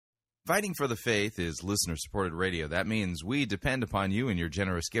Fighting for the Faith is listener-supported radio. That means we depend upon you and your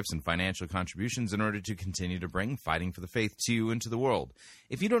generous gifts and financial contributions in order to continue to bring Fighting for the Faith to you and to the world.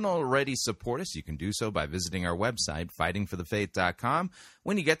 If you don't already support us, you can do so by visiting our website, fightingforthefaith.com.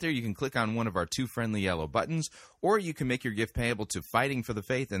 When you get there, you can click on one of our two friendly yellow buttons, or you can make your gift payable to Fighting for the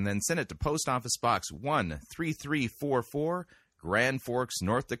Faith and then send it to Post Office Box 13344, Grand Forks,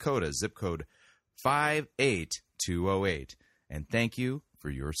 North Dakota, zip code 58208. And thank you for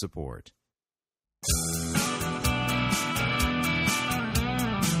your support.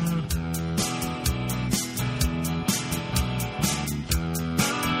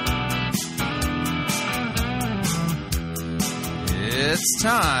 It's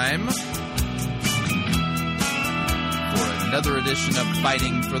time for another edition of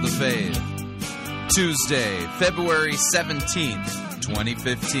Fighting for the Faith. Tuesday, February 17th,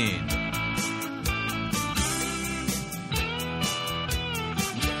 2015.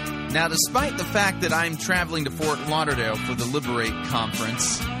 Now, despite the fact that I'm traveling to Fort Lauderdale for the Liberate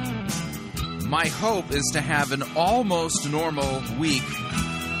Conference, my hope is to have an almost normal week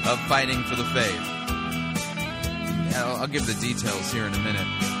of Fighting for the Faith. I'll give the details here in a minute.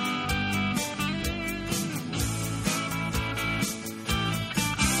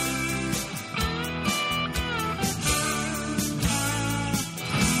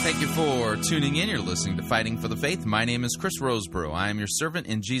 Thank you for tuning in. You're listening to Fighting for the Faith. My name is Chris Roseborough. I am your servant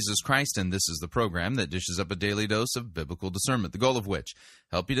in Jesus Christ, and this is the program that dishes up a daily dose of biblical discernment, the goal of which,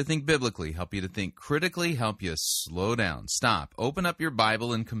 help you to think biblically, help you to think critically, help you slow down, stop, open up your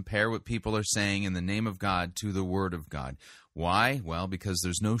Bible, and compare what people are saying in the name of God to the Word of God. Why? Well, because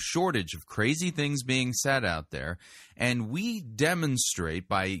there's no shortage of crazy things being said out there, and we demonstrate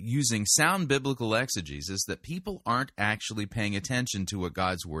by using sound biblical exegesis that people aren't actually paying attention to what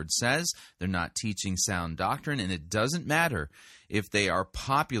God's Word says. They're not teaching sound doctrine, and it doesn't matter if they are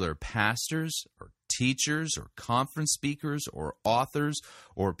popular pastors or teachers or conference speakers or authors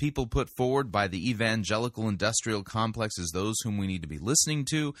or people put forward by the evangelical industrial complex as those whom we need to be listening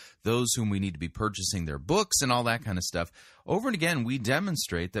to, those whom we need to be purchasing their books and all that kind of stuff. Over and again, we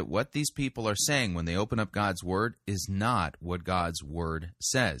demonstrate that what these people are saying when they open up God's Word is not what God's Word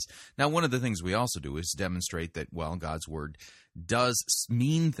says. Now, one of the things we also do is demonstrate that, well, God's Word does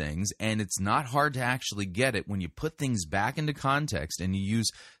mean things, and it's not hard to actually get it when you put things back into context and you use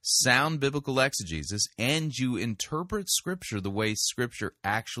sound biblical exegesis and you interpret Scripture the way Scripture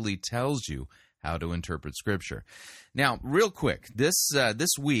actually tells you how to interpret Scripture. Now, real quick, this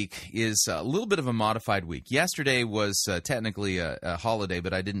week is a little bit of a modified week. Yesterday was technically a holiday,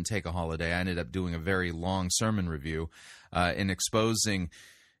 but I didn't take a holiday. I ended up doing a very long sermon review and exposing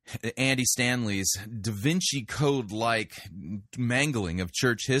Andy Stanley's Da Vinci Code-like mangling of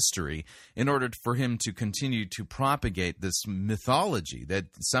church history in order for him to continue to propagate this mythology that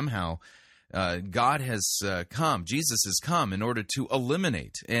somehow God has come, Jesus has come in order to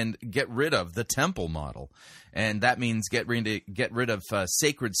eliminate and get rid of the temple model. And that means get rid of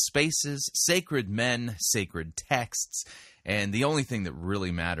sacred spaces, sacred men, sacred texts. And the only thing that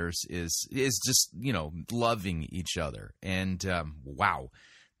really matters is just, loving each other. And wow.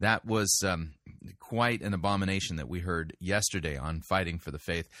 That was quite an abomination that we heard yesterday on Fighting for the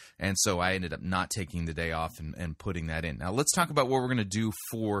Faith, and so I ended up not taking the day off and putting that in. Now, let's talk about what we're going to do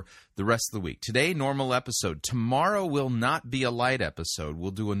for the rest of the week. Today, normal episode. Tomorrow will not be a light episode.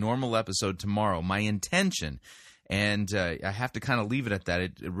 We'll do a normal episode tomorrow. My intention, and I have to kind of leave it at that.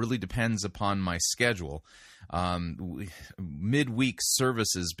 It really depends upon my schedule. Midweek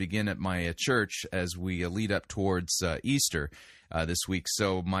services begin at my church as we lead up towards Easter this week.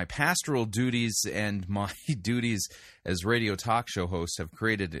 So my pastoral duties and my duties as radio talk show host have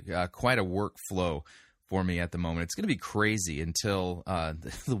created quite a workflow for me at the moment. It's going to be crazy until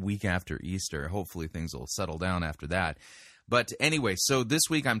the week after Easter. Hopefully things will settle down after that. But anyway, so this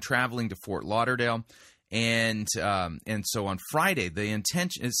week I'm traveling to Fort Lauderdale. And so on Friday, the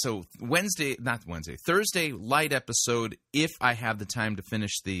intention is Thursday light episode if I have the time to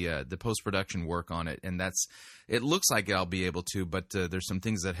finish the post-production work on it, and it looks like I'll be able to, but there's some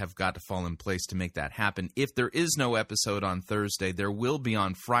things that have got to fall in place to make that happen. If there is no episode on Thursday, there will be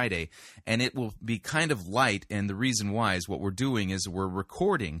on Friday, and it will be kind of light, and the reason why is what we're doing is we're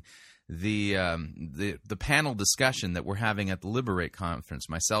recording the panel discussion that we're having at the Liberate Conference.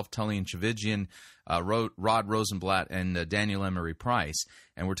 Myself, Tullian Chivigian, Rod Rosenblatt, and Daniel Emery Price,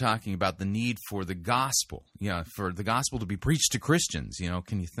 and we're talking about the need for the gospel, for the gospel to be preached to Christians.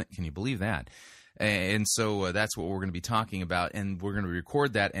 Can you believe that? And so that's what we're going to be talking about, and we're going to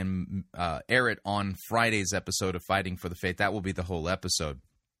record that and air it on Friday's episode of Fighting for the Faith. That will be the whole episode.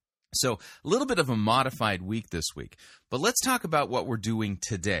 So a little bit of a modified week this week, but let's talk about what we're doing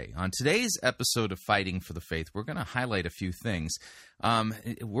today. On today's episode of Fighting for the Faith, we're going to highlight a few things.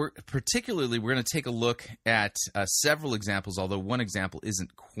 We're going to take a look at several examples, although one example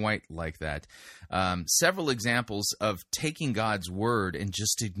isn't quite like that. Several examples of taking God's word and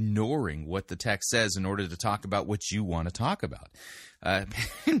just ignoring what the text says in order to talk about what you want to talk about.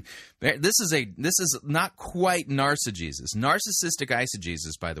 This is not quite narcigesis. Narcissistic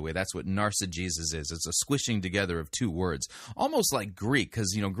eisegesis, by the way, that's what narcigesis is. It's a squishing together of two words, almost like Greek,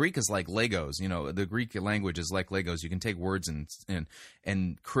 because Greek is like Legos. The Greek language is like Legos. You can take words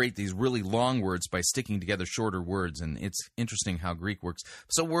and create these really long words by sticking together shorter words, and it's interesting how Greek works.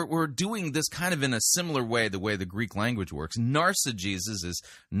 So we're doing this kind of in a similar way, the way the Greek language works. Narcigesis is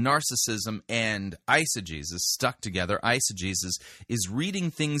narcissism, and eisegesis stuck together. Eisegesis is reading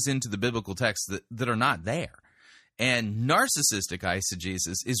things into the biblical text that are not there. And narcissistic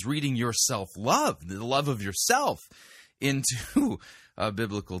eisegesis is reading your self-love, the love of yourself, into a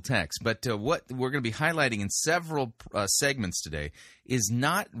biblical text. But what we're going to be highlighting in several segments today is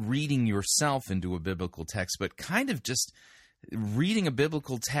not reading yourself into a biblical text, but kind of just reading a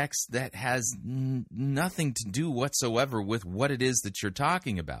biblical text that has nothing to do whatsoever with what it is that you're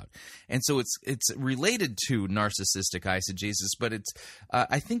talking about. And so it's related to narcissistic eisegesis, but it's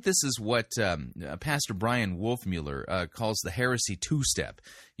I think this is what Pastor Brian Wolfmueller calls the heresy two-step.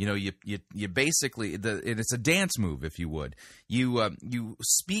 You basically, it's a dance move, if you would. You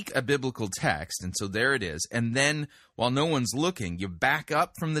speak a biblical text, and so there it is, and then while no one's looking, you back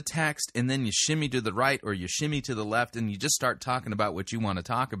up from the text, and then you shimmy to the right or you shimmy to the left, and you just start talking about what you want to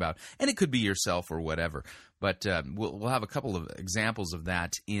talk about, and it could be yourself or whatever. But we'll have a couple of examples of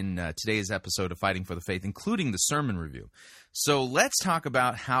that in today's episode of Fighting for the Faith, including the sermon review. So let's talk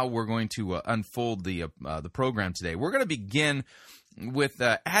about how we're going to unfold the program today. We're going to begin with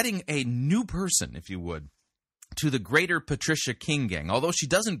adding a new person, if you would, to the greater Patricia King gang. Although she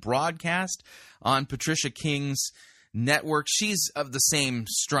doesn't broadcast on Patricia King's network, she's of the same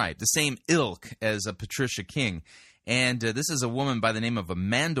stripe, the same ilk as Patricia King. And this is a woman by the name of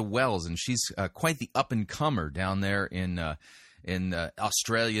Amanda Wells, and she's quite the up-and-comer down there in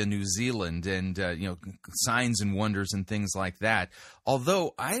Australia, New Zealand, and signs and wonders and things like that.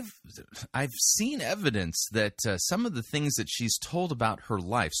 Although I've seen evidence that some of the things that she's told about her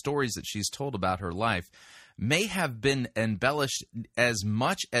life, stories that she's told about her life, may have been embellished as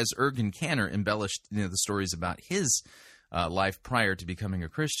much as Ergen Canner embellished the stories about his life prior to becoming a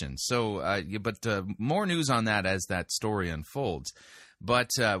Christian. So, but more news on that as that story unfolds. But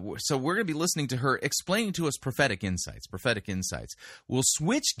so we're going to be listening to her explaining to us prophetic insights. We'll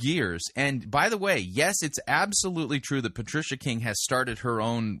switch gears. And by the way, yes, it's absolutely true that Patricia King has started her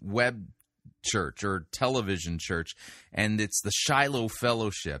own web church or television church, and it's the Shiloh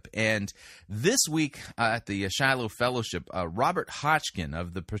Fellowship. And this week at the Shiloh Fellowship, Robert Hotchkin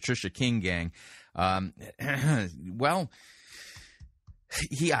of the Patricia King gang,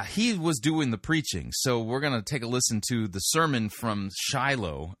 he was doing the preaching. So we're going to take a listen to the sermon from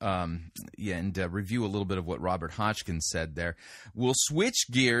Shiloh and review a little bit of what Robert Hotchkin said there. We'll switch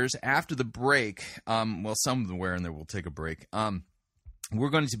gears after the break. Somewhere in there we'll take a break. We're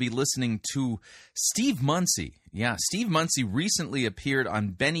going to be listening to Steve Munsey. Yeah, Steve Munsey recently appeared on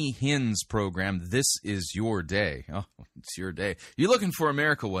Benny Hinn's program, This Is Your Day. Oh, it's your day. You're looking for a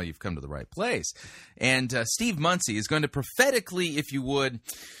miracle? Well, you've come to the right place. And Steve Munsey is going to prophetically, if you would,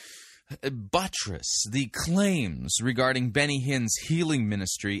 buttress the claims regarding Benny Hinn's healing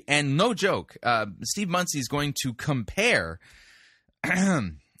ministry. And no joke, Steve Munsey is going to compare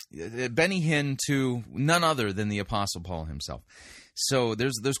Benny Hinn to none other than the Apostle Paul himself. So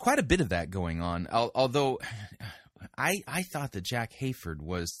there's quite a bit of that going on, although I thought that Jack Hayford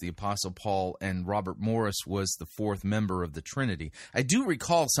was the Apostle Paul and Robert Morris was the fourth member of the Trinity. I do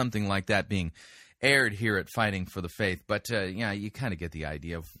recall something like that being aired here at Fighting for the Faith, but you kind of get the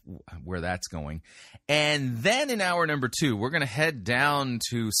idea of where that's going. And then in hour number 2, we're going to head down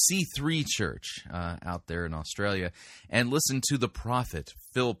to C3 Church out there in Australia and listen to the prophet,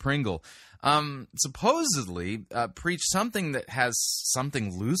 Phil Pringle. Supposedly preach something that has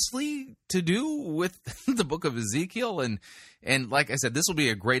something loosely to do with the book of Ezekiel. And like I said, this will be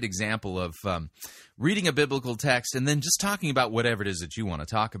a great example of reading a biblical text and then just talking about whatever it is that you want to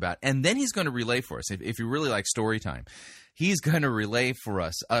talk about. And then he's going to relay for us, if you really like story time, he's going to relay for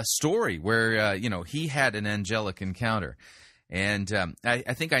us a story where, he had an angelic encounter. And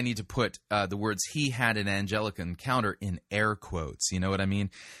I think I need to put the words "he had an angelic encounter" in air quotes. You know what I mean?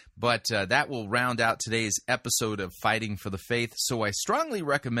 But that will round out today's episode of Fighting for the Faith. So I strongly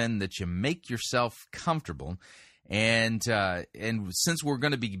recommend that you make yourself comfortable And since we're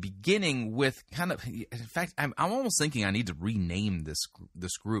going to be beginning with kind of, in fact, I'm almost thinking I need to rename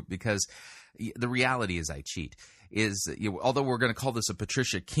this group, because the reality is I cheat. Although we're going to call this a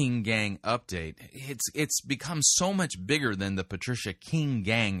Patricia King Gang update, it's become so much bigger than the Patricia King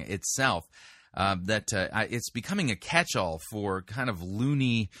Gang itself that it's becoming a catch-all for kind of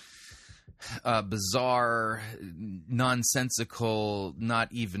loony, bizarre, nonsensical, not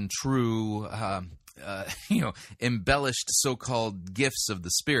even true, embellished so-called gifts of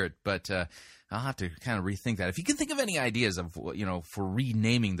the Spirit. But I'll have to kind of rethink that. If you can think of any ideas of, for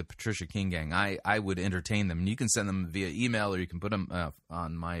renaming the Patricia King Gang, I would entertain them. And you can send them via email, or you can put them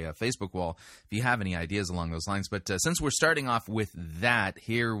on my Facebook wall if you have any ideas along those lines. But since we're starting off with that,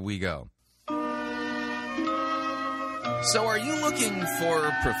 here we go. So are you looking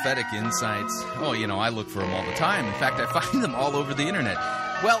for prophetic insights? Oh, I look for them all the time. In fact, I find them all over the internet.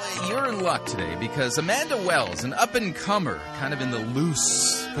 Well, you're in luck today, because Amanda Wells, an up-and-comer, kind of in the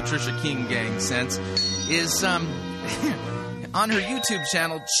loose Patricia King Gang sense, is on her YouTube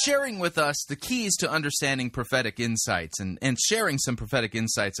channel sharing with us the keys to understanding prophetic insights and sharing some prophetic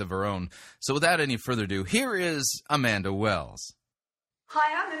insights of her own. So without any further ado, here is Amanda Wells.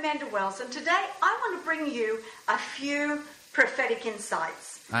 Hi, I'm Amanda Wells, and today I want to bring you a few prophetic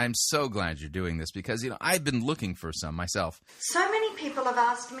insights. I'm so glad you're doing this, because, I've been looking for some myself. So many people have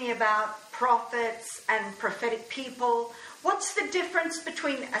asked me about prophets and prophetic people. What's the difference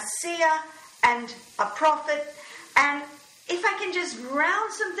between a seer and a prophet? And if I can just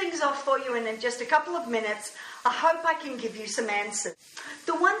round some things off for you in just a couple of minutes, I hope I can give you some answers.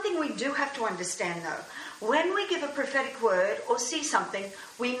 The one thing we do have to understand, though, when we give a prophetic word or see something,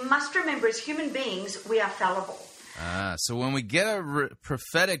 we must remember as human beings, we are fallible. So when we get a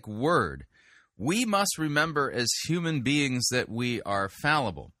prophetic word, we must remember as human beings that we are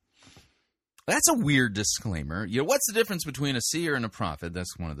fallible. That's a weird disclaimer. What's the difference between a seer and a prophet?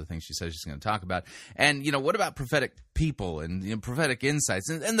 That's one of the things she says she's going to talk about. And, what about prophetic people and prophetic insights?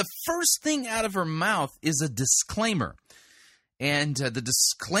 And the first thing out of her mouth is a disclaimer. And the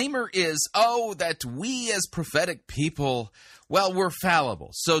disclaimer is, that we as prophetic people, we're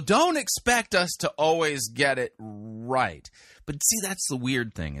fallible. So don't expect us to always get it right. But see, that's the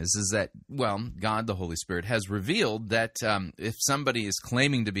weird thing is that, God, the Holy Spirit, has revealed that if somebody is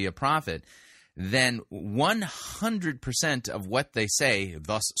claiming to be a prophet, then 100% of what they say,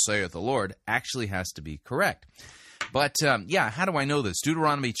 thus saith the Lord, actually has to be correct. But, how do I know this?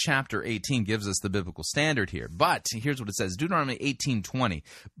 Deuteronomy chapter 18 gives us the biblical standard here. But here's what it says, Deuteronomy 18:20.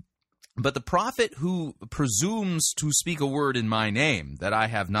 But the prophet who presumes to speak a word in my name that I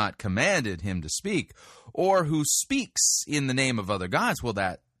have not commanded him to speak, or who speaks in the name of other gods,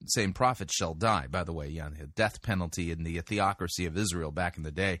 that same prophet shall die. By the way, the death penalty in the theocracy of Israel back in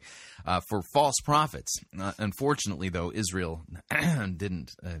the day for false prophets. Unfortunately, though, Israel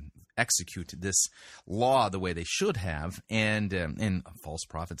didn't execute this law the way they should have, and false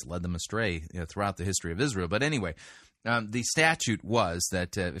prophets led them astray throughout the history of Israel. But anyway, the statute was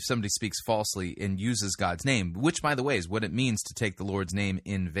that if somebody speaks falsely and uses God's name, which, by the way, is what it means to take the Lord's name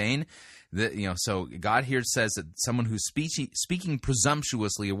in vain. So God here says that someone who's speaking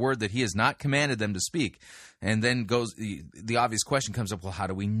presumptuously a word that he has not commanded them to speak, and then the obvious question comes up, how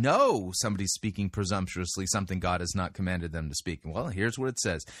do we know somebody's speaking presumptuously something God has not commanded them to speak? Well, here's what it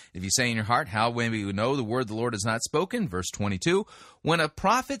says. If you say in your heart, how may we know the word the Lord has not spoken? Verse 22, when a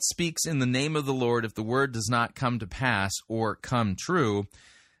prophet speaks in the name of the Lord, if the word does not come to pass or come true,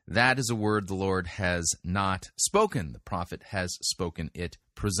 that is a word the Lord has not spoken. The prophet has spoken it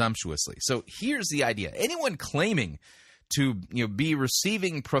presumptuously. So here's the idea. Anyone claiming to be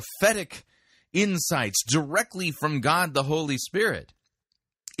receiving prophetic insights directly from God the Holy Spirit,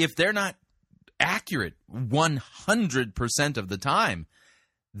 if they're not accurate 100% of the time,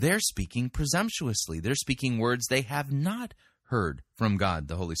 they're speaking presumptuously. They're speaking words they have not heard from God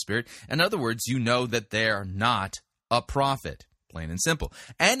the Holy Spirit. In other words, that they're not a prophet. Plain and simple.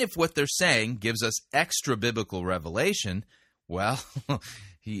 And if what they're saying gives us extra biblical revelation,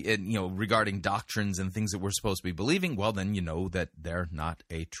 regarding doctrines and things that we're supposed to be believing, then that they're not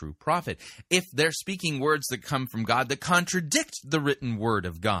a true prophet. If they're speaking words that come from God that contradict the written word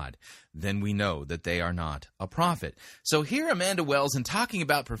of God, then we know that they are not a prophet. So here Amanda Wells, in talking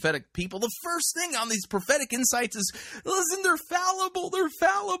about prophetic people, the first thing on these prophetic insights is, listen, they're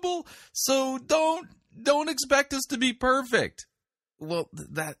fallible. So don't expect us to be perfect. Well,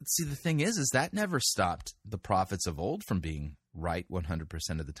 the thing is that never stopped the prophets of old from being right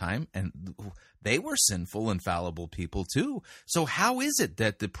 100% of the time, and they were sinful and fallible people too. So how is it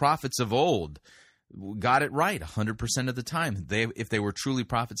that the prophets of old got it right 100% of the time, if they were truly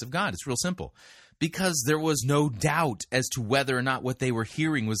prophets of God? It's real simple. because there was no doubt as to whether or not what they were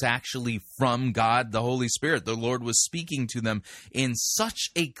hearing was actually from God, the Holy Spirit. The Lord was speaking to them in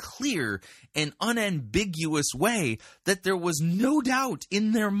such a clear and unambiguous way that there was no doubt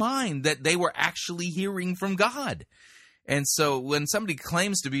in their mind that they were actually hearing from God. And so when somebody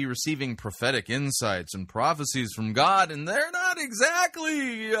claims to be receiving prophetic insights and prophecies from God, and they're not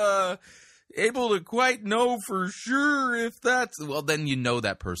exactly able to quite know for sure if that's, well, then you know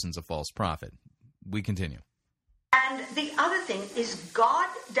that person's a false prophet. We continue. And the other thing is God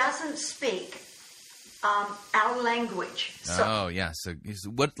doesn't speak our language. So, So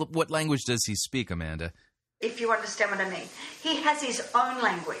what language does he speak, Amanda? If you understand what I mean. He has his own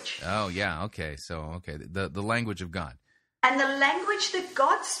language. Oh, yeah. Okay. So, the language of God. And the language that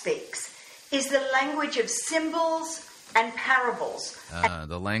God speaks is the language of symbols and parables.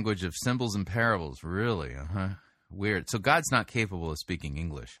 The language of symbols and parables. Really? Weird. So God's not capable of speaking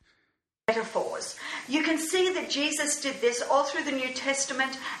English. Metaphors. You can see that Jesus did this all through the New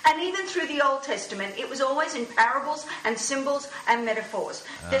Testament and even through the Old Testament. It was always in parables and symbols and metaphors.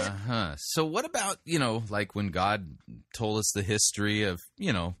 So what about, like when God told us the history of,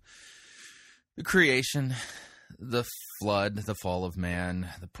 the creation, the flood, the fall of man,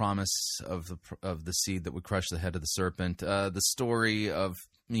 the promise of the seed that would crush the head of the serpent, the story of,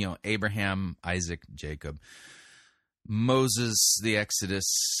 Abraham, Isaac, Jacob, Moses, the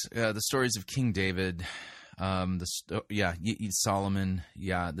Exodus, the stories of King David, Solomon,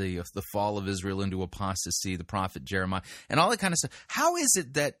 the fall of Israel into apostasy, the prophet Jeremiah, and all that kind of stuff. How is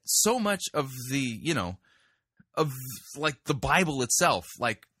it that so much of the, of like the Bible itself,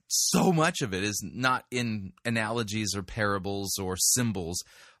 like so much of it is not in analogies or parables or symbols,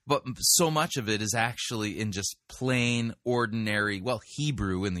 but so much of it is actually in just plain, ordinary,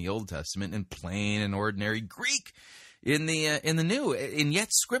 Hebrew in the Old Testament and plain and ordinary Greek in the New, and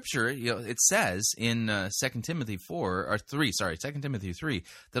yet Scripture, it says in 2 Timothy 2 Timothy 3,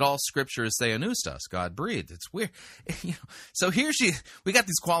 that all Scripture is theonoustos, God breathed. It's weird, So here we got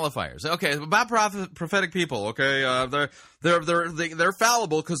these qualifiers. Okay, about prophetic people. Okay, they're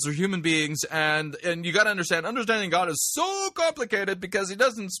fallible because they're human beings, and you got to understanding God is so complicated because He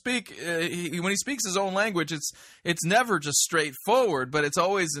doesn't speak. When He speaks His own language, it's never just straightforward, but it's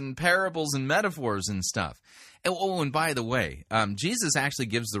always in parables and metaphors and stuff. Oh, and by the way, Jesus actually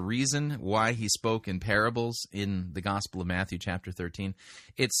gives the reason why He spoke in parables in the Gospel of Matthew chapter 13.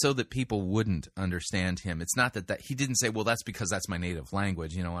 It's so that people wouldn't understand Him. It's not that He didn't say, well, that's because that's my native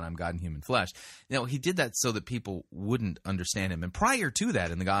language, and I'm God in human flesh. He did that so that people wouldn't understand Him. And prior to that,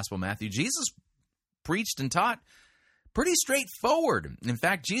 in the Gospel of Matthew, Jesus preached and taught pretty straightforward. In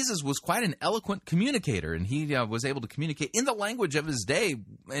fact, Jesus was quite an eloquent communicator, and He was able to communicate in the language of His day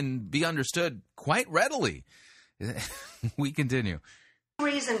and be understood quite readily. We continue.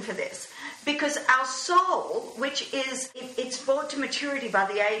 Reason for this, because our soul, which is it's brought to maturity by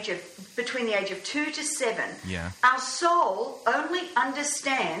between the age of 2 to 7. Yeah. Our soul only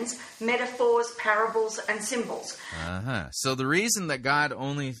understands metaphors, parables, and symbols. So the reason that God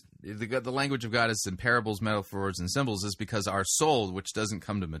only the language of God is in parables, metaphors, and symbols is because our soul, which doesn't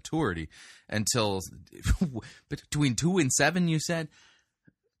come to maturity until between 2 and 7, you said.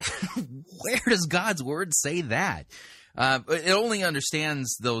 Where does God's word say that? It only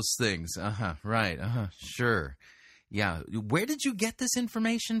understands those things. Right. Sure. Yeah. Where did you get this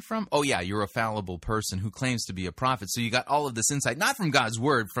information from? Oh, yeah, you're a fallible person who claims to be a prophet. So you got all of this insight, not from God's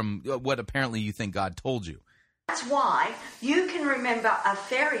word, from what apparently you think God told you. That's why you can remember a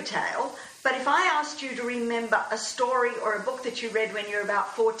fairy tale, but if I asked you to remember a story or a book that you read when you were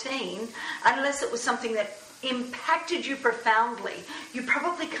about 14, unless it was something that impacted you profoundly, you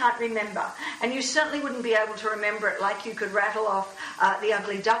probably can't remember, and you certainly wouldn't be able to remember it like you could rattle off The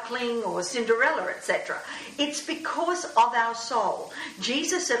Ugly Duckling or Cinderella, etc. It's because of our soul.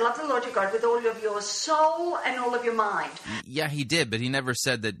 Jesus said, love the Lord your God with all of your soul and all of your mind. Yeah, He did, but He never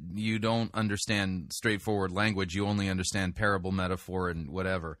said that you don't understand straightforward language. You only understand parable, metaphor, and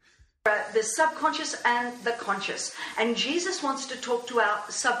whatever. The subconscious and the conscious. And Jesus wants to talk to our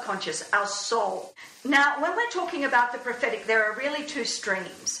subconscious, our soul. Now, when we're talking about the prophetic, there are really two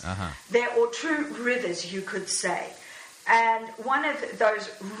streams. Or two rivers, you could say. And one of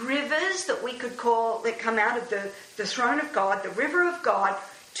those rivers that we could call, that come out of the throne of God, the river of God,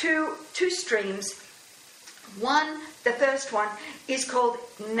 two streams. The first one is called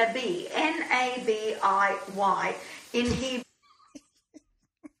Nabi, Nabiy, in Hebrew.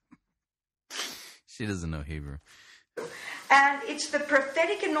 She doesn't know Hebrew. And it's the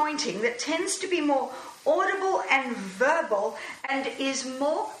prophetic anointing that tends to be more audible and verbal and is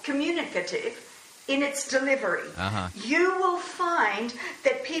more communicative in its delivery. You will find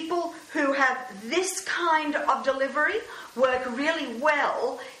that people who have this kind of delivery work really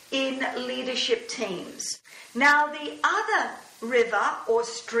well in leadership teams. Now, the other river or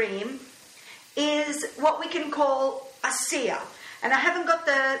stream is what we can call a seer. And I haven't got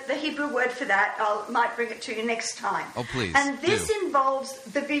the Hebrew word for that. I might bring it to you next time. Oh, please. And this involves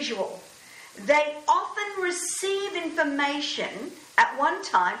the visual. They often receive information at one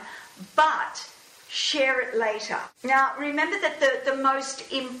time, but share it later. Now, remember that the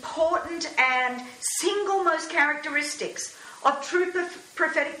most important and single most characteristics of true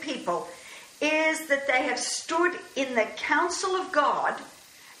prophetic people is that they have stood in the counsel of God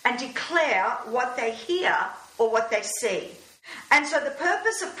and declare what they hear or what they see. And so the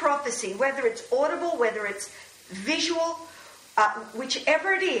purpose of prophecy, whether it's audible, whether it's visual,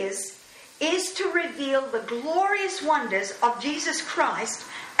 whichever it is to reveal the glorious wonders of Jesus Christ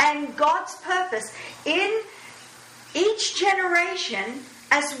and God's purpose in each generation,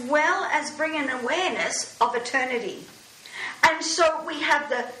 as well as bring an awareness of eternity. And so we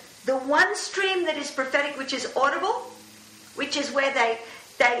have the one stream that is prophetic, which is audible, which is where they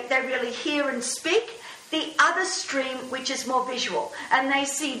really hear and speak. The other stream, which is more visual, and they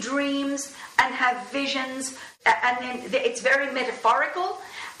see dreams and have visions, and then it's very metaphorical,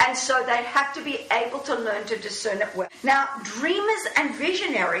 and so they have to be able to learn to discern it well. Now, dreamers and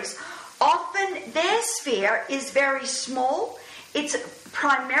visionaries, often their sphere is very small. It's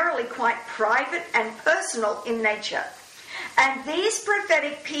primarily quite private and personal in nature. And these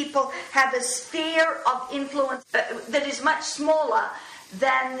prophetic people have a sphere of influence that is much smaller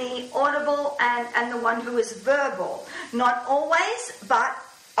than the audible and the one who is verbal. Not always, but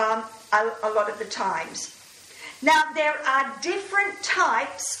a lot of the times. Now, there are different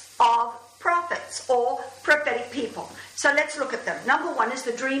types of prophets or prophetic people. So let's look at them. Number one is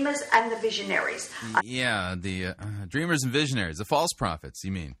the dreamers and the visionaries. Yeah, the dreamers and visionaries, the false prophets,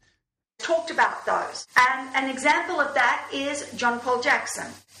 you mean? Talked about those. And an example of that is John Paul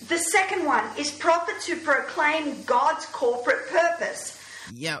Jackson. The second one is prophets who proclaim God's corporate purpose.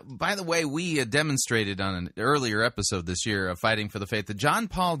 Yeah, by the way, we demonstrated on an earlier episode this year of Fighting for the Faith that John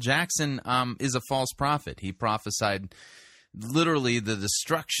Paul Jackson is a false prophet. He prophesied literally the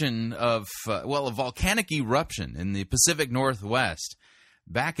destruction of, a volcanic eruption in the Pacific Northwest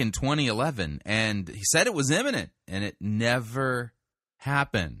back in 2011, and he said it was imminent, and it never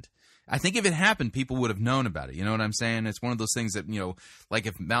happened. I think if it happened, people would have known about it. You know what I'm saying? It's one of those things that, like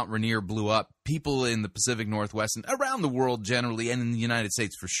if Mount Rainier blew up, people in the Pacific Northwest and around the world generally, and in the United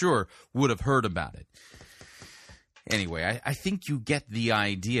States for sure, would have heard about it. Anyway, I think you get the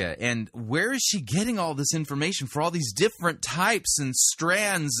idea. And where is she getting all this information for all these different types and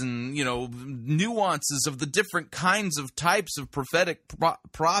strands and, nuances of the different kinds of types of prophetic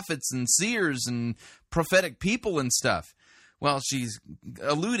prophets and seers and prophetic people and stuff? Well, she's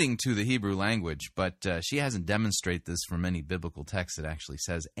alluding to the Hebrew language, but she hasn't demonstrated this from any biblical text that actually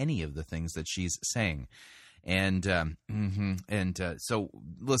says any of the things that she's saying. And so,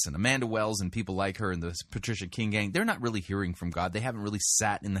 listen, Amanda Wells and people like her and the Patricia King gang, they're not really hearing from God. They haven't really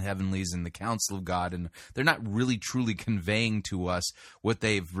sat in the heavenlies in the counsel of God, and they're not really truly conveying to us what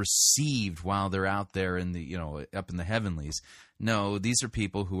they've received while they're out there in the, up in the heavenlies. No, these are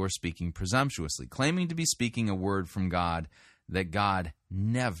people who are speaking presumptuously, claiming to be speaking a word from God that God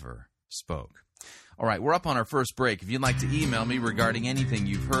never spoke. All right, we're up on our first break. If you'd like to email me regarding anything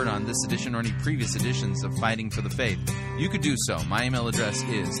you've heard on this edition or any previous editions of Fighting for the Faith, you could do so. My email address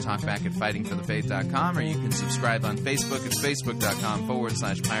is talkback@fightingforthefaith.com, or you can subscribe on Facebook at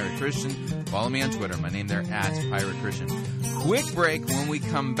facebook.com/Pirate Christian. Follow me on Twitter. My name there @Pirate Christian. Quick break. When we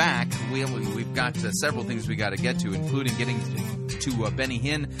come back, we've got several things we got to get to, including getting to Benny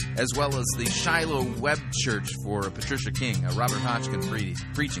Hinn, as well as the Shiloh Web Church for Patricia King, Robert Hodgkin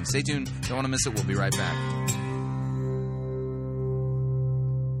preaching. Stay tuned. Don't want to miss it. We'll be right back.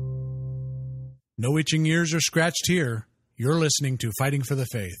 No itching ears are scratched here. You're listening to Fighting for the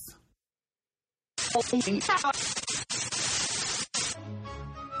Faith.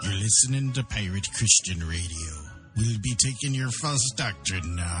 You're listening to Pirate Christian Radio. We'll be taking your false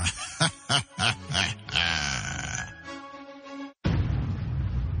doctrine now.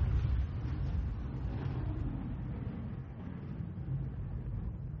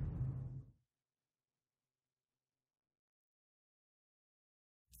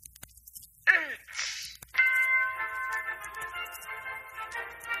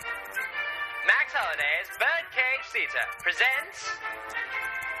 Max Holliday's Birdcage Theater presents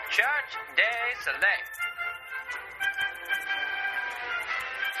Church Day Soleil.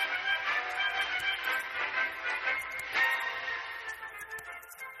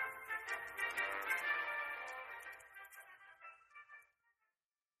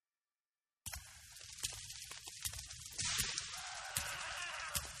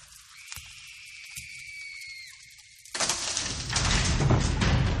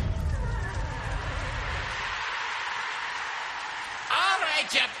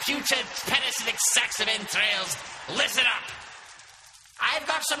 right, you putrid, parasitic sacks of entrails. Listen up. I've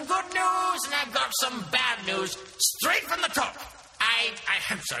got some good news and I've got some bad news. Straight from the top.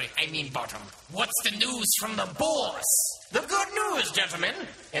 I'm sorry, I mean bottom. What's the news from the boss? The good news, gentlemen,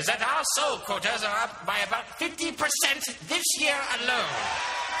 is that our soul quotas are up by about 50% this year alone.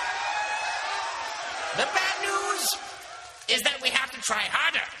 The bad news is that we have to try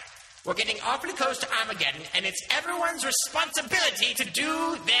harder. We're getting awfully close to Armageddon, and it's everyone's responsibility to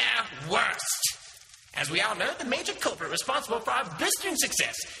do their worst. As we all know, the major culprit responsible for our blistering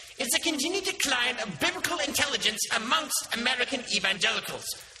success is the continued decline of biblical intelligence amongst American evangelicals.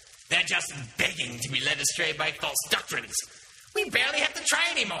 They're just begging to be led astray by false doctrines. We barely have to try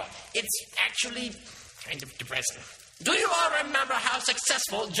anymore. It's actually kind of depressing. Do you all remember how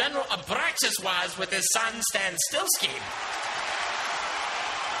successful General Abraxas was with his Sun Stand Still scheme?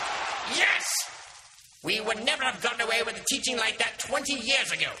 Yes! We would never have gotten away with a teaching like that 20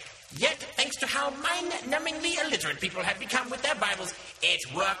 years ago. Yet, thanks to how mind-numbingly illiterate people have become with their Bibles, it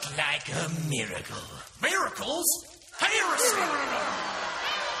worked like a miracle. Miracles? Heresy!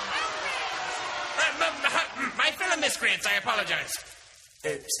 My fellow miscreants, I apologize.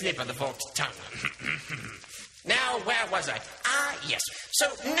 Slip of the forked tongue. Now, where was I? Yes. So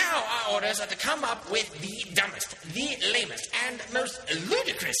now our orders are to come up with the dumbest, the lamest, and most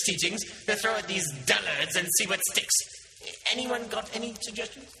ludicrous teachings to throw at these dullards and see what sticks. Anyone got any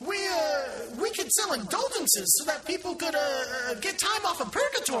suggestions? We could sell indulgences so that people could get time off of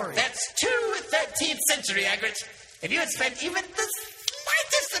purgatory. That's too 13th century, Agrit. If you had spent even the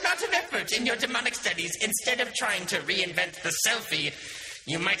slightest amount of effort in your demonic studies instead of trying to reinvent the selfie,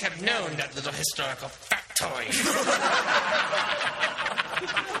 you might have known that little historical factoid.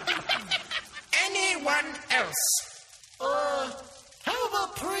 Anyone else? How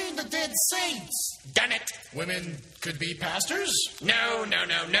about praying to dead saints? Done it. Women could be pastors? No.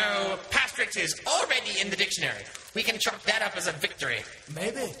 Pastrix is already in the dictionary. We can chalk that up as a victory.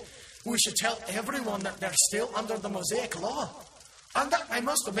 Maybe we should tell everyone that they're still under the Mosaic law, and that they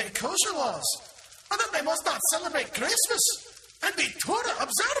must obey kosher laws, and that they must not celebrate Christmas and be Torah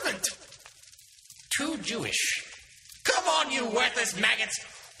observant. Too Jewish. Come on, you worthless maggots.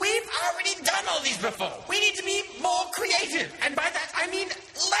 We've already done all these before. We need to be more creative. And by that, I mean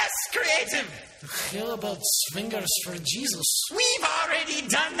less creative. How about swingers for Jesus? We've already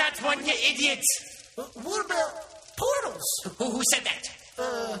done that one, you idiot. What about portals? Who said that?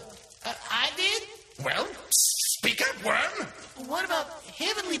 I did. Well, speak up, worm. What about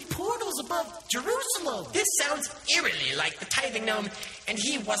heavenly portals above Jerusalem? This sounds eerily like the tithing gnome, and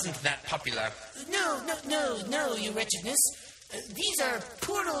he wasn't that popular. No, your wretchedness. These are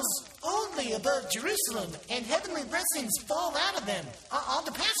portals only above Jerusalem, and heavenly blessings fall out of them on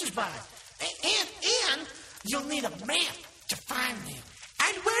the passersby. And you'll need a map to find them.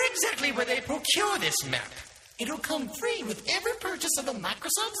 And where exactly will they procure this map? It'll come free with every purchase of a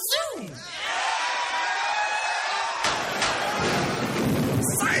Microsoft Zoom.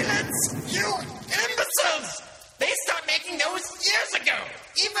 Silence, you imbeciles! They started making those years ago.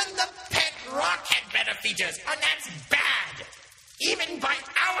 Even the Pet Rock had better features, and that's bad. Even by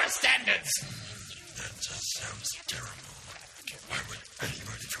our standards. That just sounds terrible. Why would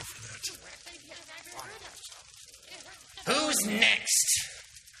anybody go for that? Who's next?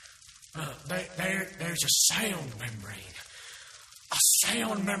 There's a sound membrane. A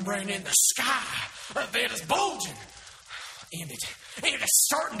sound membrane in the sky that is bulging. And it's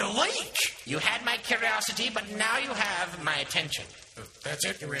starting to leak. You had my curiosity, but now you have my attention. That's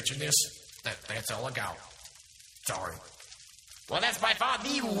it, your wretchedness. That's all I got. Sorry. Well, that's by far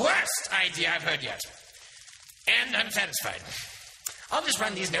the worst idea I've heard yet. And I'm satisfied. I'll just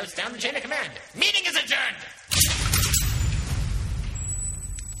run these notes down the chain of command. Meeting is adjourned!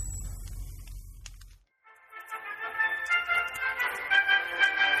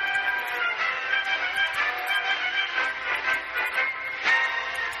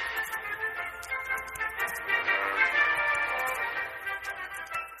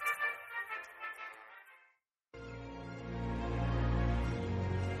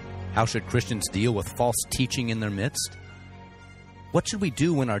 How should Christians deal with false teaching in their midst? What should we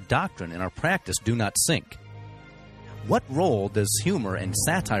do when our doctrine and our practice do not sync? What role does humor and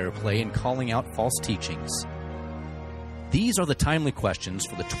satire play in calling out false teachings? These are the timely questions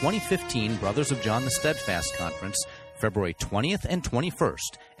for the 2015 Brothers of John the Steadfast Conference, February 20th and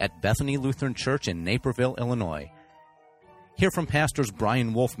 21st at Bethany Lutheran Church in Naperville, Illinois. Hear from Pastors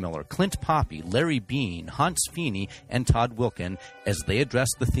Brian Wolfmiller, Clint Poppy, Larry Bean, Hans Feeney, and Todd Wilkin as they address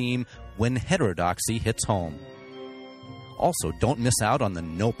the theme, When Heterodoxy Hits Home. Also, don't miss out on the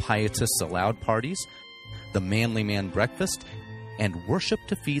No Pietists Allowed parties, the Manly Man Breakfast, and Worship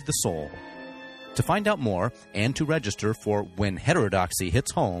to Feed the Soul. To find out more and to register for When Heterodoxy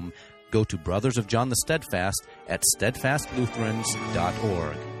Hits Home, go to Brothers of John the Steadfast at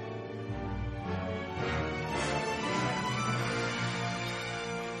steadfastlutherans.org.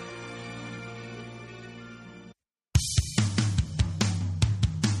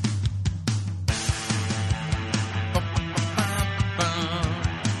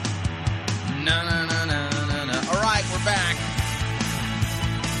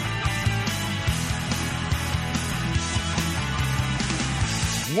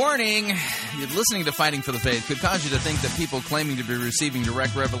 Warning, listening to Fighting for the Faith could cause you to think that people claiming to be receiving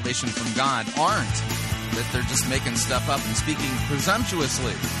direct revelation from God aren't, that they're just making stuff up and speaking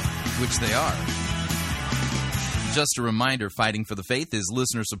presumptuously, which they are. Just a reminder, Fighting for the Faith is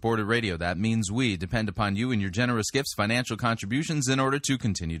listener-supported radio. That means we depend upon you and your generous gifts, financial contributions in order to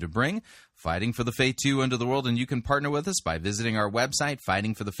continue to bring Fighting for the Faith to you into the world, and you can partner with us by visiting our website,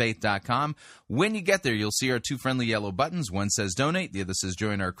 fightingforthefaith.com. When you get there, you'll see our two friendly yellow buttons. One says donate, the other says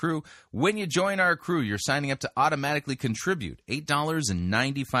join our crew. When you join our crew, you're signing up to automatically contribute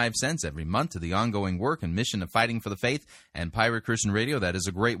 $8.95 every month to the ongoing work and mission of Fighting for the Faith and Pirate Christian Radio. That is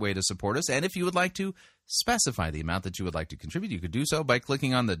a great way to support us, and if you would like to specify the amount that you would like to contribute, you could do so by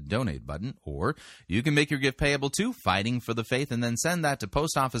clicking on the donate button, or you can make your gift payable to Fighting for the Faith and then send that to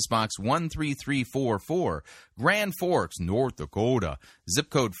Post Office Box 13344, Grand Forks, North Dakota, zip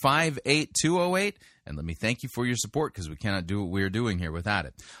code 58208. And let me thank you for your support, because we cannot do what we're doing here without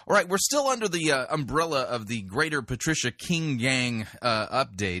it. All right, we're still under the umbrella of the Greater Patricia King Gang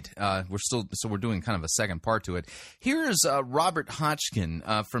update. We're doing kind of a second part to it. Here's Robert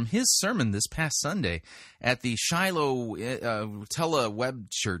Hotchkin from his sermon this past Sunday at the Shiloh tele-web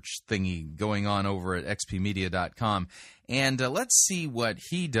church thingy going on over at xpmedia.com. And let's see what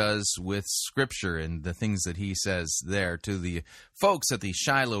he does with Scripture and the things that he says there to the folks at the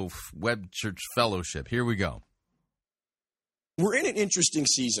Shiloh Web Church Fellowship. Here we go. We're in an interesting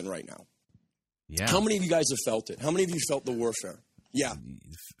season right now. Yeah. How many of you guys have felt it? How many of you felt the warfare? Yeah.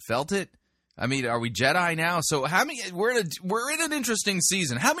 Felt it? I mean, are we Jedi now? So how many? We're in an interesting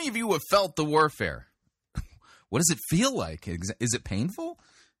season. How many of you have felt the warfare? What does it feel like? Is it painful?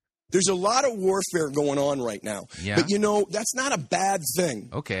 There's a lot of warfare going on right now. Yeah. But, that's not a bad thing.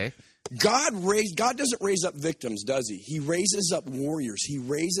 Okay. God doesn't raise up victims, does he? He raises up warriors. He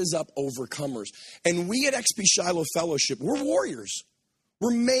raises up overcomers. And we at XP Shiloh Fellowship, we're warriors.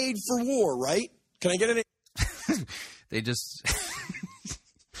 We're made for war, right? Can I get it? They just...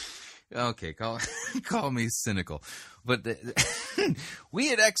 Okay, call me cynical. But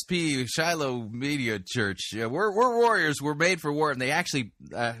we at XP Shiloh Media Church, we're warriors. We're made for war. And they actually,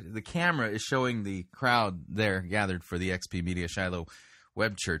 the camera is showing the crowd there gathered for the XP Media Shiloh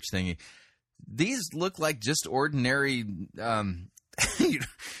Web Church thingy. These look like just ordinary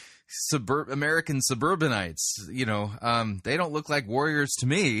American suburbanites. They don't look like warriors to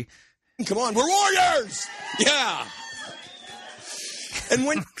me. Come on, we're warriors! Yeah. And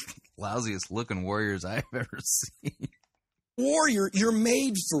when... Lousiest looking warriors I've ever seen. Warrior, you're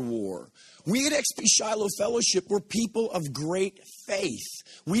made for war. We at XP Shiloh Fellowship, we're people of great faith.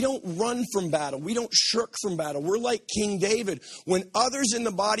 We don't run from battle. We don't shirk from battle. We're like King David. When others in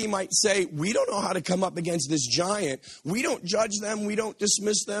the body might say, we don't know how to come up against this giant, we don't judge them. We don't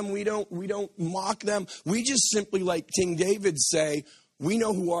dismiss them. We don't mock them. We just simply, like King David, say, we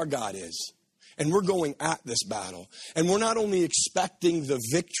know who our God is. And we're going at this battle. And we're not only expecting the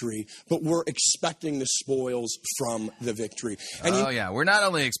victory, but we're expecting the spoils from the victory. And we're not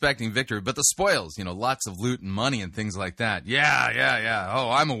only expecting victory, but the spoils. Lots of loot and money and things like that. Yeah.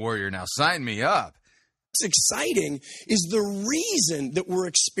 Oh, I'm a warrior now. Sign me up. What's exciting is the reason that we're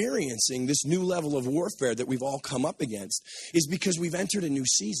experiencing this new level of warfare that we've all come up against is because we've entered a new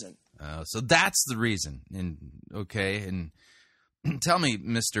season. So that's the reason. And tell me,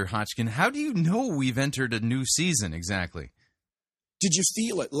 Mr. Hotchkin, how do you know we've entered a new season exactly? Did you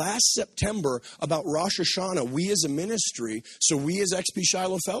feel it? Last September, about Rosh Hashanah, we as a ministry, so we as XP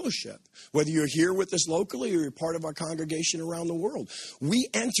Shiloh Fellowship, whether you're here with us locally or you're part of our congregation around the world, we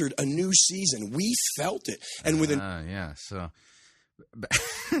entered a new season. We felt it. And within... So...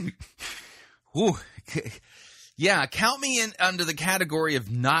 Ooh... Yeah, count me in under the category of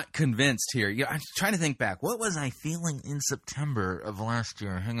not convinced here. I'm trying to think back. What was I feeling in September of last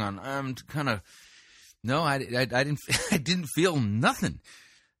year? Hang on, I'm kind of no. I didn't feel nothing.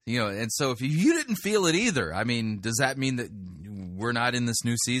 And so if you didn't feel it either, I mean, does that mean that we're not in this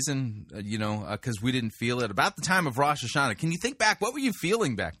new season? Because we didn't feel it about the time of Rosh Hashanah. Can you think back? What were you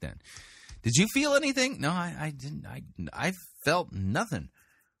feeling back then? Did you feel anything? No, I didn't. I felt nothing.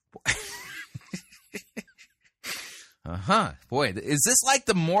 Boy, is this like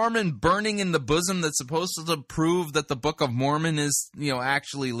the Mormon burning in the bosom that's supposed to prove that the Book of Mormon is,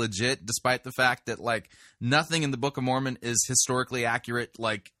 actually legit, despite the fact that, like, nothing in the Book of Mormon is historically accurate,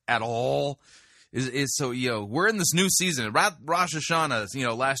 like, at all? So, we're in this new season. Rosh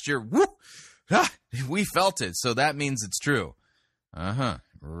Hashanah, last year, we felt it, so that means it's true.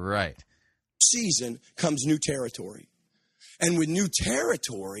 Right. Season comes new territory. And with new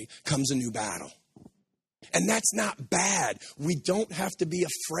territory comes a new battle. And that's not bad. We don't have to be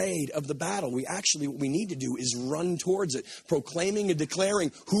afraid of the battle. What we need to do is run towards it, proclaiming and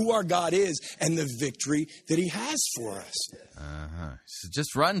declaring who our God is and the victory that he has for us. So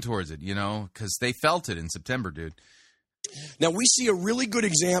just run towards it, because they felt it in September, dude. Now, we see a really good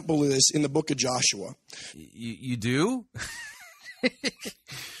example of this in the book of Joshua. You do?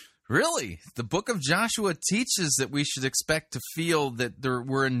 Really? The book of Joshua teaches that we should expect to feel that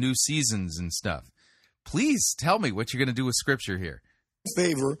we're in new seasons and stuff. Please tell me what you're going to do with Scripture here.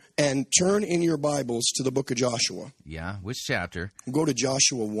 Favor and turn in your Bibles to the book of Joshua. Yeah, which chapter? Go to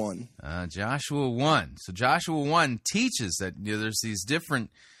Joshua 1. Joshua 1. So Joshua 1 teaches that there's these different,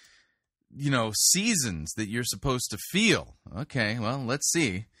 seasons that you're supposed to feel. Okay, well, let's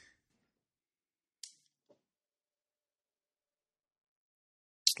see.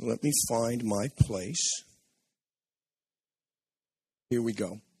 Let me find my place. Here we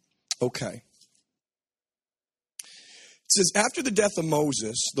go. Okay. It says, after the death of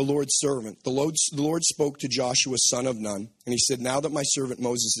Moses, the Lord's servant, the Lord spoke to Joshua, son of Nun, and he said, now that my servant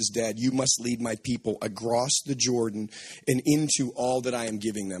Moses is dead, you must lead my people across the Jordan and into all that I am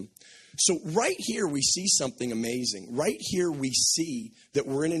giving them. So right here we see something amazing. Right here we see that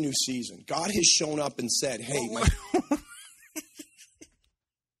we're in a new season. God has shown up and said, hey,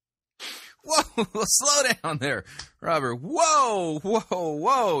 Whoa, slow down there, Robert. Whoa.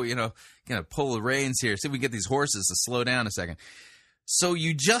 Gonna pull the reins here. See if we can get these horses to slow down a second. So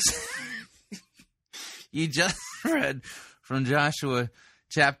you just read from Joshua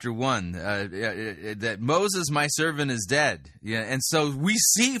chapter 1 that Moses, my servant, is dead. Yeah, and so we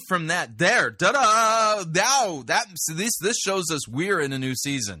see from that there. Da-da! Now this shows us we're in a new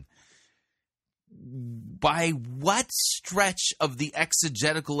season. By what stretch of the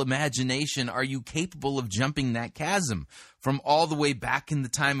exegetical imagination are you capable of jumping that chasm from all the way back in the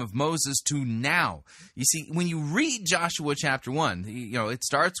time of Moses to now? You see, when you read Joshua chapter 1, it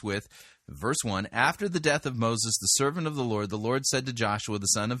starts with verse 1, after the death of Moses, the servant of the Lord said to Joshua, the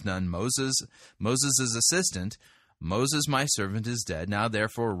son of Nun, Moses' assistant, Moses, my servant, is dead. Now,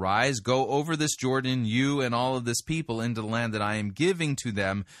 therefore, rise, go over this Jordan, you and all of this people, into the land that I am giving to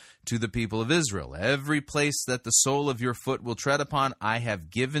them, to the people of Israel. Every place that the sole of your foot will tread upon, I have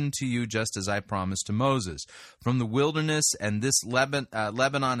given to you, just as I promised to Moses. From the wilderness and this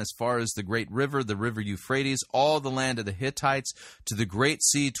Lebanon as far as the great river, the river Euphrates, all the land of the Hittites, to the great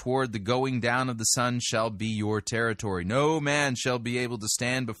sea toward the going down of the sun shall be your territory. No man shall be able to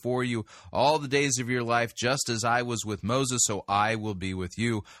stand before you all the days of your life, just as I was with Moses, so I will be with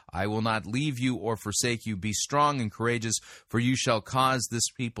you. I will not leave you or forsake you. Be strong and courageous, for you shall cause this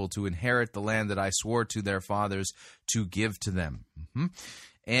people to inherit the land that I swore to their fathers to give to them.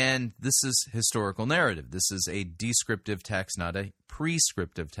 And this is historical narrative. This is a descriptive text, not a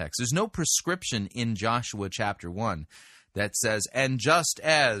prescriptive text. There's no prescription in Joshua chapter 1 that says, and just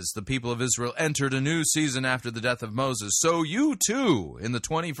as the people of Israel entered a new season after the death of Moses, so you too, in the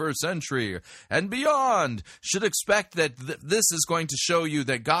 21st century and beyond, should expect that this is going to show you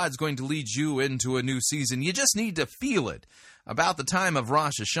that God's going to lead you into a new season. You just need to feel it about the time of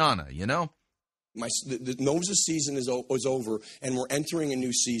Rosh Hashanah, The Moses season is over, and we're entering a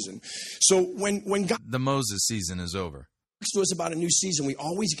new season. So when God... The Moses season is over. To us about a new season, we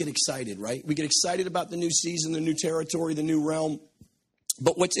always get excited, right? We get excited about the new season, the new territory, the new realm.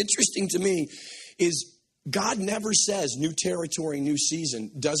 But what's interesting to me is God never says new territory, new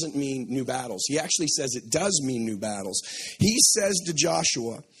season doesn't mean new battles. He actually says it does mean new battles. He says to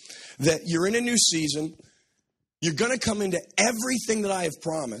Joshua that you're in a new season, you're going to come into everything that I have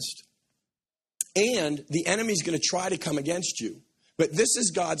promised, and the enemy's going to try to come against you. But this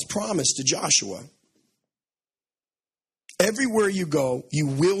is God's promise to Joshua. Everywhere you go, you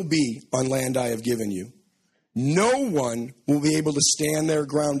will be on land I have given you. No one will be able to stand their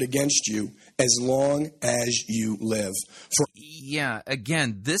ground against you as long as you live. Yeah,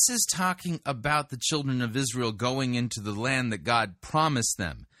 again, this is talking about the children of Israel going into the land that God promised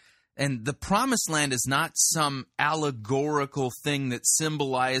them. And the promised land is not some allegorical thing that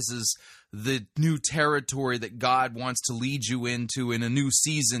symbolizes the new territory that God wants to lead you into in a new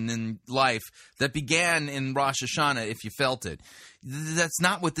season in life that began in Rosh Hashanah, if you felt it. That's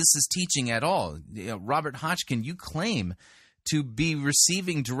not what this is teaching at all. Robert Hotchkin, you claim to be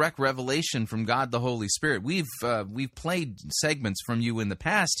receiving direct revelation from God the Holy Spirit. We've played segments from you in the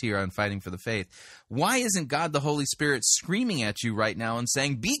past here on Fighting for the Faith. Why isn't God the Holy Spirit screaming at you right now and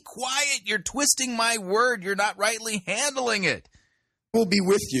saying, "Be quiet, you're twisting my word, you're not rightly handling it"? I will be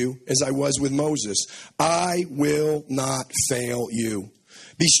with you as I was with Moses. I will not fail you.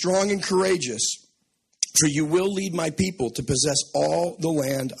 Be strong and courageous, for you will lead my people to possess all the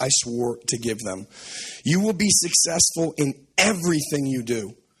land I swore to give them. You will be successful in everything you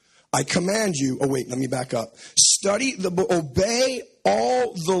do. I command you, let me back up. Study the book, obey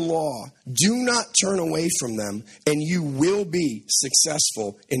all the law. Do not turn away from them, and you will be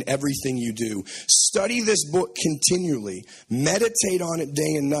successful in everything you do. Study this book continually. Meditate on it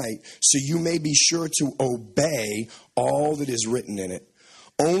day and night, so you may be sure to obey all that is written in it.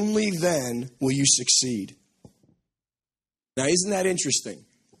 Only then will you succeed. Now, isn't that interesting?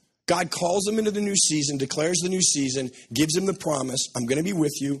 God calls him into the new season, declares the new season, gives him the promise, I'm going to be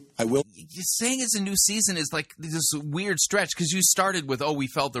with you, I will. Saying it's a new season is like this weird stretch, because you started with, we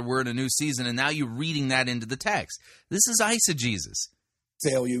felt that we're in a new season, and now you're reading that into the text. This is eisegesis.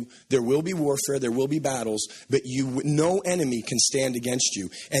 Fail you. There will be warfare, there will be battles, but no enemy can stand against you.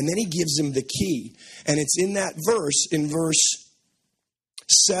 And then he gives him the key. And it's in that verse, in verse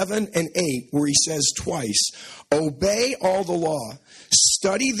 7 and 8, where he says twice, obey all the law,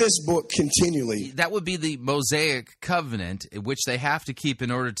 study this book continually. That would be the Mosaic covenant, which they have to keep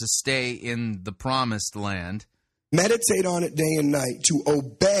in order to stay in the promised land. Meditate on it day and night, to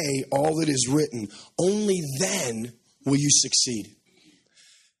obey all that is written. Only then will you succeed.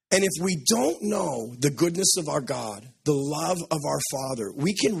 And if we don't know the goodness of our God, the love of our Father,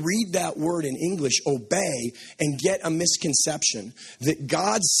 we can read that word in English, obey, and get a misconception that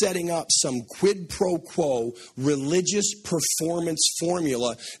God's setting up some quid pro quo religious performance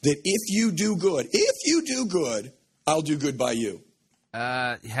formula that if you do good, I'll do good by you.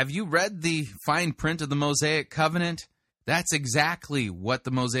 Have you read the fine print of the Mosaic covenant? That's exactly what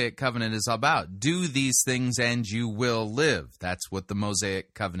the Mosaic covenant is about. Do these things and you will live. That's what the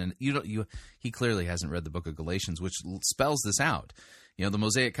Mosaic covenant. He clearly hasn't read the book of Galatians, which spells this out. The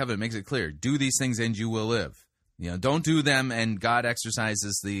Mosaic covenant makes it clear. Do these things and you will live. Don't do them and God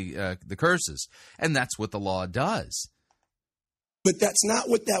exercises the curses. And that's what the law does. But that's not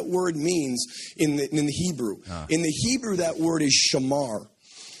what that word means in the Hebrew. In the Hebrew, that word is shamar.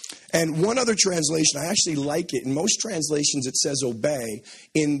 And one other translation, I actually like it. In most translations, it says obey.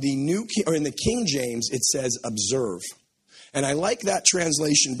 In the King James, it says observe. And I like that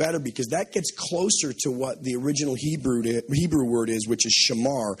translation better because that gets closer to what the original Hebrew word is, which is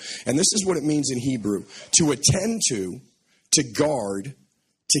shamar. And this is what it means in Hebrew: to attend to guard,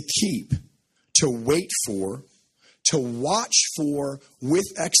 to keep, to wait for, to watch for with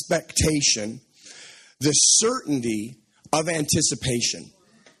expectation, the certainty of anticipation.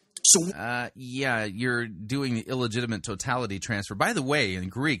 You're doing the illegitimate totality transfer. By the way, in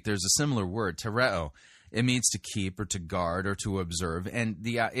Greek, there's a similar word, tereo. It means to keep or to guard or to observe. And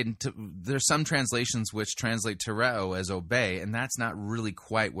there's some translations which translate tereo as obey, and that's not really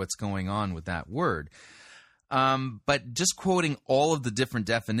quite what's going on with that word. But just quoting all of the different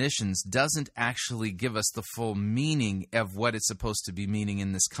definitions doesn't actually give us the full meaning of what it's supposed to be meaning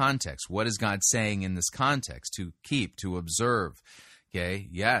in this context. What is God saying in this context? To keep, to observe. Okay,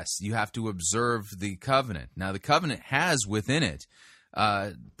 yes, you have to observe the covenant. Now, the covenant has within it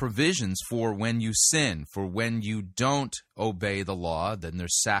provisions for when you sin, for when you don't obey the law. Then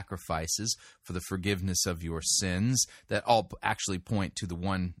there's sacrifices for the forgiveness of your sins that all actually point to the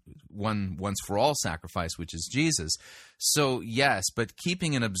one once-for-all sacrifice, which is Jesus. So, yes, but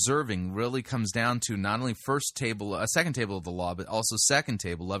keeping and observing really comes down to not only second table of the law, but also second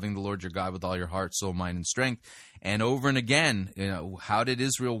table, loving the Lord your God with all your heart, soul, mind, and strength. And over and again, how did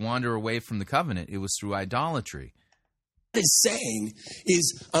Israel wander away from the covenant? It was through idolatry. What is saying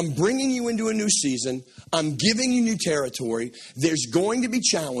is, I'm bringing you into a new season. I'm giving you new territory. There's going to be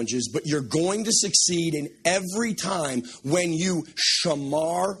challenges, but you're going to succeed in every time when you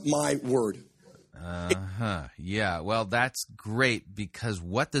shamar my word. Yeah, well, that's great, because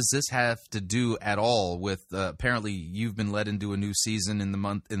what does this have to do at all with, apparently you've been led into a new season in the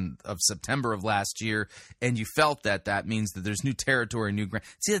month of September of last year, and you felt that means that there's new territory, new ground.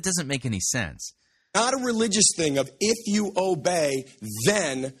 See, that doesn't make any sense. Not a religious thing of if you obey,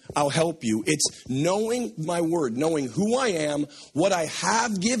 then I'll help you. It's knowing my word, knowing who I am, what I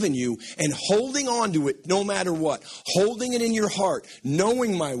have given you, and holding on to it no matter what. Holding it in your heart,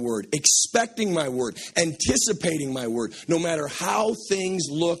 knowing my word, expecting my word, anticipating my word, no matter how things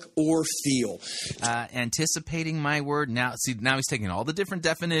look or feel. Anticipating my word. Now he's taking all the different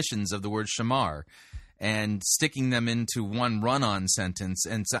definitions of the word shamar and sticking them into one run-on sentence,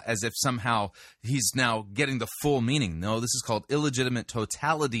 and as if somehow he's now getting the full meaning. No, this is called illegitimate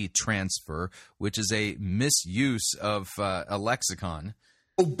totality transfer, which is a misuse of a lexicon.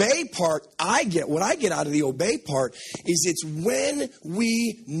 Obey part, what I get out of the obey part is it's when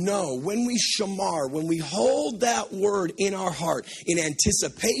we know, when we shamar, when we hold that word in our heart in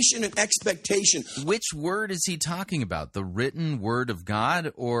anticipation and expectation. Which word is he talking about? The written word of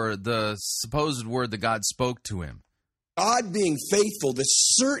God or the supposed word that God spoke to him? God being faithful, the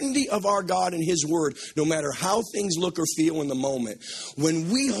certainty of our God and his word, no matter how things look or feel in the moment. When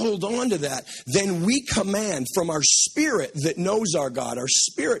we hold on to that, then we command from our spirit that knows our God, our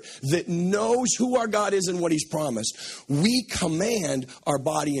spirit that knows who our God is and what he's promised. We command our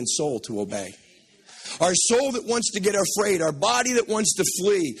body and soul to obey. Our soul that wants to get afraid, our body that wants to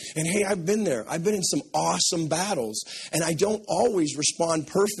flee. And hey, I've been there. I've been in some awesome battles. And I don't always respond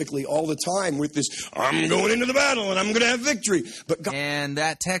perfectly all the time with this, I'm going into the battle and I'm going to have victory. But God— And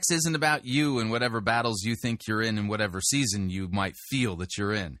that text isn't about you and whatever battles you think you're in and whatever season you might feel that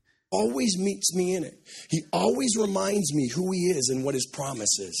you're in. Always meets me in it. He always reminds me who he is and what his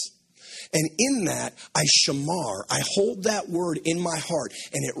promise is. And in that, I shamar, I hold that word in my heart,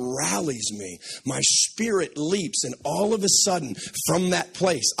 and it rallies me. My spirit leaps, and all of a sudden, from that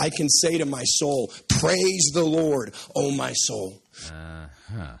place, I can say to my soul, praise the Lord, O my soul.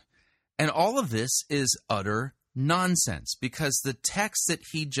 And all of this is utter nonsense, because the text that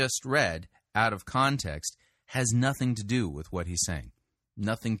he just read, out of context, has nothing to do with what he's saying.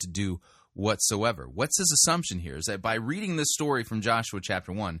 Nothing to do whatsoever. What's his assumption here is that by reading this story from Joshua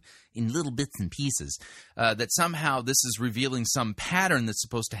chapter 1 in little bits and pieces, that somehow this is revealing some pattern that's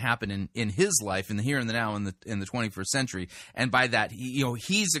supposed to happen in his life, in the here and the now, in the 21st century. And by that,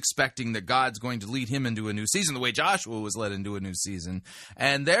 he's expecting that God's going to lead him into a new season the way Joshua was led into a new season.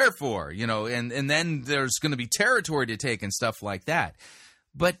 And therefore, and then there's going to be territory to take and stuff like that.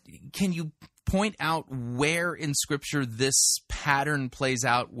 But can you point out where in Scripture this pattern plays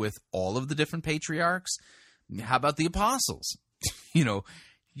out with all of the different patriarchs? How about the apostles? Not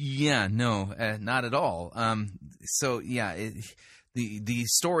at all. The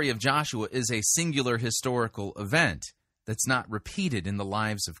story of Joshua is a singular historical event that's not repeated in the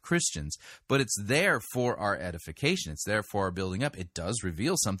lives of Christians, but it's there for our edification. It's there for our building up. It does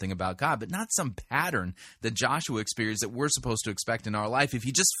reveal something about God, but not some pattern that Joshua experienced that we're supposed to expect in our life. If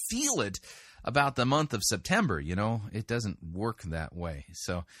you just feel it about the month of September, it doesn't work that way.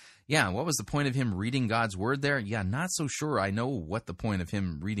 So, what was the point of him reading God's word there? Not so sure I know what the point of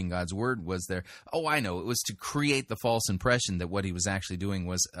him reading God's word was there. Oh, I know. It was to create the false impression that what he was actually doing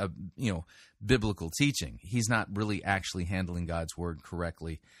was, biblical teaching. He's not really actually handling God's word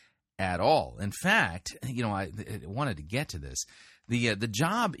correctly at all. In fact, I wanted to get to this. The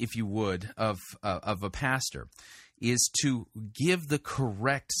job, if you would, of a pastor is to give the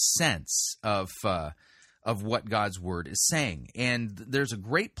correct sense of what God's word is saying. And there's a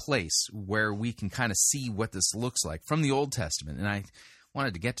great place where we can kind of see what this looks like from the Old Testament. And I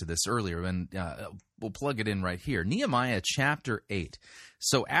wanted to get to this earlier, and we'll plug it in right here. Nehemiah chapter 8.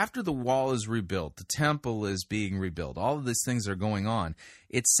 So after the wall is rebuilt, the temple is being rebuilt, all of these things are going on.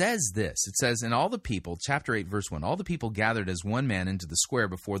 It says this. It says, and all the people, chapter 8, verse 1, all the people gathered as one man into the square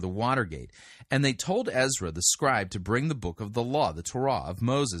before the water gate. And they told Ezra the scribe to bring the book of the law, the Torah of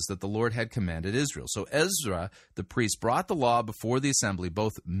Moses, that the Lord had commanded Israel. So Ezra, the priest, brought the law before the assembly,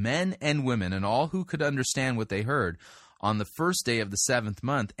 both men and women, and all who could understand what they heard, on the first day of the 7th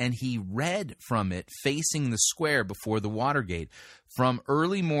month, and he read from it facing the square before the water gate from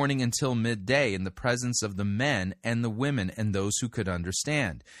early morning until midday in the presence of the men and the women and those who could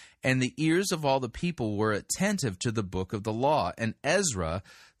understand. And the ears of all the people were attentive to the book of the law. And Ezra,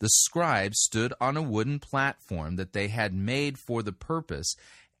 the scribe, stood on a wooden platform that they had made for the purpose,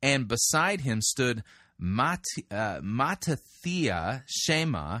 and beside him stood Mattathiah,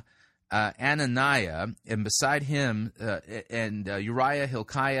 Shema, Ananiah, and beside him Uriah,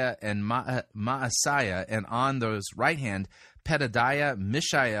 Hilkiah, and Maaseiah, and on those right hand Pedadiah,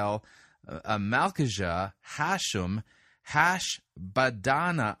 Mishael, Malchijah, Hashum,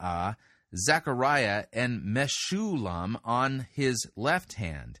 Hashbaddanah, Zechariah, and Meshullam on his left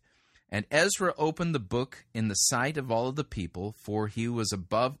hand. And Ezra opened the book in the sight of all of the people, for he was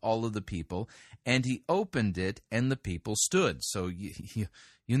above all of the people, and he opened it, and the people stood. So you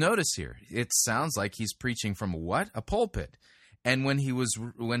notice here, it sounds like he's preaching from what? A pulpit. And when he was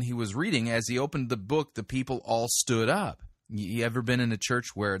reading, as he opened the book, the people all stood up. You ever been in a church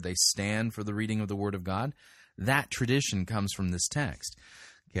where they stand for the reading of the Word of God? That tradition comes from this text.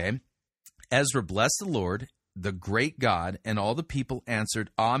 Okay, Ezra blessed the Lord, the great God, and all the people answered,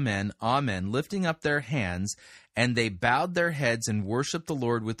 Amen, Amen, lifting up their hands, and they bowed their heads and worshipped the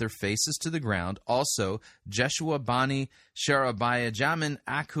Lord with their faces to the ground. Also, Jeshua, Bani, Sherebiah, Jamin,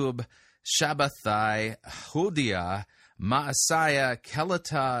 Akub, Shabbathai, Hodiah, Maaseiah,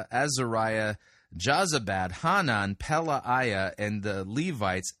 Kelita, Azariah, Jozabad, Hanan, Pelaiah, and the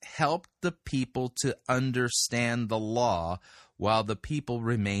Levites helped the people to understand the law while the people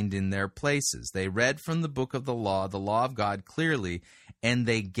remained in their places. They read from the book of the law of God clearly, and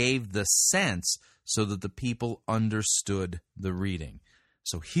they gave the sense so that the people understood the reading.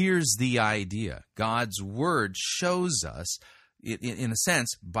 So here's the idea. God's word shows us, in a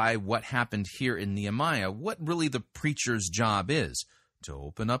sense, by what happened here in Nehemiah, what really the preacher's job is: to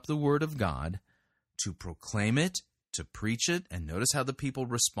open up the word of God, to proclaim it, to preach it, and notice how the people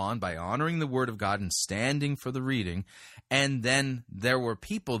respond by honoring the word of God and standing for the reading. And then there were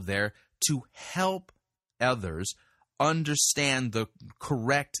people there to help others understand the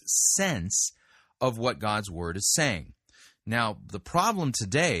correct sense of what God's word is saying. Now, the problem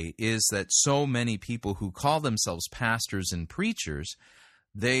today is that so many people who call themselves pastors and preachers,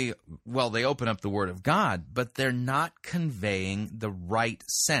 they open up the Word of God, but they're not conveying the right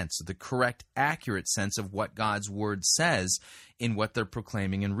sense, the correct, accurate sense of what God's Word says in what they're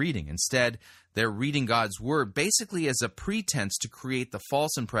proclaiming and reading. Instead, they're reading God's Word basically as a pretense to create the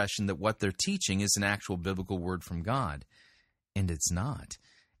false impression that what they're teaching is an actual biblical word from God. And it's not.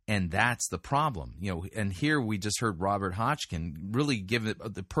 And that's the problem. And here we just heard Robert Hotchkin really give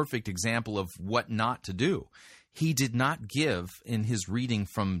the perfect example of what not to do. He did not give, in his reading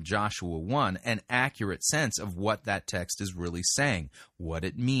from Joshua 1, an accurate sense of what that text is really saying, what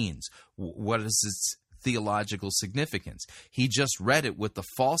it means, what is its theological significance. He just read it with the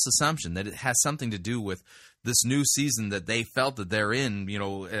false assumption that it has something to do with this new season that they felt that they're in,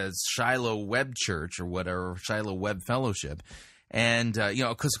 as Shiloh Web Church or whatever, Shiloh Web Fellowship. And,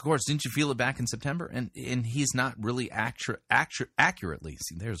 because, of course, didn't you feel it back in September? And he's not really accurately,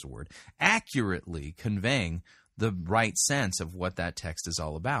 see, there's a word, accurately conveying the right sense of what that text is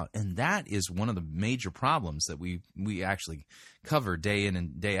all about. And that is one of the major problems that we actually cover day in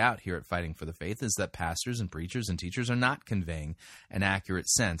and day out here at Fighting for the Faith, is that pastors and preachers and teachers are not conveying an accurate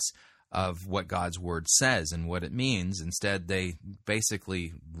sense of what God's Word says and what it means. Instead, they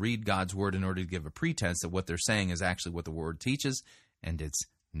basically read God's Word in order to give a pretense that what they're saying is actually what the Word teaches, and it's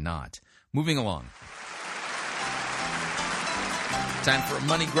not. Moving along. Time for a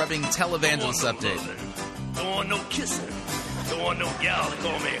money-grubbing televangelist update. Don't want no kissing. Don't want no gal to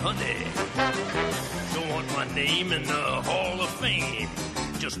call me honey. Don't want my name in the Hall of Fame.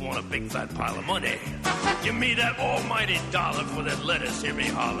 Just want a big fat pile of money. Give me that almighty dollar for that lettuce, hear me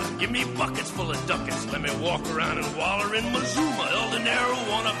holler. Give me buckets full of ducats, let me walk around and waller in Mazuma, El Dinero,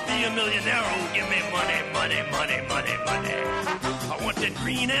 wanna be a millionaire. Give me money, money, money, money, money. I want that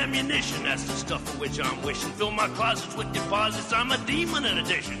green ammunition, that's the stuff for which I'm wishing. Fill my closets with deposits, I'm a demon in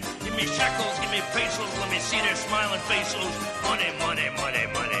addition. Give me shekels, give me pesos, let me see their smiling faces. Money, money, money,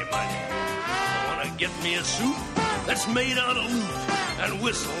 money, money. I wanna get me a suit that's made out of loot and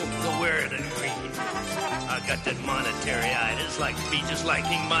whistle to wear it in green. I got that monetary-itis, like to be just like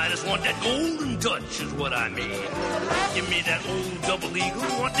King Midas. Want that golden touch is what I mean. Give me that old double eagle.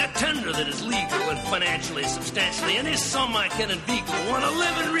 Want that tender that is legal and financially, substantially any sum I can inveigle. Want to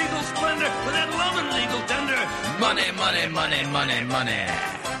live in regal splendor with that loving legal tender. Money, money, money, money, money.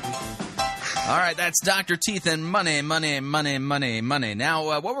 All right, that's Dr. Teeth and money, money, money, money, money. Now,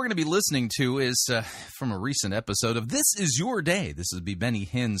 what we're going to be listening to is from a recent episode of This Is Your Day. This is Benny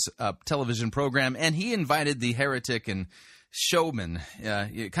Hinn's television program, and he invited the heretic and showman,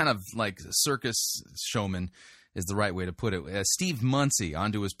 kind of like circus showman is the right way to put it, Steve Munsey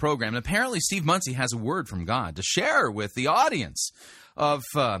onto his program. And apparently Steve Munsey has a word from God to share with the audience of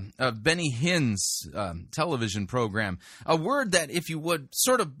Benny Hinn's television program, a word that, if you would,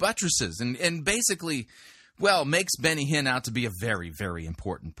 sort of buttresses and basically, well, makes Benny Hinn out to be a very, very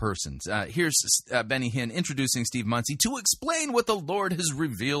important person. Here's Benny Hinn introducing Steve Munsey to explain what the Lord has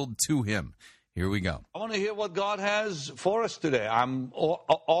revealed to him. Here we go. I want to hear what God has for us today. I'm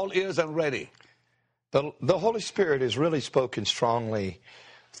all ears and ready. The Holy Spirit has really spoken strongly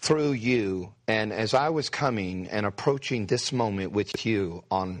through you, and as I was coming and approaching this moment with you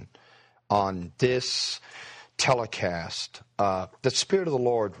on on this telecast, the Spirit of the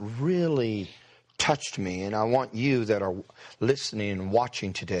Lord really touched me, and I want you that are listening and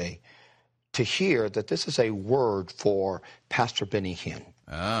watching today to hear that this is a word for Pastor Benny Hinn.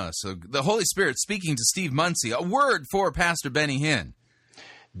 So the Holy Spirit speaking to Steve Munsey, a word for Pastor Benny Hinn.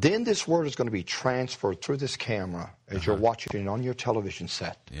 Then this word is going to be transferred through this camera as you're watching it on your television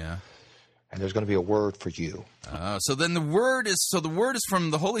set. Yeah. And there's going to be a word for you. So then the word is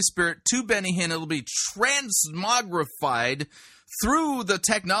from the Holy Spirit to Benny Hinn. It'll be transmogrified through the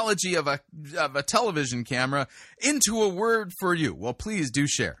technology of a television camera into a word for you. Well, please do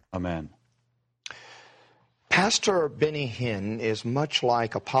share. Amen. Pastor Benny Hinn is much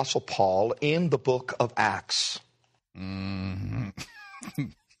like Apostle Paul in the book of Acts.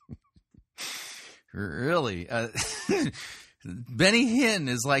 Really? Benny Hinn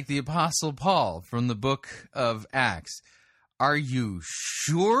is like the Apostle Paul from the book of Acts. Are you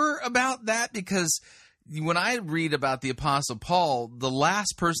sure about that? Because when I read about the Apostle Paul, the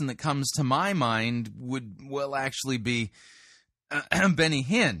last person that comes to my mind will actually be Benny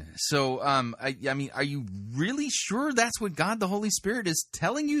Hinn. So, I mean, are you really sure that's what God the Holy Spirit is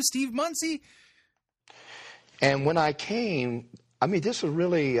telling you, Steve Munsey? And when I came, I mean, this is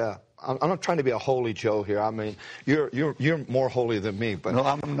really. I'm not trying to be a holy Joe here. I mean, you're more holy than me, but no,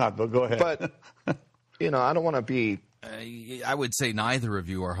 I'm not. But go ahead. But I don't want to be. I would say neither of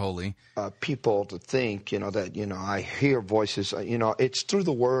you are holy. People to think, that I hear voices. It's through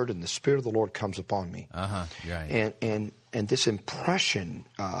the Word, and the Spirit of the Lord comes upon me. Right. And this impression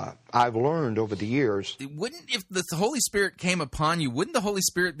I've learned over the years. If the Holy Spirit came upon you, wouldn't the Holy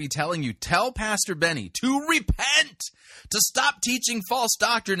Spirit be telling you, tell Pastor Benny to repent, to stop teaching false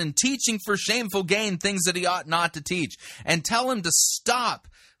doctrine and teaching for shameful gain things that he ought not to teach, and tell him to stop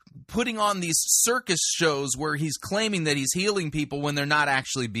putting on these circus shows where he's claiming that he's healing people when they're not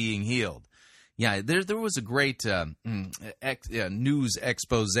actually being healed? Yeah, there was a great news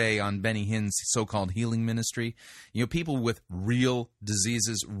expose on Benny Hinn's so-called healing ministry. People with real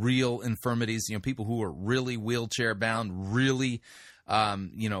diseases, real infirmities, people who are really wheelchair-bound, really, had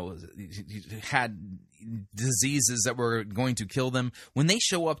diseases that were going to kill them. When they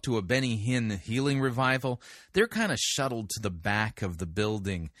show up to a Benny Hinn healing revival, they're kind of shuttled to the back of the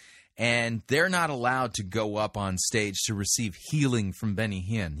building, and they're not allowed to go up on stage to receive healing from Benny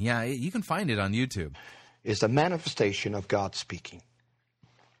Hinn. Yeah, you can find it on YouTube. It's a manifestation of God speaking.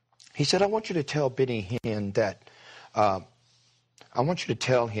 He said, I want you to tell Benny Hinn that, I want you to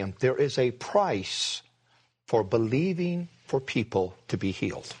tell him there is a price for believing for people to be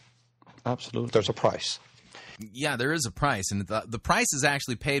healed. Absolutely. There's a price. Yeah, there is a price, and the price is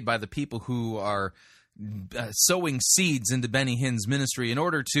actually paid by the people who are sowing seeds into Benny Hinn's ministry in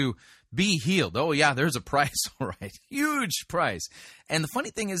order to be healed. Oh, yeah, there's a price, all right. Huge price. And the funny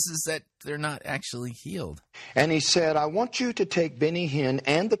thing is that they're not actually healed. And he said, I want you to take Benny Hinn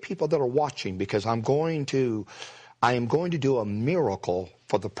and the people that are watching, because I am going to do a miracle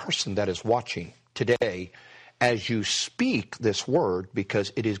for the person that is watching today as you speak this word,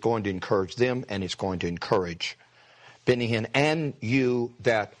 because it is going to encourage them and it's going to encourage Benny Hinn. And you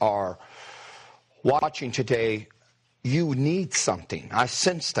that are watching today, you need something. I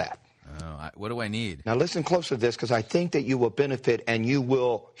sense that. What do I need? Now listen close to this, because I think that you will benefit and you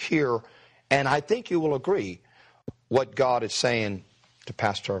will hear, and I think you will agree what God is saying to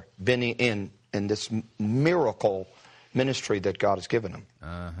Pastor Benny in this miracle ministry that God has given him.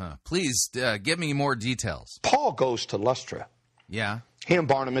 Please give me more details. Paul goes to Lystra. Yeah. He and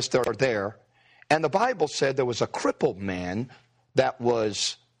Barnabas, they're there. And the Bible said there was a crippled man that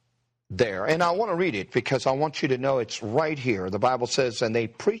was there. And I want to read it because I want you to know it's right here. The Bible says, and they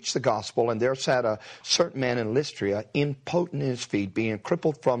preached the gospel, and there sat a certain man in Lystra, impotent in his feet, being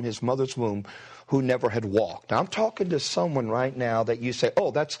crippled from his mother's womb, who never had walked. Now, I'm talking to someone right now that you say,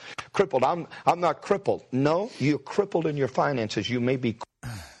 oh, that's crippled. I'm not crippled. No, you're crippled in your finances. You may be.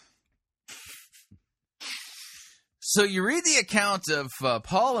 So you read the account of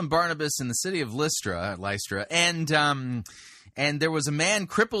Paul and Barnabas in the city of Lystra, and there was a man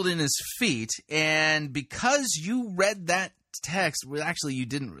crippled in his feet, and because you read that text, well, actually you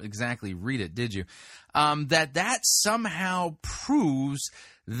didn't exactly read it, did you? That somehow proves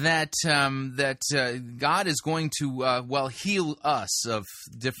that God is going to heal us of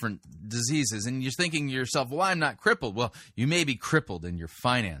different diseases. And you're thinking to yourself, well, I'm not crippled. Well, you may be crippled in your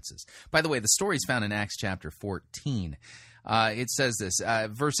finances. By the way, the story is found in Acts chapter 14. It says this,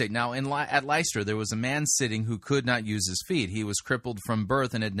 verse 8, Now at Lystra there was a man sitting who could not use his feet. He was crippled from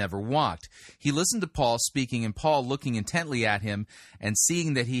birth and had never walked. He listened to Paul speaking, and Paul, looking intently at him and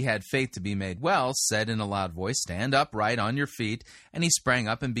seeing that he had faith to be made well, said in a loud voice, Stand upright on your feet. And he sprang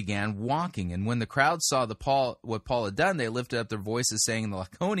up and began walking. And when the crowd saw what Paul had done, they lifted up their voices, saying in the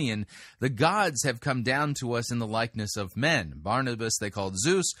Lycaonian, The gods have come down to us in the likeness of men. Barnabas they called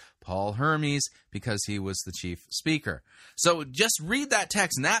Zeus, Paul Hermes, because he was the chief speaker. So just read that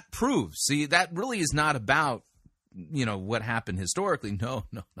text, and that proves, see, that really is not about, what happened historically. No.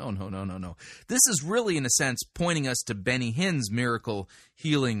 This is really, in a sense, pointing us to Benny Hinn's miracle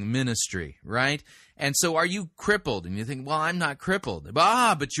healing ministry, right? And so are you crippled? And you think, well, I'm not crippled.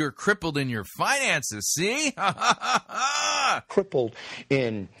 But you're crippled in your finances, see? Crippled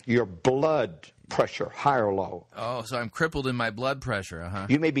in your blood pressure, high or low. Oh, so I'm crippled in my blood pressure,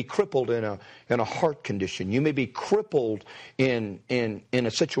 You may be crippled in a heart condition. You may be crippled in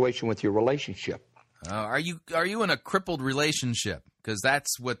a situation with your relationship. Are you in a crippled relationship? Because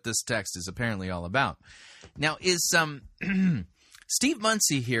that's what this text is apparently all about. Now, is Steve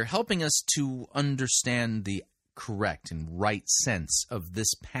Munsey here helping us to understand the correct and right sense of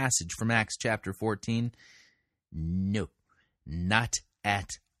this passage from Acts chapter 14? No, not at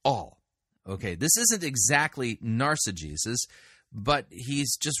all. Okay, this isn't exactly narcigesis, but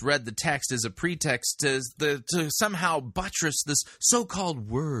he's just read the text as a pretext to somehow buttress this so-called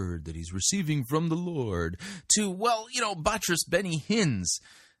word that he's receiving from the Lord to, buttress Benny Hinn's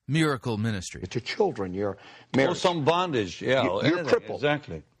miracle ministry. To children, you're married. Or some bondage, You're crippled.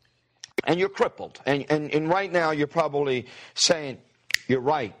 Exactly. And you're crippled. And right now you're probably saying, you're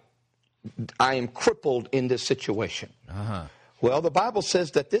right, I am crippled in this situation. Uh-huh. Well, the Bible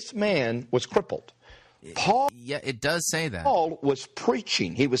says that this man was crippled. Paul, it does say that. Paul was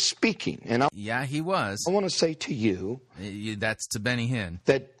preaching. He was speaking. And he was. I want to say to you. That's to Benny Hinn.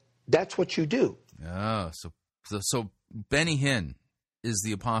 That's what you do. Oh, so Benny Hinn is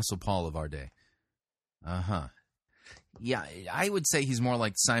the Apostle Paul of our day. Uh-huh. Yeah, I would say he's more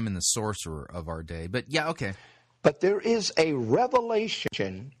like Simon the Sorcerer of our day. But yeah, okay. But there is a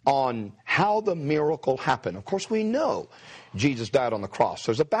revelation on how the miracle happened. Of course, we know Jesus died on the cross.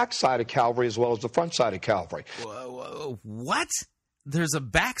 There's a backside of Calvary as well as the front side of Calvary. What? There's a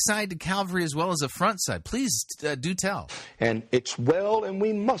backside to Calvary as well as a front side. Please do tell. And it's well, and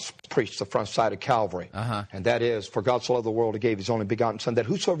we must preach the front side of Calvary. Uh-huh. And that is, for God so loved the world, he gave his only begotten Son, that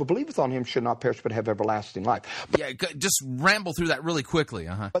whosoever believeth on him should not perish but have everlasting life. Just ramble through that really quickly.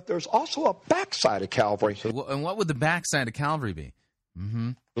 Uh-huh. But there's also a backside of Calvary. And what would the backside of Calvary be?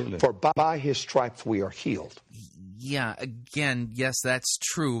 Mm-hmm. For by his stripes we are healed. Yeah, again, yes, that's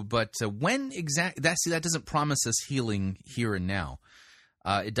true. But when exactly? That doesn't promise us healing here and now.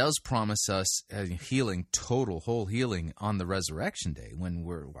 It does promise us healing, total, whole healing on the resurrection day when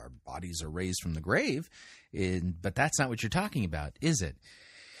our bodies are raised from the grave. But that's not what you're talking about, is it?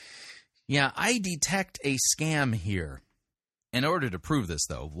 Yeah, I detect a scam here. In order to prove this,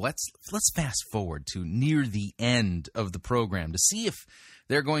 though, let's fast forward to near the end of the program to see if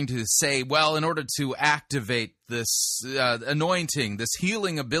they're going to say, well, in order to activate this anointing, this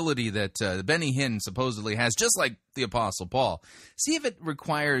healing ability that Benny Hinn supposedly has, just like the Apostle Paul, see if it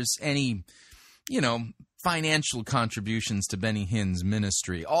requires any, financial contributions to Benny Hinn's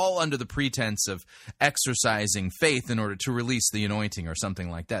ministry, all under the pretense of exercising faith in order to release the anointing or something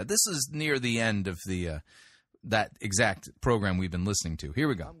like that. This is near the end of that exact program we've been listening to. Here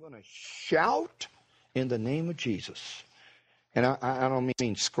we go. I'm going to shout in the name of Jesus. And I don't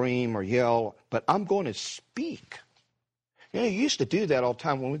mean scream or yell, but I'm going to speak. You used to do that all the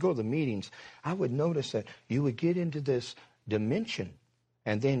time. When we go to the meetings, I would notice that you would get into this dimension,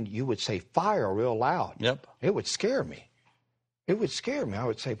 and then you would say fire real loud. Yep. It would scare me. I would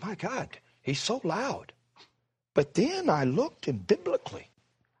say, my God, he's so loud. But then I looked, and biblically,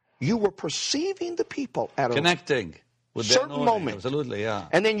 you were perceiving the people at connecting with certain moment. Absolutely, yeah.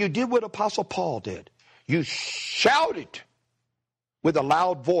 And then you did what Apostle Paul did. You shouted with a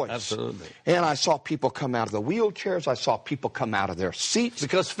loud voice. Absolutely. And I saw people come out of the wheelchairs. I saw people come out of their seats.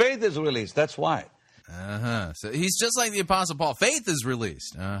 Because faith is released. That's why. Uh-huh. So he's just like the Apostle Paul. Faith is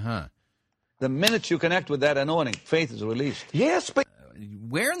released. Uh-huh. The minute you connect with that anointing, faith is released. Yes, but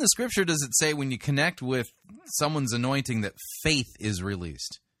where in the Scripture does it say when you connect with someone's anointing that faith is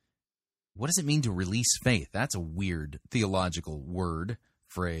released? What does it mean to release faith? That's a weird theological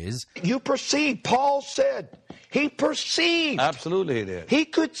phrase. You perceive. Paul said he perceived. Absolutely he did. He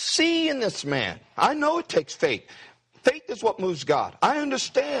could see in this man. I know it takes faith. Faith is what moves God. I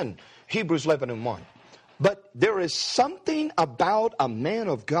understand Hebrews 11:1. But there is something about a man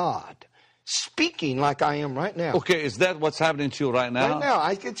of God speaking like I am right now. Okay, is that what's happening to you right now? Right now,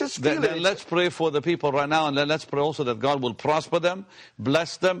 I can just feel Then it. let's pray for the people right now, and let's pray also that God will prosper them,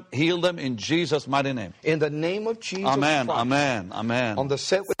 bless them, heal them in Jesus' mighty name. In the name of Jesus Amen, Christ. amen, amen. On the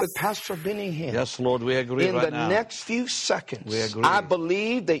set with Pastor Benny Hinn. Yes, Lord, we agree in right the now. next few seconds, We agree. I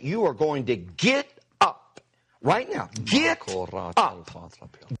believe that you are going to get up right now. Get up.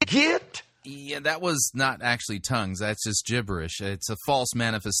 Get. Yeah, that was not actually tongues. That's just gibberish. It's a false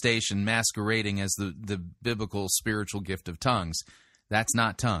manifestation masquerading as the biblical spiritual gift of tongues. That's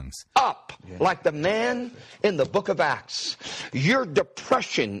not tongues. Up like the man in the book of Acts. Your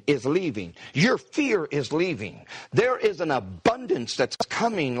depression is leaving. Your fear is leaving. There is an abundance that's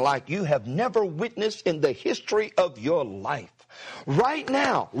coming like you have never witnessed in the history of your life. Right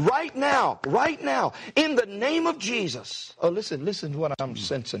now, right now, right now, in the name of Jesus. Oh, listen to what I'm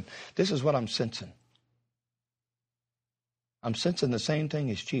sensing. This is what I'm sensing. I'm sensing the same thing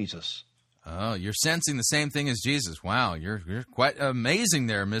as Jesus. Oh, you're sensing the same thing as Jesus. Wow, you're quite amazing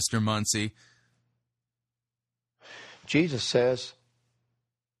there, Mr. Muncie. Jesus says,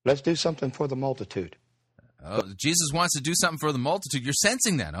 let's do something for the multitude. Oh, Jesus wants to do something for the multitude. You're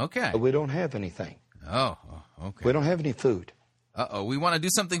sensing that. Okay. But we don't have anything. Oh, okay. We don't have any food. Uh-oh, we want to do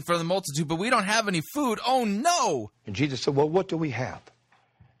something for the multitude, but we don't have any food. Oh, no! And Jesus said, well, what do we have?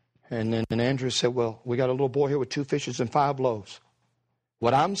 And then Andrew said, well, we got a little boy here with 2 fishes and 5 loaves.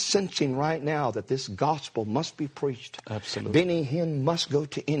 What I'm sensing right now that this gospel must be preached. Absolutely. Benny Hinn must go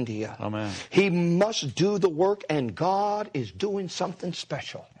to India. Amen. He must do the work, and God is doing something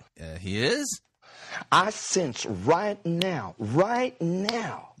special. He is? I sense right now.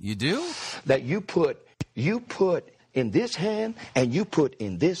 You do? That you put in this hand, and you put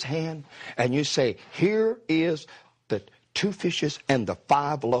in this hand, and you say, here is the 2 fishes and the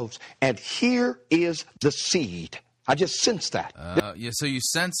 5 loaves, and here is the seed. I just sense that. Yeah, so you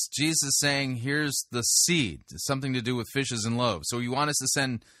sense Jesus saying, here's the seed. It's something to do with fishes and loaves. So you want us to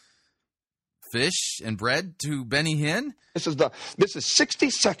send fish and bread to Benny Hinn? This is 60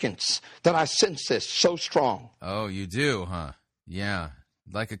 seconds that I sense this so strong. Oh, you do, huh? Yeah.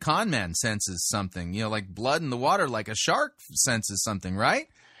 Like a con man senses something, like blood in the water, like a shark senses something, right?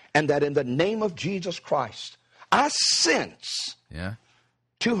 And that in the name of Jesus Christ, I sense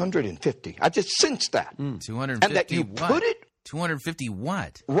 250. I just sense that. 250 and that you what? put it 250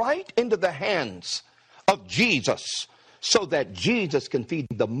 what? Right into the hands of Jesus so that Jesus can feed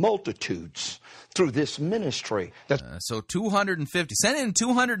the multitudes through this ministry. So 250. Send in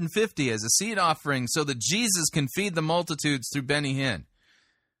 250 as a seed offering so that Jesus can feed the multitudes through Benny Hinn.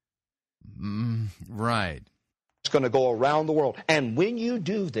 Right. It's going to go around the world. And when you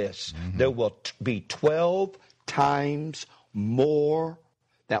do this, there will be 12 times more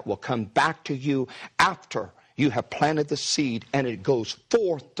that will come back to you after you have planted the seed and it goes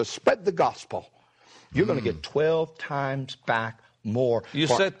forth to spread the gospel. You're going to get 12 times back more. You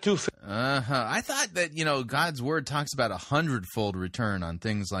said 250. I thought that, God's word talks about 100-fold return on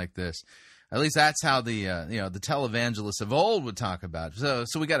things like this. At least that's how the televangelists of old would talk about it.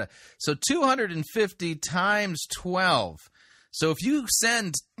 So we got 250 times 12. So if you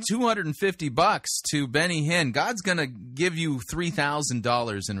send $250 to Benny Hinn, God's going to give you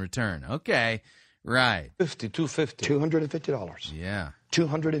 $3,000 in return. Okay, right. $250. Yeah.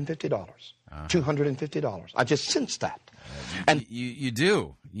 $250. $250. I just sense that. And you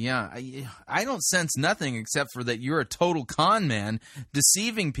do. Yeah. I don't sense nothing except for that you're a total con man,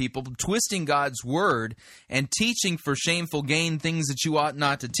 deceiving people, twisting God's word, and teaching for shameful gain things that you ought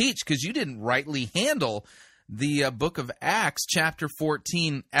not to teach because you didn't rightly handle the book of Acts, chapter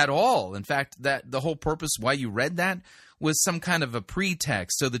 14, at all. In fact, that the whole purpose why you read that was some kind of a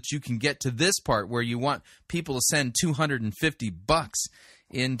pretext so that you can get to this part where you want people to send $250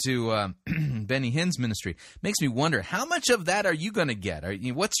 into Benny Hinn's ministry. Makes me wonder, how much of that are you going to get?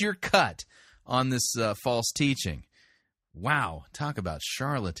 What's your cut on this false teaching? Wow, talk about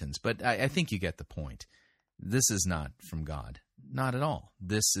charlatans. But I think you get the point. This is not from God. Not at all.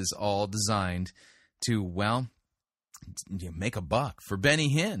 This is all designed to, make a buck for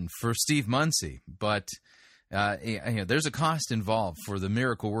Benny Hinn, for Steve Muncie. But there's a cost involved for the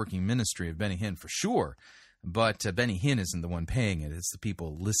miracle-working ministry of Benny Hinn, for sure. But Benny Hinn isn't the one paying it. It's the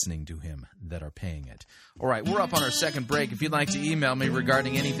people listening to him that are paying it. All right, we're up on our second break. If you'd like to email me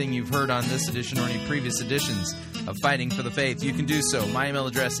regarding anything you've heard on this edition or any previous editions of Fighting for the Faith, you can do so. My email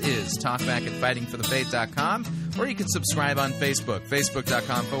address is talkback@fightingforthefaith.com, or you can subscribe on Facebook,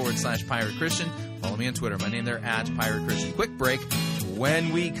 facebook.com/Pirate Christian. Follow me on Twitter. My name there, @Pirate Christian. Quick break.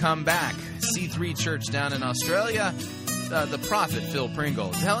 When we come back, C3 Church down in Australia the prophet Phil Pringle,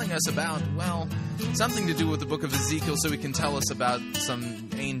 telling us about, well, something to do with the book of Ezekiel, so he can tell us about some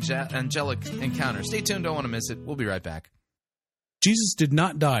angelic encounters. Stay tuned, don't want to miss it. We'll be right back. Jesus did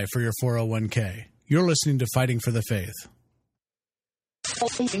not die for your 401k. You're listening to Fighting for the Faith.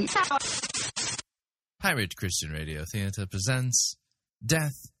 Pirate Christian Radio Theater presents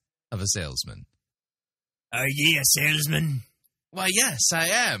Death of a Salesman. Are ye a salesman? Why, yes, I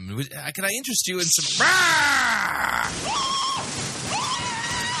am. Can I interest you in some...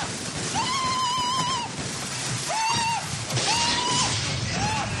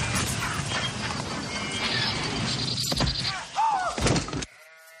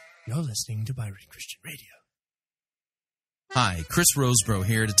 You're listening to Pirate Christian Radio. Hi, Chris Rosebrough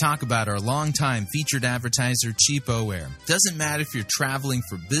here to talk about our longtime featured advertiser, Cheapo Air. Doesn't matter if you're traveling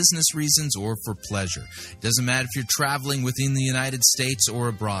for business reasons or for pleasure. Doesn't matter if you're traveling within the United States or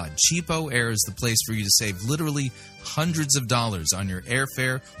abroad. Cheapo Air is the place for you to save literally hundreds of dollars on your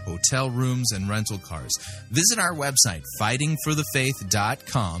airfare, hotel rooms, and rental cars. Visit our website,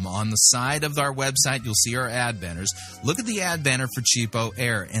 fightingforthefaith.com. On the side of our website, you'll see our ad banners. Look at the ad banner for Cheapo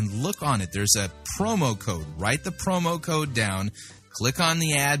Air and look on it. There's a promo code. Write the promo code down. Click on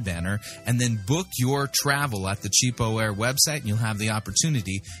the ad banner and then book your travel at the Cheapo Air website, and you'll have the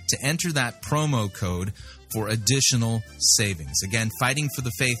opportunity to enter that promo code for additional savings. Again,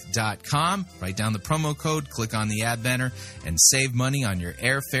 fightingforthefaith.com. Write down the promo code, click on the ad banner, and save money on your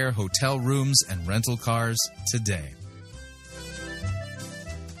airfare, hotel rooms, and rental cars today.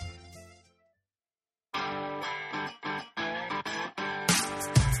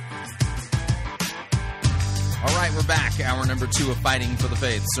 All right, we're back. Hour number 2 of Fighting for the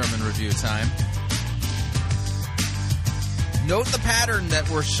Faith, sermon review time. Note the pattern that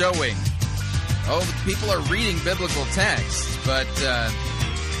we're showing. Oh, people are reading biblical texts, but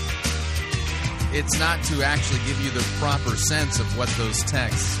it's not to actually give you the proper sense of what those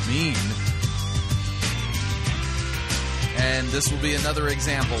texts mean. And this will be another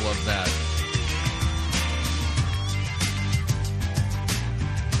example of that.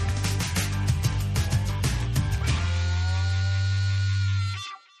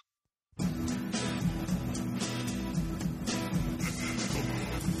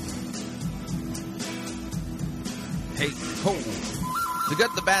 Hey, ho! The good,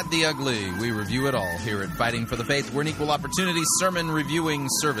 the bad, the ugly. We review it all here at Fighting for the Faith. We're an equal opportunity sermon reviewing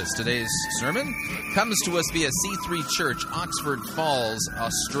service. Today's sermon comes to us via C3 Church, Oxford Falls,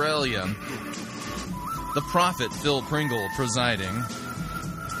 Australia. The prophet Phil Pringle presiding.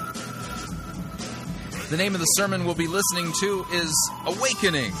 The name of the sermon we'll be listening to is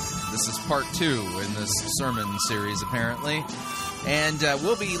Awakening. This is part 2 in this sermon series, apparently. And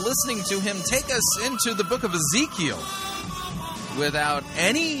we'll be listening to him take us into the book of Ezekiel without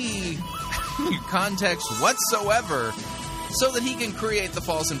any context whatsoever, so that he can create the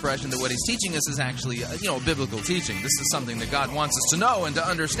false impression that what he's teaching us is actually, a biblical teaching. This is something that God wants us to know and to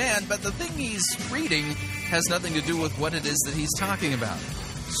understand, but the thing he's reading has nothing to do with what it is that he's talking about.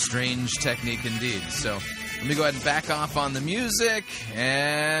 Strange technique indeed. So let me go ahead and back off on the music,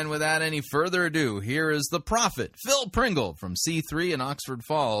 and without any further ado, here is the prophet, Phil Pringle from C3 in Oxford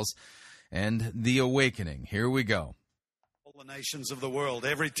Falls, and The Awakening. Here we go. All the nations of the world,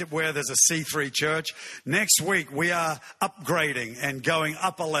 everywhere there's a C3 church. Next week, we are upgrading and going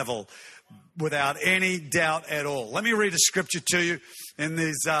up a level without any doubt at all. Let me read a scripture to you in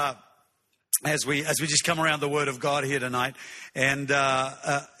these... As we just come around the Word of God here tonight, and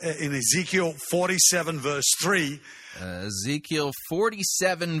in Ezekiel 47 verse 3. Ezekiel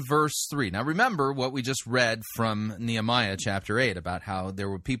 47 verse 3. Now remember what we just read from Nehemiah chapter 8 about how there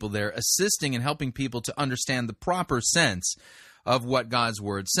were people there assisting and helping people to understand the proper sense of what God's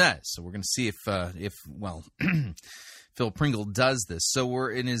Word says. So we're going to see if Phil Pringle does this. So we're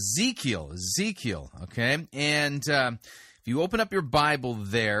in Ezekiel, okay? And... if you open up your Bible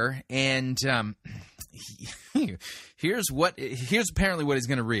there, and here's apparently what he's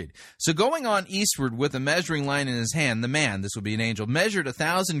going to read. So going on eastward with a measuring line in his hand, the man, this would be an angel, measured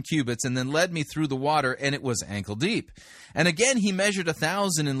 1,000 cubits and then led me through the water, and it was ankle deep. And again he measured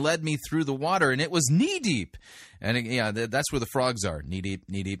 1,000 and led me through the water, and it was knee deep. And that's where the frogs are, knee deep,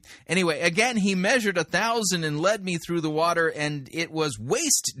 knee deep. Anyway, again he measured 1,000 and led me through the water, and it was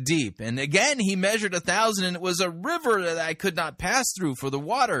waist deep. And again he measured 1,000, and it was a river that I could not pass through, for the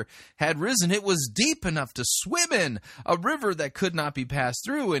water had risen. It was deep enough to swim in, a river that could not be passed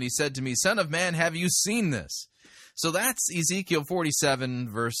through. And he said to me, Son of man, have you seen this? So that's Ezekiel 47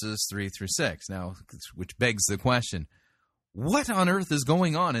 verses 3 through 6. Now, which begs the question, What on earth is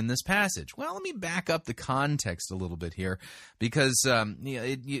going on in this passage? Well, let me back up the context a little bit here, because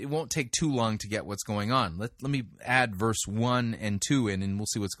it won't take too long to get what's going on. Let me add verse 1 and 2 in, and we'll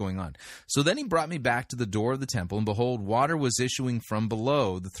see what's going on. So then he brought me back to the door of the temple, and behold, water was issuing from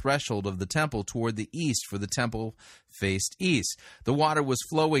below the threshold of the temple toward the east, for the temple faced east. The water was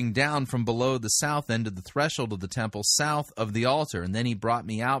flowing down from below the south end of the threshold of the temple, south of the altar. And then he brought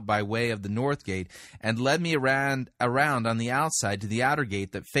me out by way of the north gate, and led me around on the outside to the outer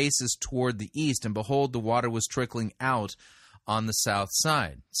gate that faces toward the east, and behold, the water was trickling out on the south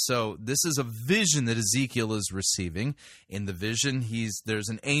side. So this is a vision that Ezekiel is receiving. In the vision, there's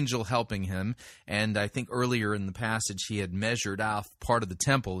an angel helping him, and I think earlier in the passage he had measured off part of the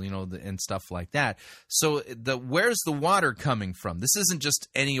temple, and stuff like that. So where's the water coming from? This isn't just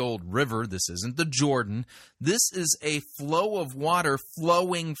any old river. This isn't the Jordan. This is a flow of water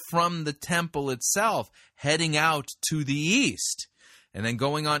flowing from the temple itself, heading out to the east. And then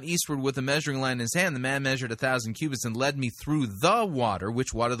going on eastward with a measuring line in his hand, the man measured 1,000 cubits and led me through the water,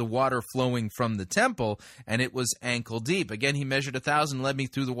 which water? The water flowing from the temple, and it was ankle deep. Again, he measured 1,000 and led me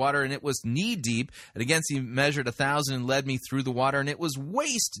through the water, and it was knee deep. And again, he measured 1,000 and led me through the water, and it was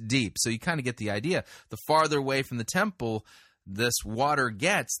waist deep. So you kind of get the idea. The farther away from the temple this water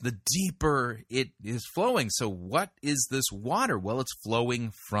gets, the deeper it is flowing. So what is this water? Well, it's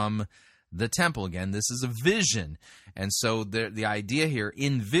flowing from the temple. Again, this is a vision. And so the idea here,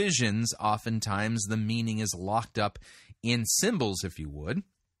 in visions, oftentimes the meaning is locked up in symbols, if you would.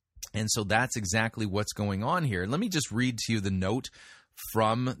 And so that's exactly what's going on here. Let me just read to you the note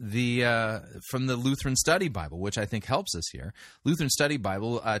from the Lutheran Study Bible, which I think helps us here. Lutheran Study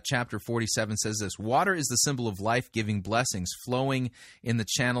Bible, chapter 47 says this: water is the symbol of life-giving blessings flowing in the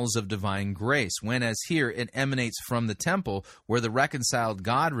channels of divine grace. When, as here, it emanates from the temple where the reconciled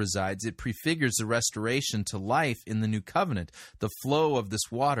God resides, it prefigures the restoration to life in the new covenant. The flow of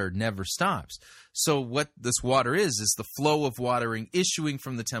this water never stops. So what this water is the flow of watering issuing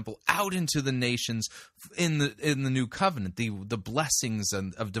from the temple out into the nations in the new covenant, the blessings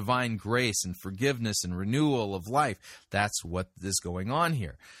of divine grace and forgiveness and renewal of life. That's what is going on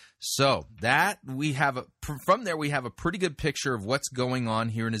here. So that from there we have a pretty good picture of what's going on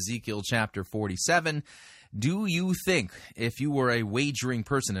here in Ezekiel chapter 47. Do you think, if you were a wagering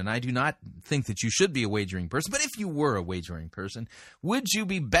person, and I do not think that you should be a wagering person, but if you were a wagering person, would you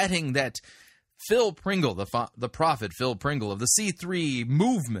be betting that Phil Pringle, the prophet Phil Pringle of the C3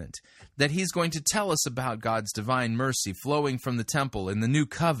 movement, that he's going to tell us about God's divine mercy flowing from the temple in the new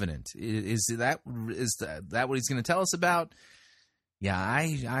covenant? Is that what he's going to tell us about? Yeah,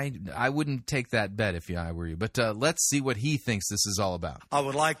 I wouldn't take that bet if I were you. But let's see what he thinks this is all about. I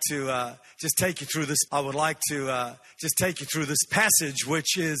would like to just take you through this. Passage,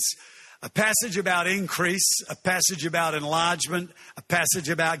 which is a passage about increase, a passage about enlargement, a passage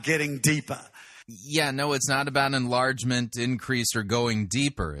about getting deeper. Yeah, no, it's not about enlargement, increase, or going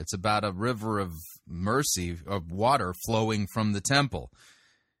deeper. It's about a river of mercy, of water flowing from the temple.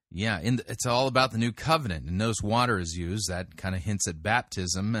 Yeah, it's all about the new covenant. And notice water is used. That kind of hints at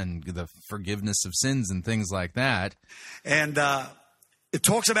baptism and the forgiveness of sins and things like that. And it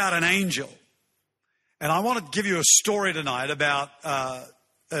talks about an angel. And I want to give you a story tonight about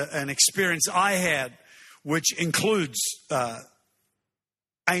an experience I had, which includes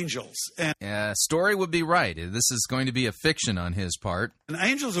angels. And story would be right. This is going to be a fiction on his part. And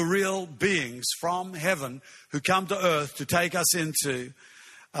angels are real beings from heaven who come to earth to take us into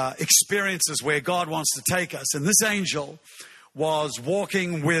experiences where God wants to take us. And this angel was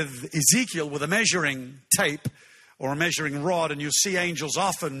walking with Ezekiel with a measuring tape or a measuring rod. And you see angels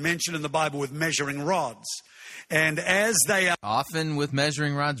often mentioned in the Bible with measuring rods. And as they are... Often with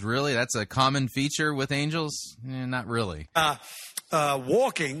measuring rods? Really? That's a common feature with angels? Not really.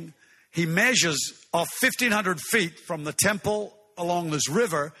 Walking, he measures off 1,500 feet from the temple along this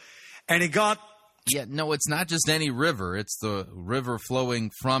river, and he got... Yeah, no, it's not just any river. It's the river flowing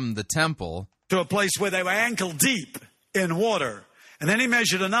from the temple to a place where they were ankle deep in water. And then he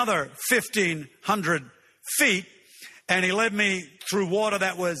measured another 1,500 feet, and he led me through water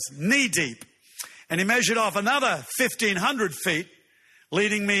that was knee deep. And he measured off another 1,500 feet,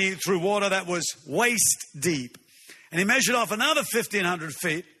 leading me through water that was waist deep. And he measured off another 1,500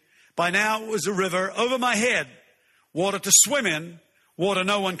 feet. By now it was a river over my head, water to swim in, water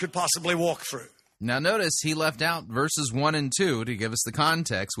no one could possibly walk through. Now notice he left out verses 1 and 2 to give us the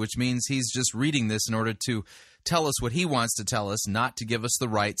context, which means he's just reading this in order to tell us what he wants to tell us, not to give us the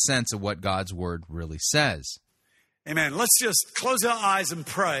right sense of what God's word really says. Amen. Let's just close our eyes and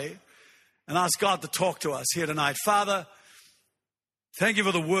pray and ask God to talk to us here tonight. Father, thank you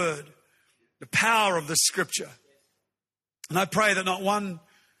for the word, the power of the scripture. And I pray that not 1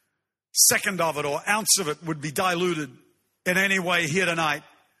 second of it or ounce of it would be diluted in any way here tonight,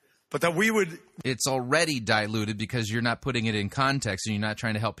 but that we would... It's already diluted because you're not putting it in context and you're not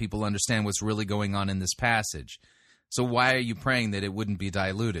trying to help people understand what's really going on in this passage. So why are you praying that it wouldn't be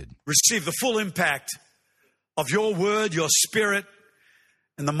diluted? Receive the full impact of your word, your spirit,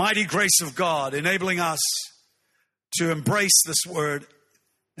 and the mighty grace of God, enabling us to embrace this word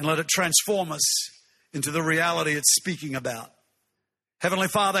and let it transform us into the reality it's speaking about. Heavenly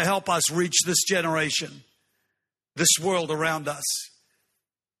Father, help us reach this generation, this world around us,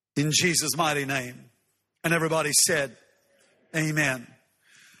 in Jesus' mighty name. And everybody said, amen.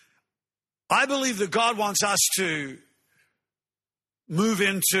 I believe that God wants us to move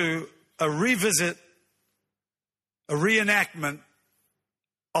into a revisit, a reenactment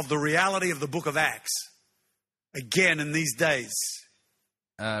of the reality of the book of Acts again in these days.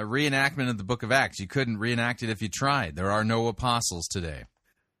 Reenactment of the book of Acts. You couldn't reenact it if you tried. There are no apostles today.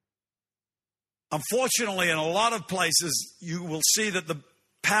 Unfortunately, in a lot of places, you will see that the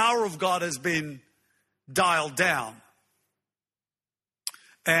power of God has been dialed down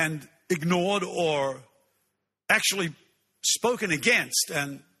and ignored or actually spoken against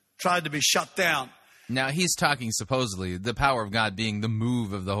and tried to be shut down. Now, he's talking supposedly the power of God being the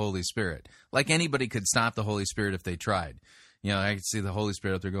move of the Holy Spirit. Like anybody could stop the Holy Spirit if they tried. You know, I could see the Holy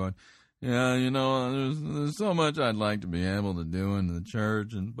Spirit up there going, yeah, you know, there's so much I'd like to be able to do in the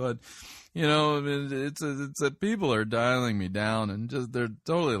church, but you know, it's people are dialing me down, and just they're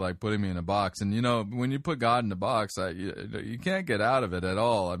totally like putting me in a box. And you know, when you put God in a box, you can't get out of it at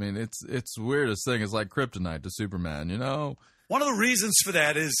all. I mean, it's the weirdest thing. It's like kryptonite to Superman. You know, one of the reasons for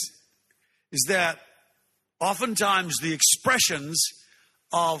that is that oftentimes the expressions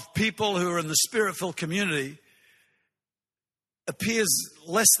of people who are in the spirit-filled community appears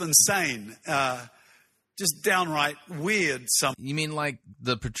less than sane, just downright weird. You mean like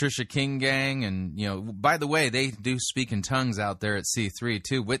the Patricia King gang? And, you know, by the way, they do speak in tongues out there at C3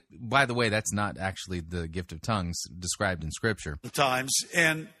 too. By the way, that's not actually the gift of tongues described in Scripture. Times.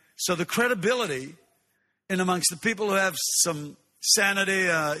 And so the credibility in amongst the people who have some sanity,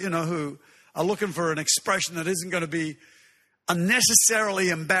 who are looking for an expression that isn't going to be unnecessarily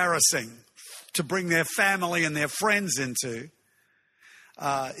embarrassing to bring their family and their friends into,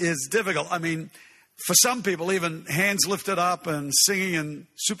 is difficult. I mean, for some people, even hands lifted up and singing in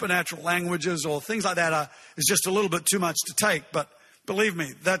supernatural languages or things like that is just a little bit too much to take. But believe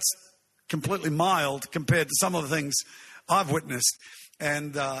me, that's completely mild compared to some of the things I've witnessed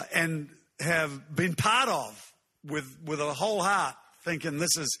and have been part of with a whole heart, thinking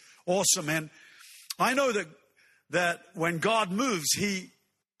this is awesome. And I know that when God moves, He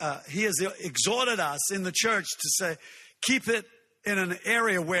has exhorted us in the church to say, keep it in an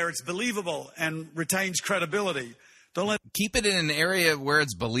area where it's believable and retains credibility. Keep it in an area where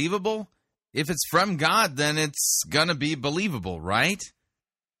it's believable? If it's from God, then it's going to be believable, right?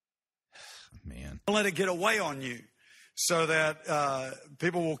 Man. Don't let it get away on you so that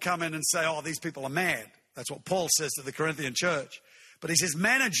people will come in and say, oh, these people are mad. That's what Paul says to the Corinthian church. But he says,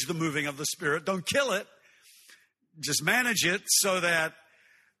 manage the moving of the Spirit. Don't kill it. Just manage it so that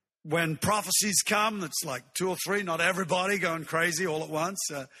when prophecies come, it's like 2 or 3, not everybody going crazy all at once.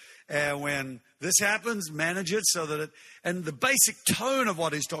 And when this happens, manage it so that and the basic tone of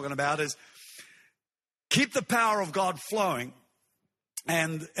what he's talking about is keep the power of God flowing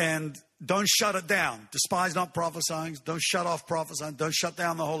and don't shut it down. Despise not prophesying. Don't shut off prophesying. Don't shut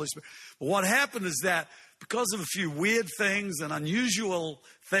down the Holy Spirit. But what happened is that because of a few weird things and unusual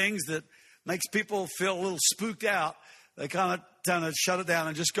things that makes people feel a little spooked out, they kind of shut it down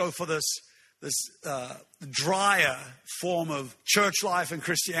and just go for this drier form of church life and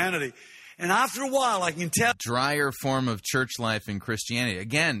Christianity. And after a while, I can tell... Drier form of church life and Christianity.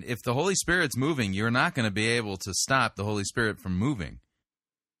 Again, if the Holy Spirit's moving, you're not going to be able to stop the Holy Spirit from moving.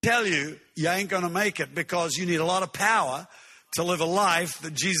 Tell you ain't going to make it because you need a lot of power to live a life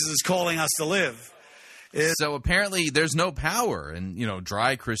that Jesus is calling us to live. So apparently there's no power in,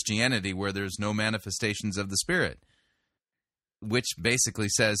 dry Christianity where there's no manifestations of the Spirit. Which basically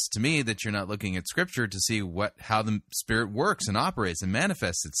says to me that you're not looking at Scripture to see how the Spirit works and operates and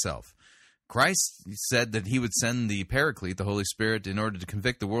manifests itself. Christ said that He would send the Paraclete, the Holy Spirit, in order to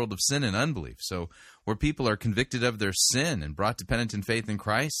convict the world of sin and unbelief. So where people are convicted of their sin and brought to penitent faith in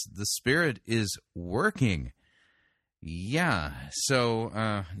Christ, the Spirit is working. Yeah.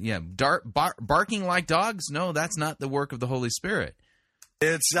 So, barking like dogs? No, that's not the work of the Holy Spirit.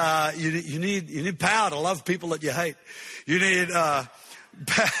 It's you need power to love people that you hate. You need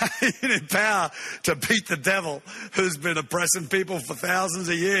You need power to beat the devil who's been oppressing people for thousands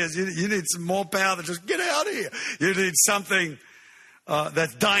of years. You need some more power to just get out of here. You need something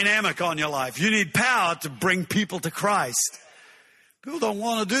that's dynamic on your life. You need power to bring people to Christ. People don't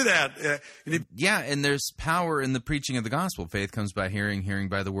want to do that. Yeah, and there's power in the preaching of the gospel. Faith comes by hearing, hearing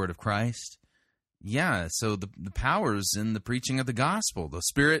by the word of Christ. Yeah, so the power's in the preaching of the gospel. The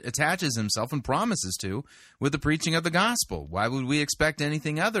Spirit attaches himself and promises to with the preaching of the gospel. Why would we expect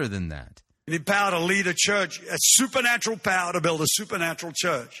anything other than that? You need power to lead a church, a supernatural power to build a supernatural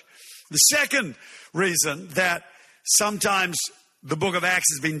church. The second reason that sometimes the book of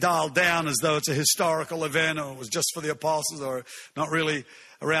Acts has been dialed down as though it's a historical event or it was just for the apostles or not really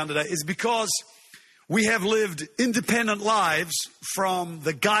around today is because we have lived independent lives from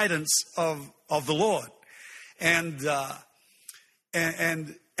the guidance of the Lord. And on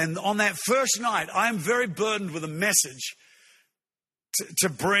that first night, I am very burdened with a message to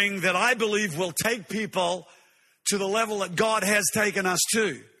bring that I believe will take people to the level that God has taken us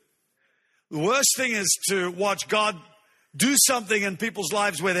to. The worst thing is to watch God do something in people's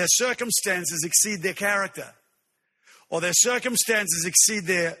lives where their circumstances exceed their character or their circumstances exceed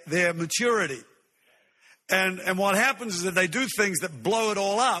their maturity. And what happens is that they do things that blow it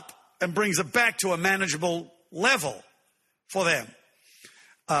all up and brings it back to a manageable level for them.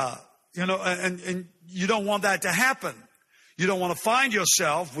 And you don't want that to happen. You don't want to find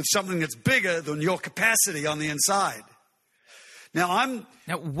yourself with something that's bigger than your capacity on the inside. Now,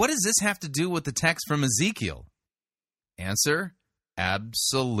 what does this have to do with the text from Ezekiel? Answer,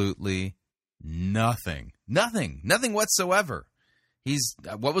 absolutely nothing. Nothing whatsoever.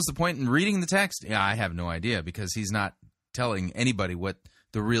 What was the point in reading the text? Yeah, I have no idea because he's not telling anybody what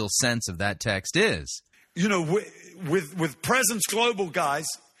the real sense of that text is. You know, with Presence Global, guys,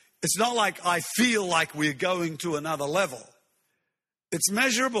 it's not like I feel like we're going to another level. It's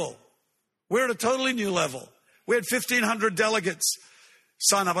measurable. We're at a totally new level. We had 1,500 delegates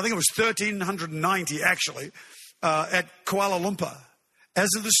sign up. I think it was 1,390 actually at Kuala Lumpur. As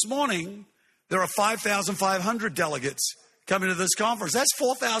of this morning, there are 5,500 delegates coming to this conference. That's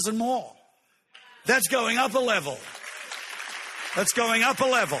 4,000 more. That's going up a level. That's going up a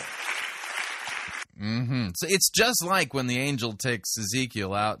level. Mm-hmm. So it's just like when the angel takes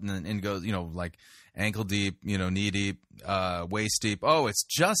Ezekiel out and goes, like ankle deep, knee deep, waist deep. Oh, it's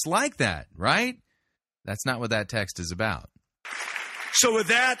just like that, right? That's not what that text is about. So with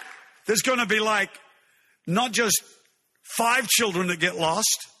that, there's going to be not just 5 children that get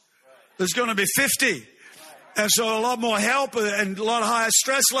lost. There's going to be 50. And so a lot more help and a lot higher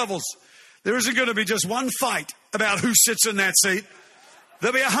stress levels. There isn't going to be just one fight about who sits in that seat.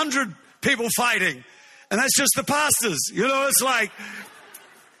 There'll be 100 people fighting. And that's just the pastors. It's like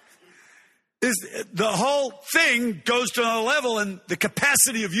the whole thing goes to another level, and the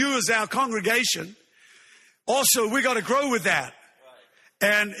capacity of you as our congregation. Also, we got to grow with that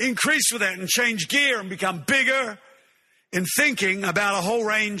and increase with that and change gear and become bigger in thinking about a whole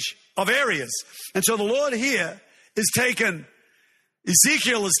range of areas. And so the Lord here Ezekiel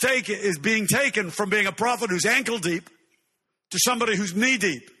is being taken from being a prophet who's ankle deep to somebody who's knee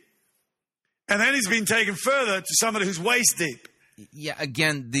deep. And then he's been taken further to somebody who's waist deep. Yeah,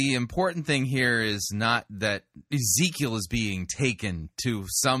 again, the important thing here is not that Ezekiel is being taken to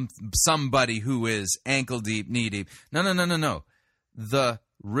somebody who is ankle deep, knee deep. No. The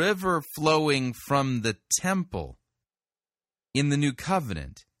river flowing from the temple in the new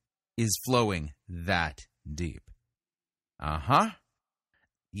covenant is flowing that deep.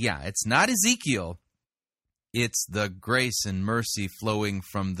 Yeah, it's not Ezekiel. It's the grace and mercy flowing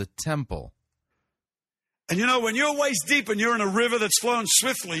from the temple. And when you're waist deep and you're in a river that's flowing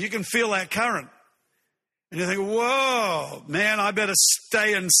swiftly, you can feel that current. And you think, whoa, man, I better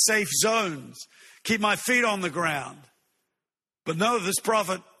stay in safe zones, keep my feet on the ground. But no, this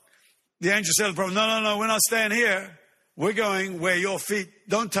prophet, the angel said to the prophet, no, we're not staying here. We're going where your feet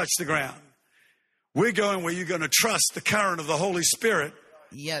don't touch the ground. We're going where you're going to trust the current of the Holy Spirit.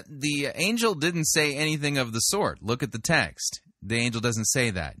 Yet the angel didn't say anything of the sort. Look at the text. The angel doesn't say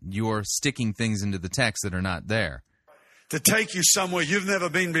that. You're sticking things into the text that are not there. To take you somewhere you've never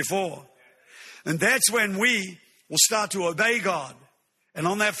been before. And that's when we will start to obey God. And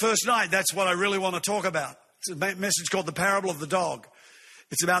on that first night, that's what I really want to talk about. It's a message called The Parable of the Dog.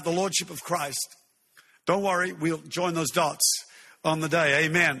 It's about the Lordship of Christ. Don't worry, we'll join those dots on the day.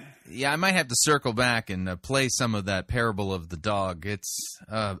 Amen. Yeah, I might have to circle back and play some of that Parable of the Dog. It's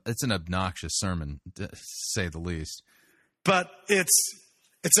an obnoxious sermon, to say the least. But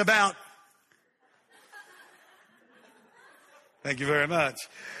it's about... Thank you very much.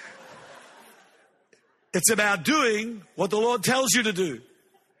 It's about doing what the Lord tells you to do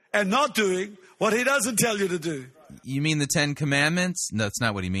and not doing what he doesn't tell you to do. You mean the 10 Commandments? No, that's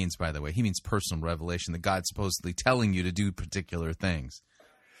not what he means, by the way. He means personal revelation, that God's supposedly telling you to do particular things.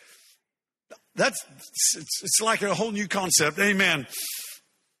 It's like a whole new concept. Amen.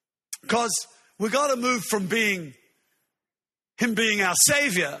 Because we got to move from him being our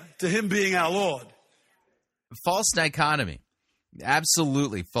Savior to him being our Lord. False dichotomy.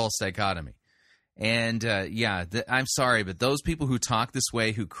 Absolutely false dichotomy. And, I'm sorry, but those people who talk this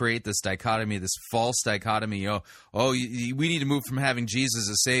way, who create this dichotomy, this false dichotomy, we need to move from having Jesus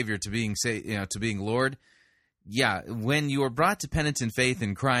as Savior to being Lord. Yeah, when you are brought to penitent faith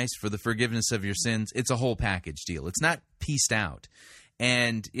in Christ for the forgiveness of your sins, it's a whole package deal. It's not pieced out.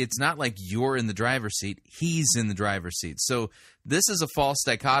 And it's not like you're in the driver's seat. He's in the driver's seat. So this is a false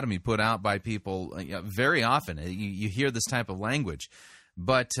dichotomy put out by people very often. You hear this type of language.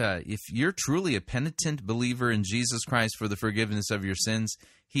 But if you're truly a penitent believer in Jesus Christ for the forgiveness of your sins,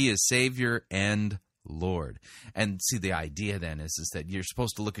 he is Savior and Lord. And see, the idea then is that you're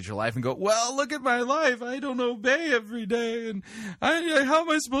supposed to look at your life and go, well, look at my life. I don't obey every day. And how am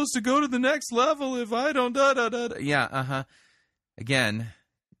I supposed to go to the next level if I don't da-da-da-da? Yeah, Again,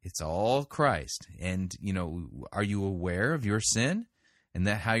 it's all Christ. And, are you aware of your sin and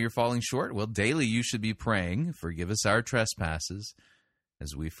that how you're falling short? Well, daily you should be praying, forgive us our trespasses,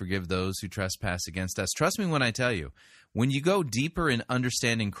 as we forgive those who trespass against us. Trust me when I tell you, when you go deeper in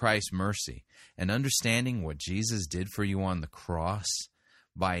understanding Christ's mercy and understanding what Jesus did for you on the cross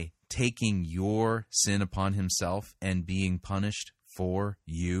by taking your sin upon himself and being punished for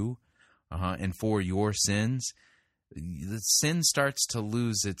you and for your sins, the sin starts to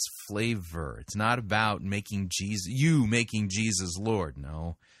lose its flavor. It's not about making Jesus Lord.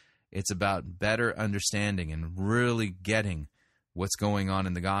 No, it's about better understanding and really getting what's going on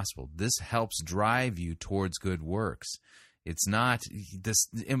in the gospel. This helps drive you towards good works. It's not this.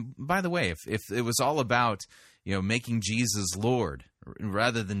 And by the way, if it was all about making Jesus Lord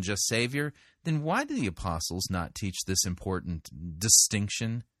rather than just Savior, then why do the apostles not teach this important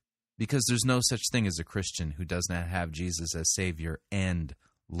distinction? Because there's no such thing as a Christian who does not have Jesus as Savior and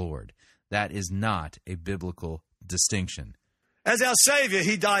Lord. That is not a biblical distinction. As our Savior,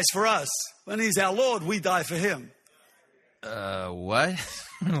 he dies for us. When he's our Lord, we die for him. What?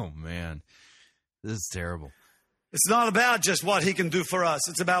 Oh, man. This is terrible. It's not about just what he can do for us.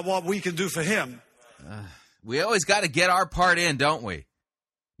 It's about what we can do for him. We always got to get our part in, don't we?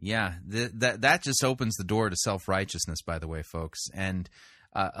 Yeah, that just opens the door to self-righteousness, by the way, folks. And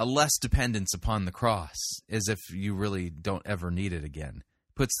a less dependence upon the cross, as if you really don't ever need it again.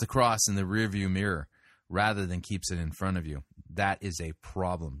 Puts the cross in the rearview mirror rather than keeps it in front of you. That is a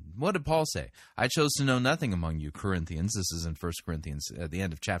problem. What did Paul say? I chose to know nothing among you, Corinthians. This is in 1 Corinthians, at the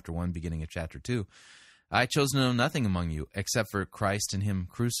end of chapter 1, beginning of chapter 2. I chose to know nothing among you except for Christ and him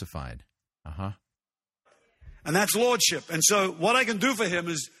crucified. And that's lordship. And so what I can do for him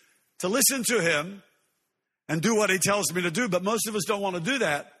is to listen to him and do what he tells me to do. But most of us don't want to do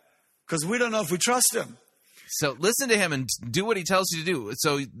that because we don't know if we trust him. So listen to him and do what he tells you to do.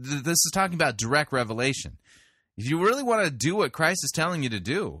 So this is talking about direct revelation. If you really want to do what Christ is telling you to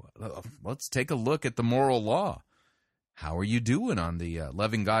do, let's take a look at the moral law. How are you doing on the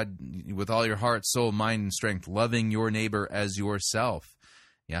loving God with all your heart, soul, mind, and strength, loving your neighbor as yourself?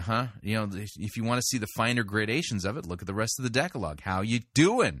 If you want to see the finer gradations of it, look at the rest of the Decalogue. How are you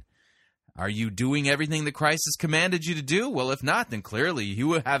doing? Are you doing everything that Christ has commanded you to do? Well, if not, then clearly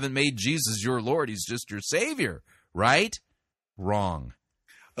you haven't made Jesus your Lord. He's just your Savior, right? Wrong.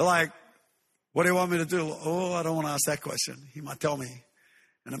 Like, what do you want me to do? Oh, I don't want to ask that question. He might tell me,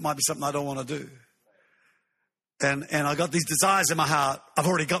 and it might be something I don't want to do. And I got these desires in my heart. I've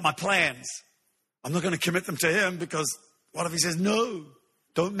already got my plans. I'm not going to commit them to him because what if he says, no,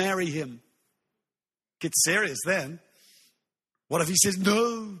 don't marry him? Get serious then. What if he says,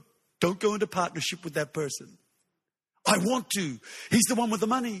 no, don't go into partnership with that person? I want to. He's the one with the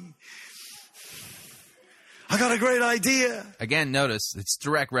money. I got a great idea. Again, notice it's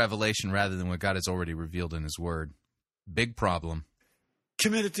direct revelation rather than what God has already revealed in his word. Big problem.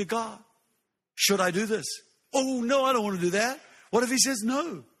 Committed to God. Should I do this? Oh, no, I don't want to do that. What if he says,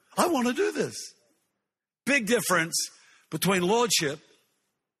 no, I want to do this? Big difference between lordship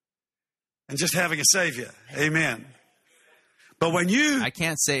and just having a Savior. Amen. But when I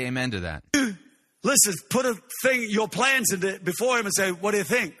can't say amen to that. Listen, put your plans before him and say, what do you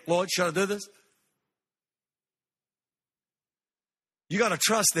think? Lord, should I do this? You got to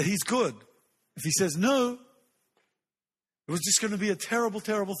trust that he's good. If he says no, it was just going to be a terrible,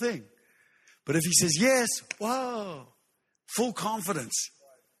 terrible thing. But if he says yes, wow, full confidence.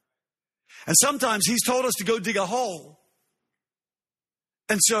 And sometimes he's told us to go dig a hole.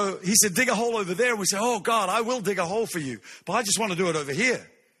 And so he said, dig a hole over there. And we say, oh, God, I will dig a hole for you. But I just want to do it over here.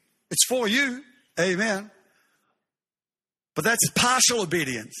 It's for you. Amen. But that's partial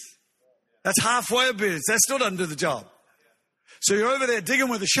obedience. That's halfway obedience. That still doesn't do the job. So you're over there digging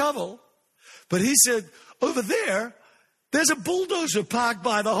with a shovel. But he said, over there, there's a bulldozer parked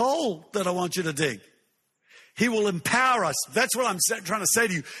by the hole that I want you to dig. He will empower us. That's what I'm trying to say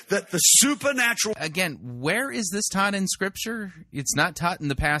to you, that the supernatural... Again, where is this taught in Scripture? It's not taught in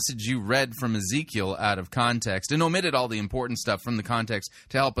the passage you read from Ezekiel out of context and omitted all the important stuff from the context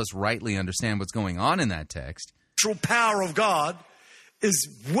to help us rightly understand what's going on in that text. The power of God is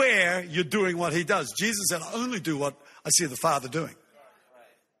where you're doing what he does. Jesus said, I only do what I see the Father doing.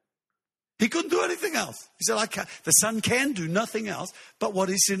 He couldn't do anything else. He said, the Son can do nothing else but what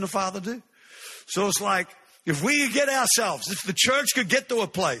he's seen the Father do. So it's like, if we could get ourselves, if the church could get to a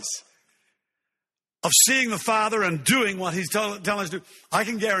place of seeing the Father and doing what he's telling us to do, I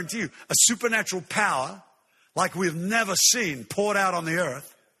can guarantee you a supernatural power like we've never seen poured out on the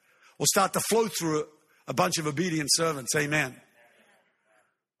earth will start to flow through a bunch of obedient servants. Amen.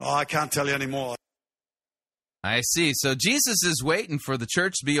 Oh, I can't tell you anymore. I see. So Jesus is waiting for the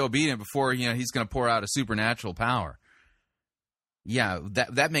church to be obedient before, he's going to pour out a supernatural power. Yeah,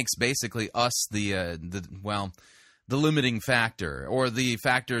 that makes basically us the limiting factor, or the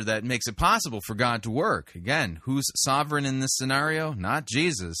factor that makes it possible for God to work. Again, who's sovereign in this scenario? Not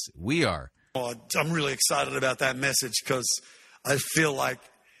Jesus. We are. Oh, I'm really excited about that message because I feel like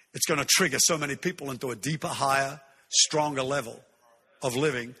it's going to trigger so many people into a deeper, higher, stronger level of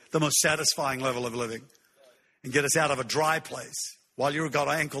living, the most satisfying level of living, and get us out of a dry place. While you've got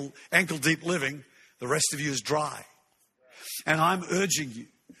ankle deep living, the rest of you is dry. And I'm urging you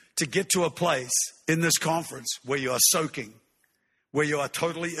to get to a place in this conference where you are soaking, where you are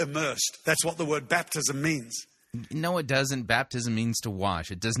totally immersed. That's what the word baptism means. No, it doesn't. Baptism means to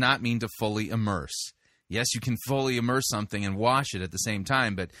wash. It does not mean to fully immerse. Yes, you can fully immerse something and wash it at the same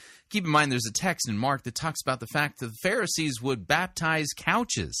time, but keep in mind there's a text in Mark that talks about the fact that the Pharisees would baptize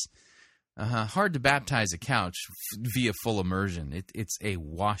couches. Hard to baptize a couch via full immersion. It's a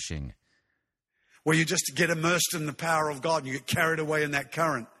washing. Where you just get immersed in the power of God and you get carried away in that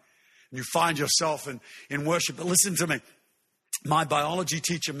current. And you find yourself in worship. But listen to me. My biology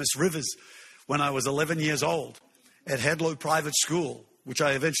teacher, Miss Rivers, when I was 11 years old at Hedlow Private School, which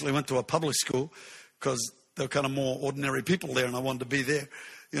I eventually went to a public school because there were kind of more ordinary people there and I wanted to be there,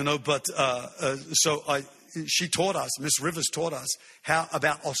 but she taught us, Miss Rivers taught us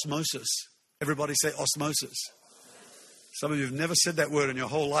about osmosis. Everybody say osmosis. Some of you have never said that word in your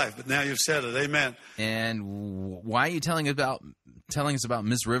whole life, but now you've said it. Amen. And why are you telling us about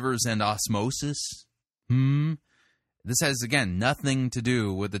Miss Rivers and osmosis? This has, again, nothing to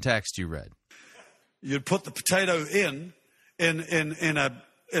do with the text you read. You'd put the potato in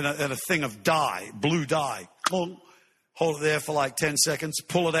a thing of dye, blue dye. Hold it there for like 10 seconds,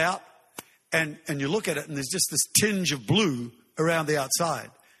 pull it out, and you look at it, and there's just this tinge of blue around the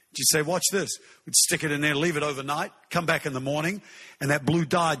outside. You say, watch this. We'd stick it in there, leave it overnight, come back in the morning, and that blue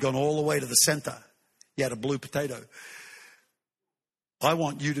dye had gone all the way to the center. You had a blue potato. I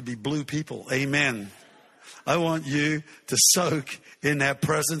want you to be blue people. Amen. I want you to soak in that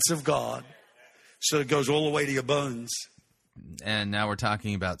presence of God so it goes all the way to your bones. And now we're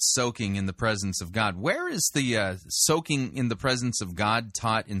talking about soaking in the presence of God. Where is the soaking in the presence of God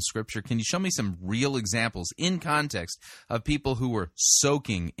taught in Scripture? Can you show me some real examples in context of people who were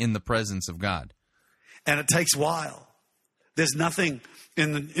soaking in the presence of God? And it takes a while. There's nothing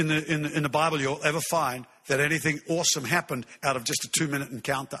in the Bible you'll ever find that anything awesome happened out of just a 2-minute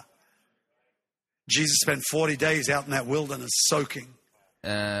encounter. Jesus spent 40 days out in that wilderness soaking.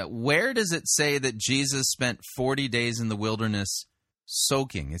 Where does it say that Jesus spent 40 days in the wilderness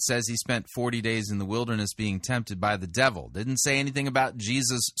soaking? It says he spent 40 days in the wilderness being tempted by the devil. Didn't say anything about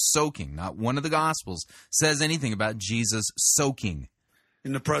Jesus soaking. Not one of the Gospels says anything about Jesus soaking.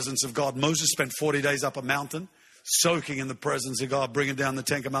 In the presence of God. Moses spent 40 days up a mountain, soaking in the presence of God, bringing down the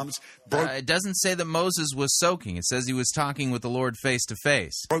Ten Commandments. It doesn't say that Moses was soaking. It says he was talking with the Lord face to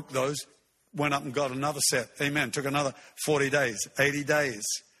face. Broke those. Went up and got another set. Amen. Took another 40 days, 80 days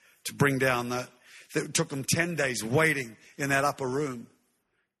to bring down that. It took them 10 days waiting in that upper room,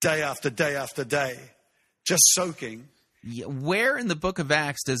 day after day after day, just soaking. Where in the book of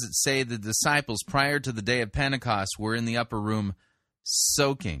Acts does it say the disciples prior to the day of Pentecost were in the upper room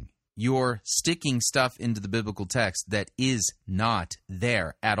soaking? You're sticking stuff into the biblical text that is not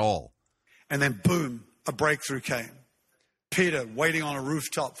there at all. And then boom, a breakthrough came. Peter waiting on a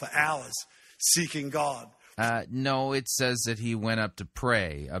rooftop for hours, seeking God. No, it says that he went up to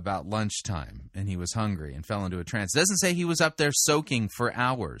pray about lunchtime, and he was hungry and fell into a trance. It doesn't say he was up there soaking for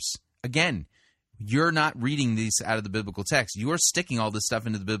hours. Again, you're not reading these out of the biblical text. You're sticking all this stuff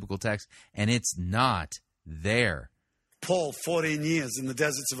into the biblical text, and it's not there. Paul, 14 years in the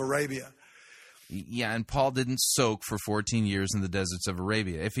deserts of Arabia. Yeah, and Paul didn't soak for 14 years in the deserts of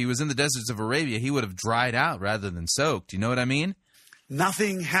Arabia. If he was in the deserts of Arabia, he would have dried out rather than soaked. You know what I mean?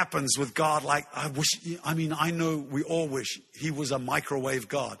 Nothing happens with God like I know we all wish he was a microwave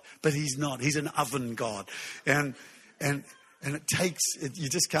God, but he's not. He's an oven God. And it takes, you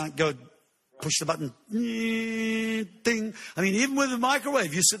just can't go push the button, ding. I mean, even with a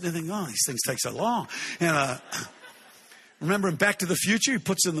microwave, you're sitting there thinking, oh, these things take so long. And remember in Back to the Future, he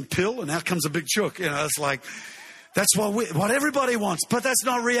puts in the pill and out comes a big chook. You know, it's like, that's what everybody wants, but that's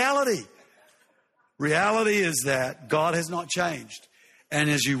not reality. Reality is that God has not changed. And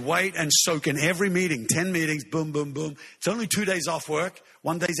as you wait and soak in every meeting, 10 meetings, boom, boom, boom. It's only 2 days off work.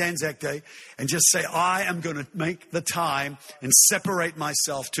 1 day's Anzac Day. And just say, I am going to make the time and separate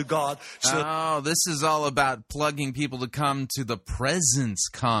myself to God. This is all about plugging people to come to the Presence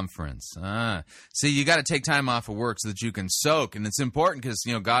Conference. See, you got to take time off of work so that you can soak. And it's important because,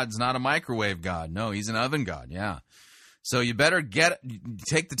 God's not a microwave God. No, he's an oven God. Yeah. So you better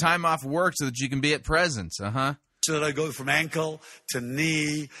take the time off of work so that you can be at Presence. So that I go from ankle to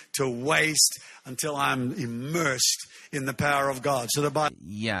knee to waist until I'm immersed in the power of God. So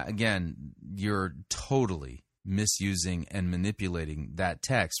yeah, again, you're totally misusing and manipulating that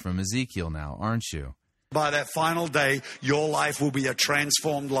text from Ezekiel now, aren't you? By that final day, your life will be a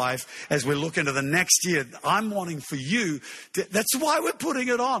transformed life. As we look into the next year, I'm wanting for you, that's why we're putting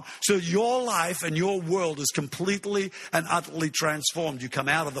it on. So your life and your world is completely and utterly transformed. You come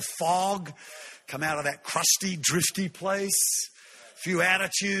out of the fog, come out of that crusty, drifty place, few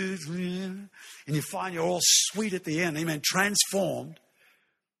attitudes, and you find you're all sweet at the end. Amen. Transformed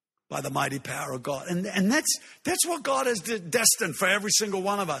by the mighty power of God. And that's what God has destined for every single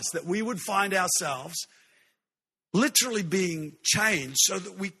one of us, that we would find ourselves literally being changed so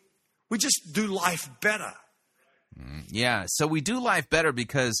that we just do life better. Yeah, so we do life better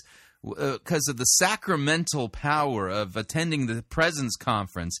because of the sacramental power of attending the Presence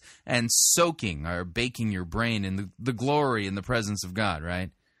Conference and soaking or baking your brain in the glory and the presence of God, right?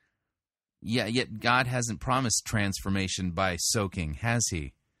 Yeah, yet God hasn't promised transformation by soaking, has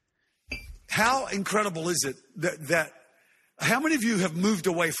he? How incredible is it that how many of you have moved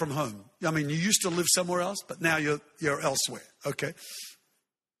away from home? I mean, you used to live somewhere else, but now you're elsewhere, okay?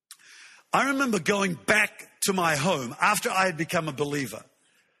 I remember going back to my home after I had become a believer,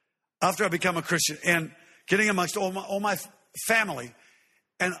 after I became a Christian, and getting amongst all my family,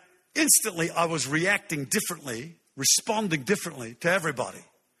 and instantly I was reacting differently, responding differently to everybody.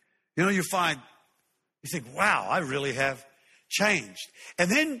 You think, wow, I really have changed. And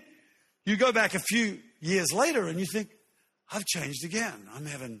then you go back a few years later and you think, I've changed again. I'm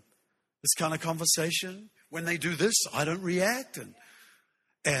having this kind of conversation. When they do this, I don't react.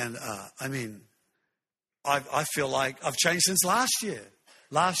 I feel like I've changed since last year.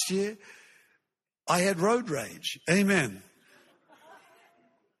 Last year, I had road rage. Amen.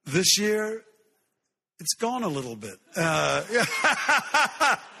 This year, it's gone a little bit.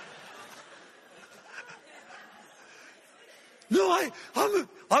 No,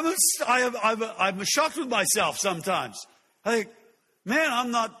 I'm shocked with myself sometimes. I think, man, I'm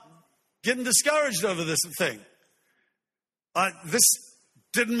not getting discouraged over this thing. This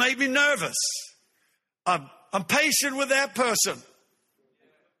didn't make me nervous. I'm patient with that person.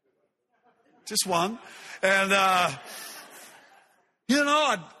 Just one. And,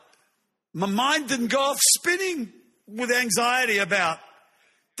 my mind didn't go off spinning with anxiety about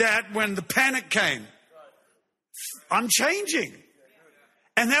that when the panic came. I'm changing.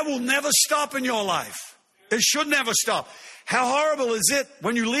 And that will never stop in your life. It should never stop. How horrible is it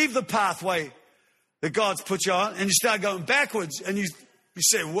when you leave the pathway that God's put you on and you start going backwards and you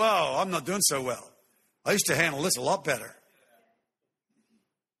say, whoa, I'm not doing so well. I used to handle this a lot better.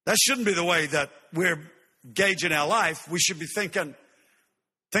 That shouldn't be the way that we're gauging our life. We should be thinking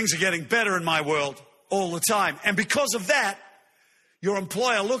things are getting better in my world all the time. And because of that, your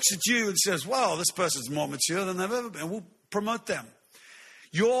employer looks at you and says, wow, this person's more mature than they've ever been. We'll promote them.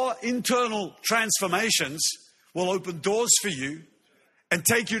 Your internal transformations will open doors for you and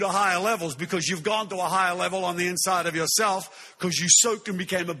take you to higher levels because you've gone to a higher level on the inside of yourself because you soaked and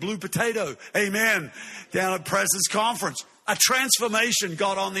became a blue potato. Amen. Down at Presence Conference. A transformation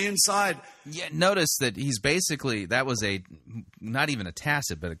got on the inside. Yeah, notice that he's basically, that was not even a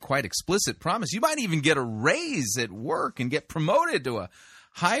tacit, but a quite explicit promise. You might even get a raise at work and get promoted to a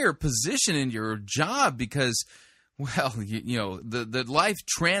higher position in your job because, well, you know, the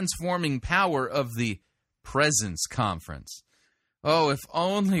life-transforming power of the Presence Conference. Oh, if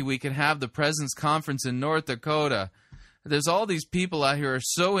only we could have the Presence Conference in North Dakota. There's all these people out here who are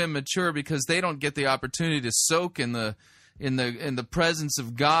so immature because they don't get the opportunity to soak in the presence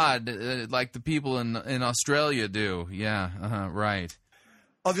of God like the people in Australia do. Yeah, right.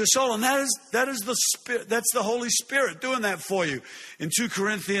 Of your soul, and that is the Spirit. That's the Holy Spirit doing that for you. In 2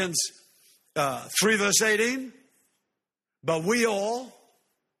 Corinthians 3 verse 18, but we all,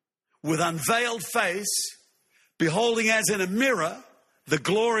 with unveiled face, beholding as in a mirror the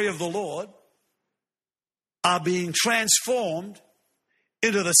glory of the Lord, are being transformed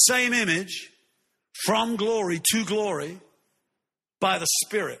into the same image from glory to glory by the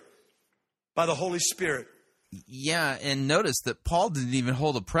Spirit, by the Holy Spirit. Yeah, and notice that Paul didn't even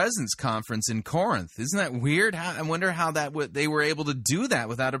hold a Presence Conference in Corinth. Isn't that weird? I wonder how they were able to do that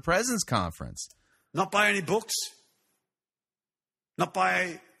without a Presence Conference. Not by any books, not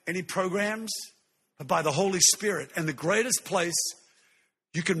by any programs, but by the Holy Spirit. And the greatest place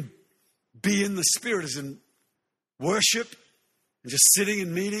you can be in the Spirit is in worship, and just sitting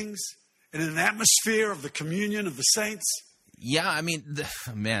in meetings, and in an atmosphere of the communion of the saints. Yeah, I mean,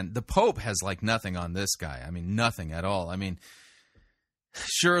 the Pope has like nothing on this guy. I mean, nothing at all. I mean,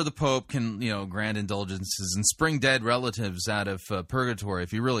 sure, the Pope can, you know, grant indulgences and spring dead relatives out of purgatory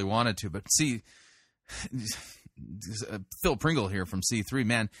if he really wanted to. But see, Phil Pringle here from C3,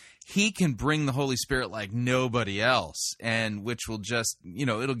 man, he can bring the Holy Spirit like nobody else, and which will just, you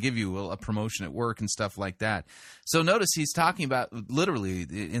know, it'll give you a promotion at work and stuff like that. So notice he's talking about, literally,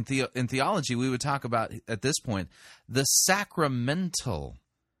 in theology, we would talk about, at this point, the sacramental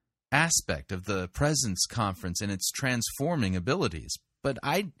aspect of the Presence Conference and its transforming abilities. But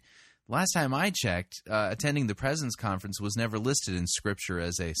last time I checked, attending the Presence Conference was never listed in Scripture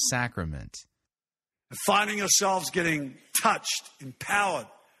as a sacrament. Finding yourselves getting touched, empowered.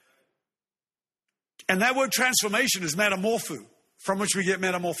 And that word transformation is metamorpho, from which we get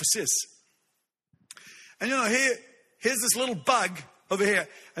metamorphosis. And you know, here's this little bug over here.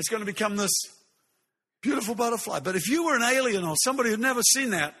 It's going to become this beautiful butterfly. But if you were an alien or somebody who'd never seen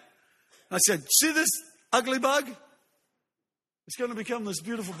that, I said, see this ugly bug? It's going to become this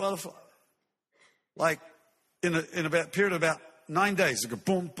beautiful butterfly. Like in a period of about 9 days, it go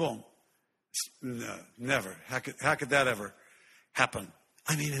boom, boom. No, never. How could that ever happen?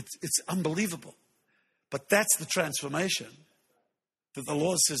 I mean, it's unbelievable. But that's the transformation that the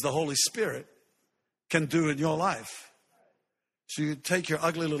Lord says the Holy Spirit can do in your life. So you take your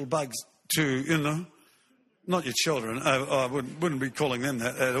ugly little bugs to, you know, not your children. I wouldn't be calling them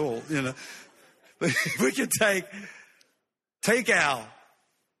that at all, you know. But we can take our,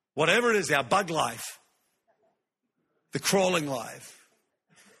 whatever it is, our bug life, the crawling life,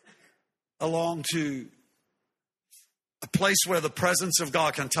 along to a place where the presence of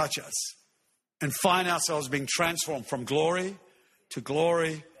God can touch us and find ourselves being transformed from glory to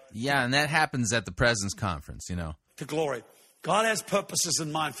glory. Yeah, and that happens at the Presence Conference, you know. To glory. God has purposes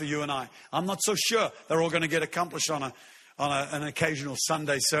in mind for you and I. I'm not so sure they're all going to get accomplished on an occasional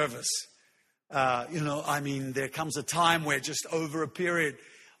Sunday service. You know, I mean, there comes a time where just over a period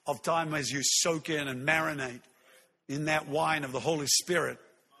of time as you soak in and marinate in that wine of the Holy Spirit,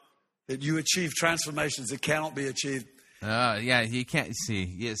 that you achieve transformations that cannot be achieved. Yeah, you can't see.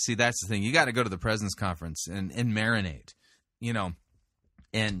 Yeah, see, that's the thing. You got to go to the Presence Conference and marinate, you know,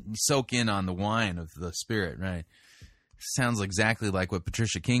 and soak in on the wine of the Spirit, right? Sounds exactly like what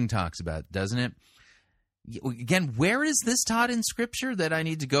Patricia King talks about, doesn't it? Again, where is this taught in Scripture that I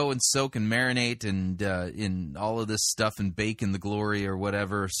need to go and soak and marinate and in all of this stuff and bake in the glory or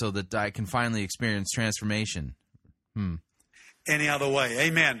whatever so that I can finally experience transformation? Any other way.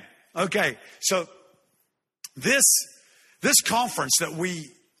 Amen. Okay, so this conference that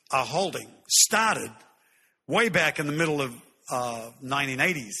we are holding started way back in the middle of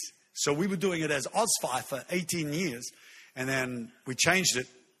 1980s. So we were doing it as OzFi for 18 years, and then we changed it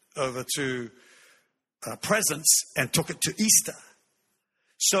over to Presence and took it to Easter.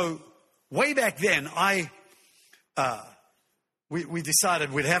 So way back then, we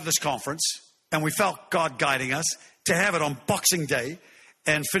decided we'd have this conference, and we felt God guiding us to have it on Boxing Day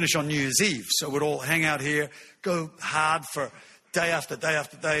and finish on New Year's Eve. So we'd all hang out here, go hard for day after day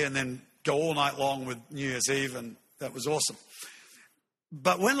after day, and then go all night long with New Year's Eve, and that was awesome.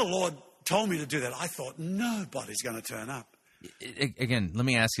 But when the Lord told me to do that, I thought, nobody's going to turn up. Again, let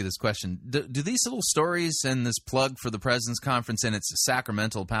me ask you this question. Do these little stories and this plug for the Presence Conference and its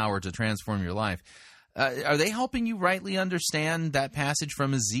sacramental power to transform your life, are they helping you rightly understand that passage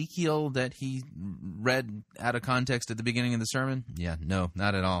from Ezekiel that he read out of context at the beginning of the sermon? Yeah, no,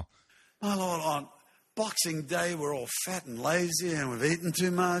 not at all. My Lord, on Boxing Day, we're all fat and lazy and we've eaten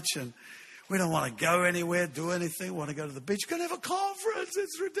too much and we don't want to go anywhere, do anything, want to go to the beach. We're going to have a conference.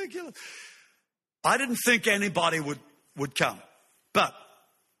 It's ridiculous. I didn't think anybody would come. But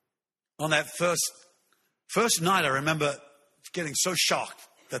on that first night, I remember getting so shocked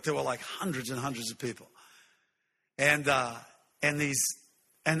that there were like hundreds and hundreds of people. And the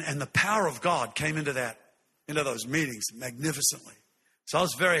power of God came into those meetings magnificently. So I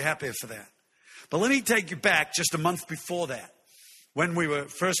was very happy for that. But let me take you back just a month before that, when we were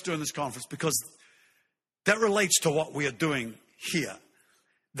first doing this conference, because that relates to what we are doing here.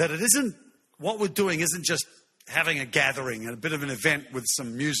 That what we're doing isn't just having a gathering and a bit of an event with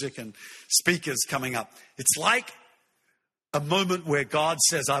some music and speakers coming up. It's like a moment where God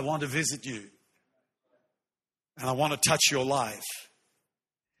says, I want to visit you and I want to touch your life.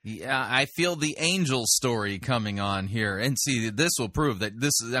 Yeah, I feel the angel story coming on here. And see, this will prove that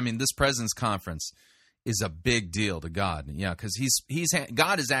this Presence Conference is a big deal to God. Yeah, because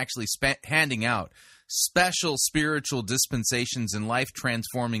God is actually handing out special spiritual dispensations and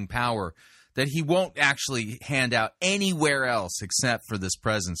life-transforming power that he won't actually hand out anywhere else except for this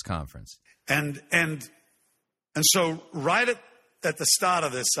Presence Conference. And so right at the start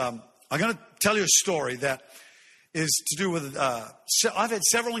of this, I'm going to tell you a story that is to do with, I've had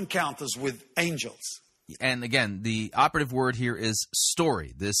several encounters with angels. And again, the operative word here is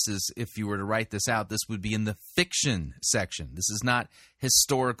story. This is, if you were to write this out, this would be in the fiction section. This is not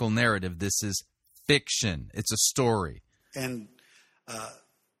historical narrative. This is fiction. It's a story. And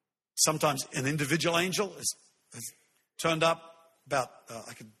sometimes an individual angel has turned up about,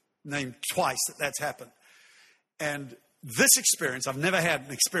 I could name twice that's happened. And this experience, I've never had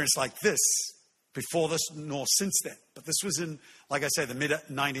an experience like this before this nor since then. But this was in, like I say, the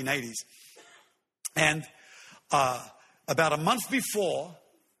mid-1980s. And about a month before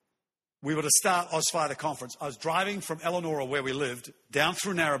we were to start Ozfighter Conference, I was driving from Eleanor, where we lived, down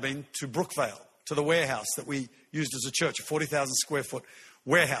through Narrabeen to Brookvale, to the warehouse that we used as a church, a 40,000 square foot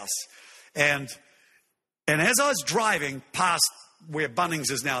warehouse. And as I was driving past where Bunnings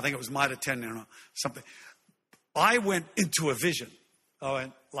is now, I think it was Mitre 10 or something, I went into a vision.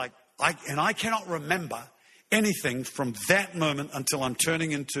 I cannot remember anything from that moment until I'm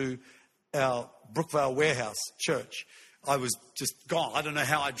turning into our Brookvale warehouse church. I was just gone. I don't know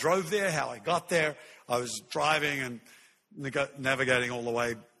how I drove there, how I got there. I was driving and navigating all the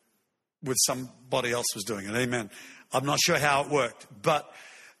way with somebody else was doing it. Amen. I'm not sure how it worked, but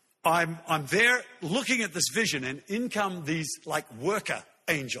I'm there looking at this vision, and in come these like worker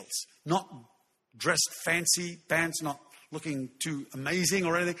angels, not dressed fancy pants, not looking too amazing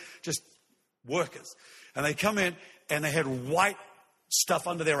or anything, just workers. And they come in and they had white stuff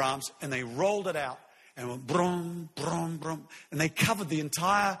under their arms and they rolled it out and went brum, brum, brum. And they covered the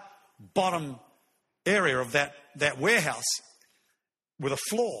entire bottom area of that warehouse with a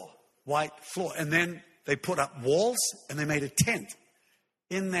floor, white floor. And then they put up walls and they made a tent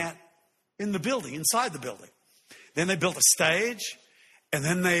in the building, inside the building. Then they built a stage and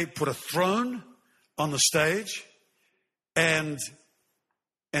then they put a throne on the stage. And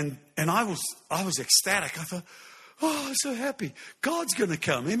I was ecstatic. I thought, oh, I'm so happy. God's going to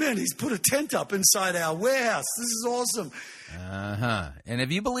come. Amen. He's put a tent up inside our warehouse. This is awesome. And if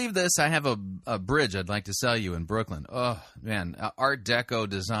you believe this, I have a bridge I'd like to sell you in Brooklyn. Oh, man. Art Deco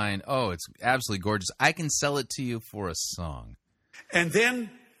design. Oh, it's absolutely gorgeous. I can sell it to you for a song. And then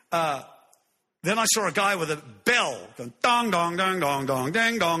I saw a guy with a bell going dong, dong, dong, dong, dong,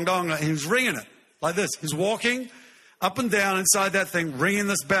 dang, dong, dong. And he was ringing it like this. He's walking up and down inside that thing, ringing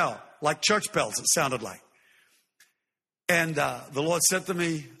this bell, like church bells, it sounded like. And the Lord said to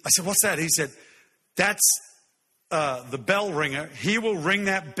me, I said, what's that? He said, that's the bell ringer. He will ring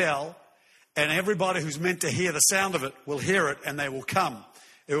that bell, and everybody who's meant to hear the sound of it will hear it, and they will come.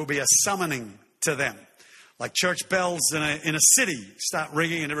 It will be a summoning to them. Like church bells in a city start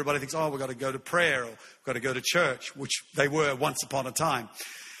ringing, and everybody thinks, oh, we've got to go to prayer, or we've got to go to church, which they were once upon a time,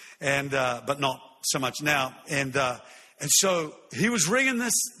 and but not so much now. And so he was ringing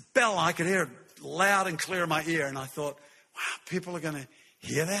this bell. I could hear it loud and clear in my ear. And I thought, wow, people are going to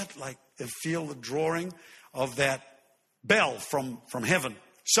hear that, like, and feel the drawing of that bell from heaven.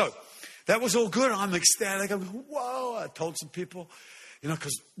 So that was all good. I'm ecstatic. I'm, whoa, I told some people,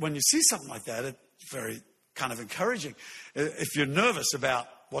 because when you see something like that, it's very kind of encouraging if you're nervous about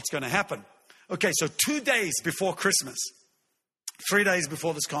what's going to happen. Okay, so 2 days before Christmas, 3 days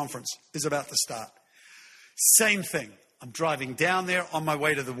before this conference is about to start. Same thing. I'm driving down there on my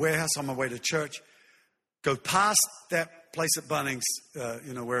way to the warehouse, on my way to church. Go past that place at Bunnings,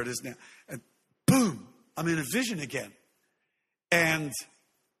 where it is now. And boom, I'm in a vision again. And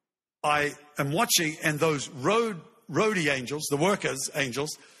I am watching, and those roadie angels, the workers angels,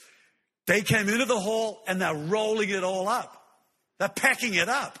 they came into the hall and they're rolling it all up. They're packing it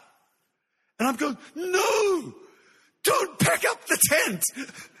up. And I'm going, no, don't pack up the tent.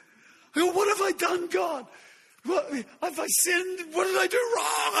 I go, what have I done, God? What, have I sinned? What did I do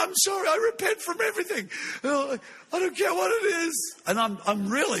wrong? I'm sorry. I repent from everything. I don't care what it is. And I'm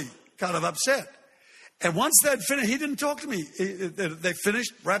really kind of upset. And once they'd finished, he didn't talk to me. They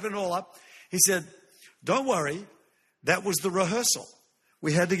finished wrapping it all up. He said, don't worry. That was the rehearsal.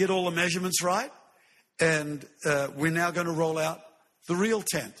 We had to get all the measurements right. And we're now going to roll out the real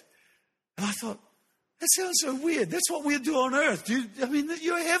tent. And I thought, that sounds so weird. That's what we do on earth.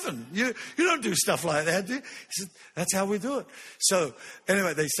 You're heaven. You don't do stuff like that, do you? He said, that's how we do it. So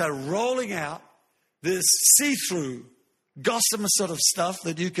anyway, they started rolling out this see-through gossamer sort of stuff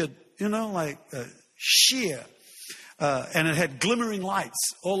that you could, sheer. And it had glimmering lights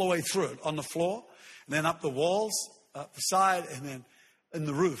all the way through it on the floor, and then up the walls, up the side, and then in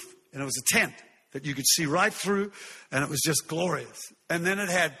the roof. And it was a tent that you could see right through, and it was just glorious. And then it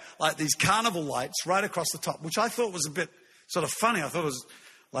had like these carnival lights right across the top, which I thought was a bit sort of funny. I thought it was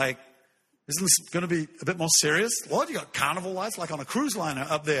like, isn't this going to be a bit more serious? Lord, you got carnival lights like on a cruise liner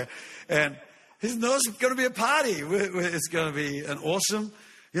up there. And isn't this going to be a party? It's going to be an awesome,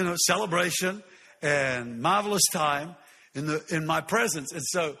 celebration and marvelous time in my presence. And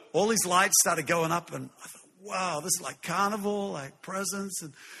so all these lights started going up, and I thought, wow, this is like carnival, like presents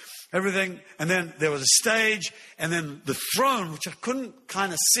and everything. And then there was a stage, and then the throne, which I couldn't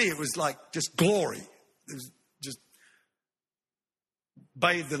kind of see. It was like just glory. It was just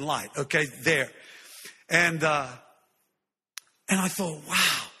bathed in light. Okay, there. And I thought,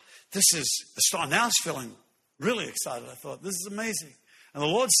 wow, this is a star. Now I was feeling really excited. I thought, this is amazing. And the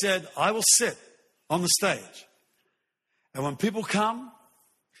Lord said, I will sit on the stage. And when people come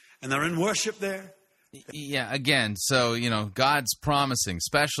and they're in worship there, yeah, again, so, God's promising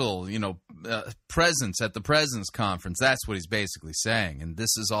special, presence at the Presence Conference. That's what he's basically saying. And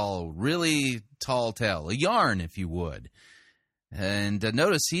this is all really tall tale, a yarn, if you would. And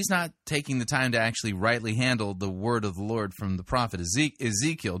notice he's not taking the time to actually rightly handle the word of the Lord from the prophet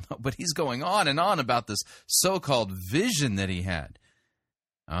Ezekiel, but he's going on and on about this so-called vision that he had.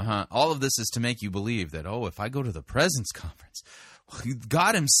 All of this is to make you believe that, if I go to the Presence Conference,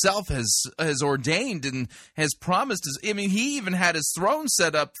 God himself has ordained and has promised. He even had his throne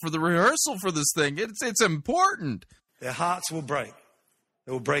set up for the rehearsal for this thing. It's important. Their hearts will break.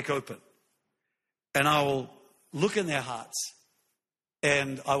 They will break open. And I will look in their hearts,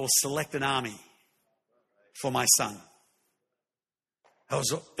 and I will select an army for my son. And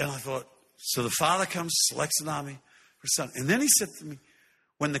I thought, so the father comes, selects an army for his son. And then he said to me,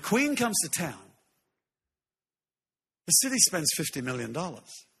 when the queen comes to town, the city spends $50 million.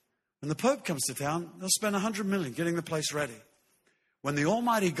 When the Pope comes to town, they'll spend $100 million getting the place ready. When the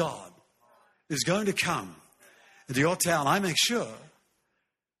Almighty God is going to come into your town, I make sure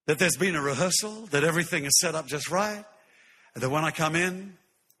that there's been a rehearsal, that everything is set up just right, and that when I come in,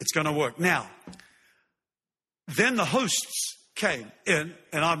 it's going to work. Now, then the hosts came in,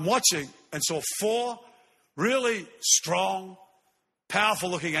 and I'm watching and saw 4 really strong,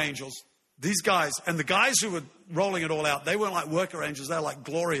 powerful-looking angels. These guys, and the guys who were rolling it all out, they weren't like worker angels, they were like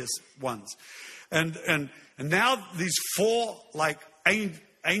glorious ones. And now these 4 like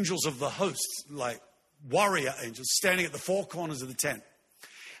angels of the hosts, like warrior angels, standing at the 4 corners of the tent.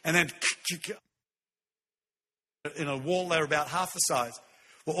 And then in a wall there about half the size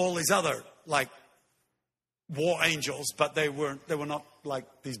were all these other like war angels, but they were not like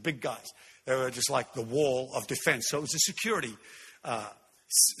these big guys. They were just like the wall of defense. So it was a security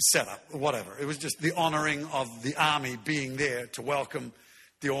setup, or whatever. It was just the honoring of the army being there to welcome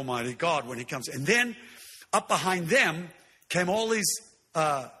the Almighty God when he comes. And then up behind them came all these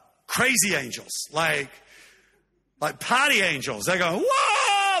crazy angels, like party angels. They're going,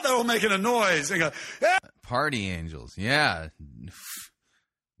 whoa! They're all making a noise. They go, yeah. Party angels, yeah.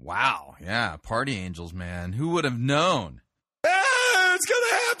 Wow, yeah, party angels, man. Who would have known? Yeah, it's going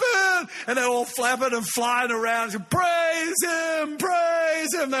to happen! And they're all flapping and flying around. Praise him,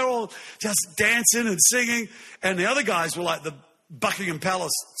 praise him. They're all just dancing and singing. And the other guys were like the Buckingham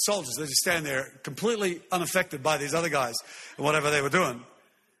Palace soldiers. They just stand there completely unaffected by these other guys and whatever they were doing.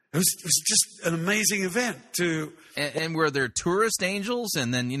 It was just an amazing event to... And were there tourist angels?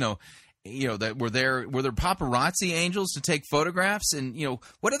 And then, that were there paparazzi angels to take photographs? And,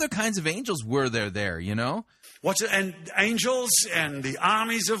 what other kinds of angels were there, And angels and the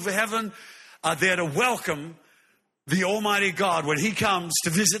armies of heaven are there to welcome the Almighty God when he comes to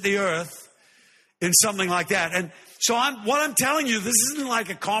visit the earth in something like that. And so what I'm telling you, this isn't like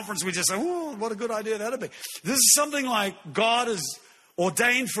a conference we just say, oh, what a good idea that'd be. This is something like God has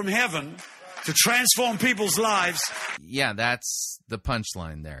ordained from heaven to transform people's lives. Yeah, that's the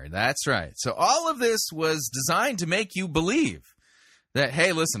punchline there. That's right. So all of this was designed to make you believe that,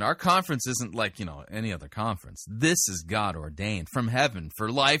 hey, listen, our conference isn't like, any other conference. This is God ordained from heaven for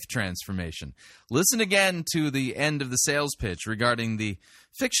life transformation. Listen again to the end of the sales pitch regarding the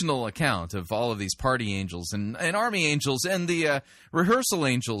fictional account of all of these party angels and army angels and the rehearsal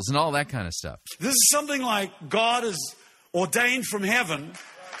angels and all that kind of stuff. This is something like God is ordained from heaven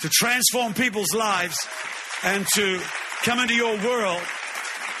to transform people's lives and to come into your world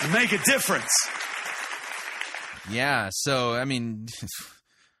and make a difference. Yeah, so, I mean,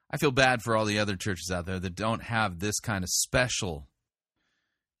 I feel bad for all the other churches out there that don't have this kind of special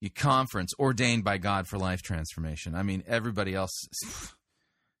conference ordained by God for life transformation. I mean, everybody else,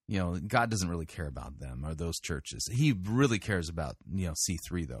 God doesn't really care about them or those churches. He really cares about,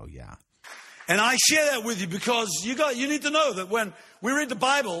 C3, though, yeah. And I share that with you because you need to know that when we read the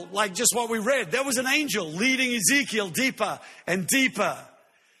Bible, like just what we read, there was an angel leading Ezekiel deeper and deeper.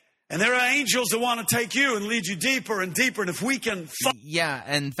 And there are angels that want to take you and lead you deeper and deeper. And if we can...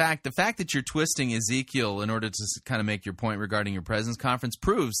 Yeah, in fact, the fact that you're twisting Ezekiel in order to kind of make your point regarding your presence conference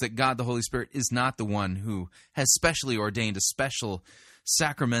proves that God the Holy Spirit is not the one who has specially ordained a special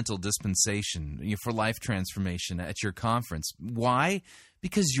sacramental dispensation for life transformation at your conference. Why?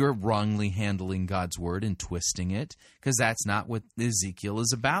 Because you're wrongly handling God's word and twisting it, because that's not what Ezekiel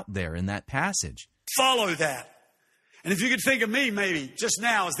is about there in that passage. Follow that. And if you could think of me maybe just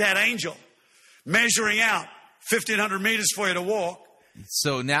now as that angel measuring out 1,500 meters for you to walk.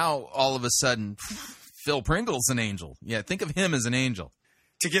 So now all of a sudden, Phil Pringle's an angel. Yeah, think of him as an angel.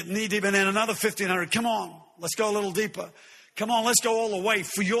 To get knee deep and then another 1,500. Come on, let's go a little deeper. Come on, let's go all the way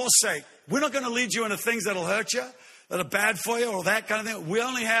for your sake. We're not going to lead you into things that'll hurt you, that are bad for you or that kind of thing. We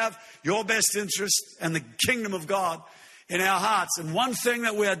only have your best interest and the kingdom of God in our hearts. And one thing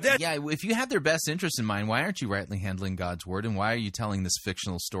that we are dead. Yeah, if you have their best interest in mind, why aren't you rightly handling God's word? And why are you telling this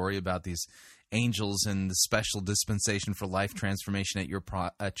fictional story about these angels and the special dispensation for life transformation at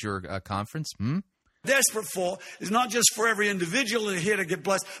your conference? Desperate for is not just for every individual here to get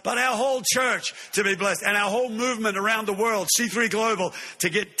blessed, but our whole church to be blessed and our whole movement around the world, C3 Global, to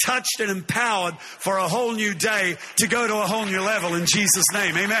get touched and empowered for a whole new day, to go to a whole new level in Jesus'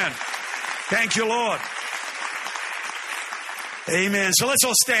 name. Amen. Thank you, Lord. Amen. So let's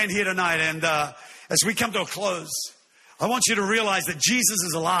all stand here tonight. And as we come to a close, I want you to realize that Jesus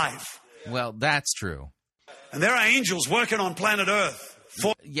is alive. Well, that's true. And there are angels working on planet Earth.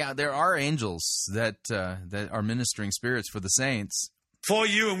 Yeah, there are angels that are ministering spirits for the saints. For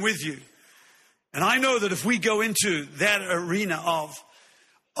you and with you. And I know that if we go into that arena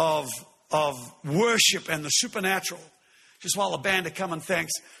of worship and the supernatural, just while the band are coming,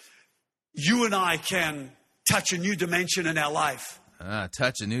 thanks, you and I can touch a new dimension in our life.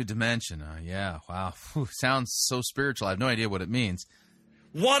 Touch a new dimension. Yeah, wow. Whew, sounds so spiritual. I have no idea what it means.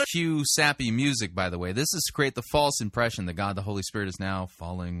 What cue sappy music, by the way. This is to create the false impression that God the Holy Spirit is now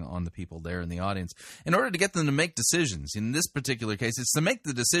falling on the people there in the audience in order to get them to make decisions. In this particular case, it's to make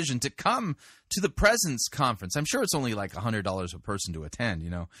the decision to come to the Presence Conference. I'm sure it's only like $100 a person to attend,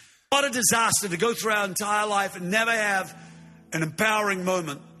 What a disaster to go through our entire life and never have an empowering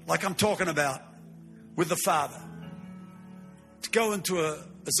moment like I'm talking about with the Father. To go into a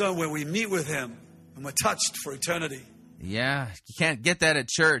zone where we meet with Him and we're touched for eternity. Yeah, you can't get that at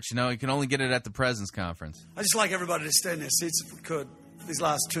church, You can only get it at the Presence Conference. I'd just like everybody to stay in their seats if we could for these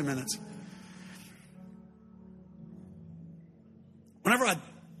last 2 minutes. Whenever I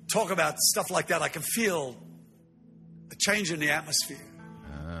talk about stuff like that, I can feel a change in the atmosphere.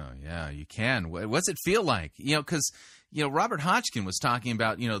 Oh, yeah, you can. What's it feel like? Because, Robert Hodgkin was talking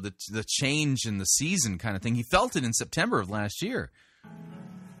about, the change in the season kind of thing. He felt it in September of last year.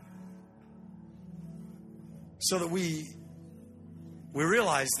 So that we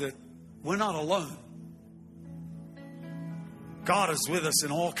realize that we're not alone. God is with us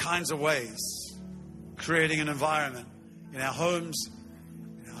in all kinds of ways, creating an environment in our homes,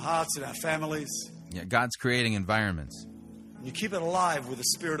 in our hearts, in our families. Yeah, God's creating environments. And you keep it alive with the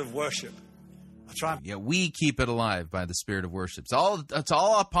spirit of worship. We keep it alive by the spirit of worship. It's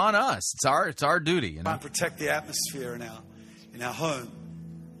all upon us. It's our duty. I protect the atmosphere in our home.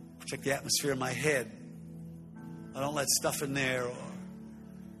 Protect the atmosphere in my head. I don't let stuff in there or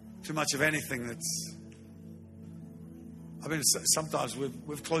too much of anything that's... sometimes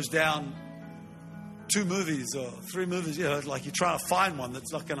we've closed down 2 movies or 3 movies. Like you're trying to find one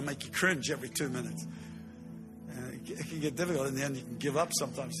that's not going to make you cringe every 2 minutes. And it can get difficult. In the end, you can give up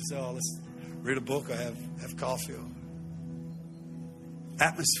sometimes. You say, let's read a book or have coffee. Or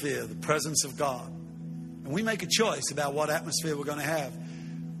atmosphere, the presence of God. And we make a choice about what atmosphere we're going to have.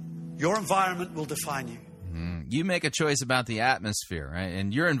 Your environment will define you. You make a choice about the atmosphere, right?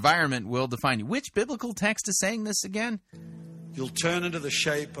 And your environment will define you. Which biblical text is saying this again? You'll turn into the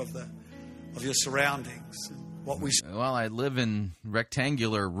shape of your surroundings. Well, I live in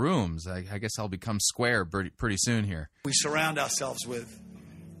rectangular rooms. I guess I'll become square pretty soon here. We surround ourselves with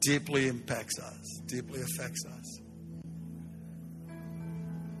deeply impacts us, deeply affects us.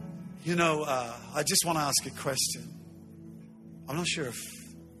 You know, I just want to ask a question. I'm not sure if...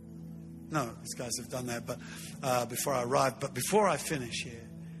 No, these guys have done that, but before I arrive. But before I finish here,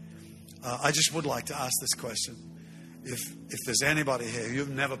 I just would like to ask this question. If there's anybody here, you've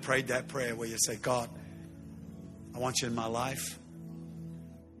never prayed that prayer where you say, God, I want you in my life.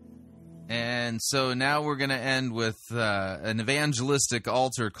 And so now we're going to end with an evangelistic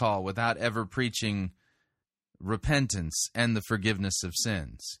altar call without ever preaching repentance and the forgiveness of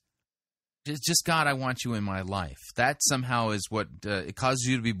sins. Just, God, I want you in my life. That somehow is what it causes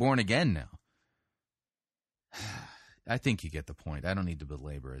you to be born again now. I think you get the point. I don't need to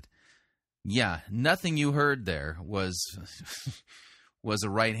belabor it. Yeah, nothing you heard there was a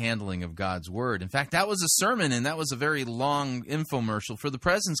right handling of God's word. In fact, that was a sermon, and that was a very long infomercial for the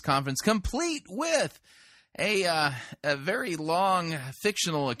President's Conference, complete with a very long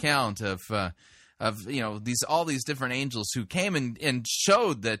fictional account of all these different angels who came and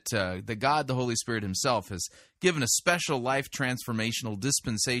showed that God, the Holy Spirit himself, has given a special life transformational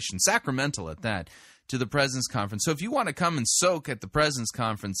dispensation, sacramental at that, to the President's Conference. So if you want to come and soak at the President's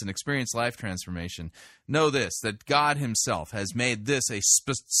Conference and experience life transformation, know this, that God himself has made this a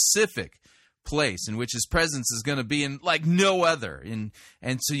specific place in which his presence is going to be in like no other. And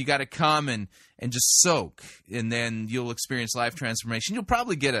so you got to come and just soak, and then you'll experience life transformation. You'll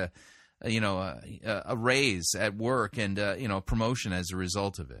probably get a raise at work and a promotion as a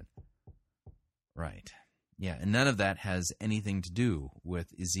result of it. Right. Yeah, and none of that has anything to do with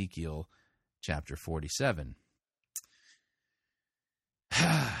Ezekiel chapter 47.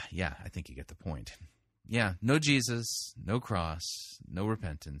 Yeah, I think you get the point. Yeah, no Jesus, no cross, no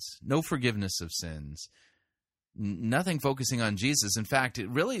repentance, no forgiveness of sins, nothing focusing on Jesus. In fact,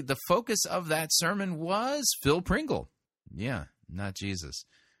 the focus of that sermon was Phil Pringle. Yeah, not Jesus.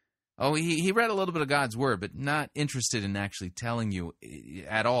 Oh, he read a little bit of God's word, but not interested in actually telling you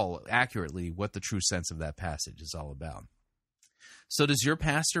at all accurately what the true sense of that passage is all about. So does your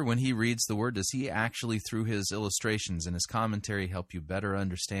pastor, when he reads the word, does he actually, through his illustrations and his commentary, help you better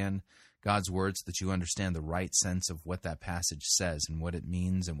understand God's word so that you understand the right sense of what that passage says and what it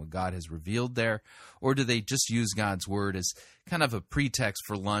means and what God has revealed there? Or do they just use God's word as kind of a pretext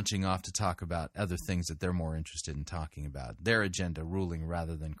for launching off to talk about other things that they're more interested in talking about, their agenda ruling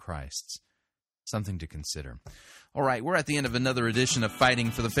rather than Christ's? Something to consider. All right, we're at the end of another edition of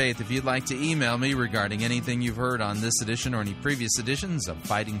Fighting for the Faith. If you'd like to email me regarding anything you've heard on this edition or any previous editions of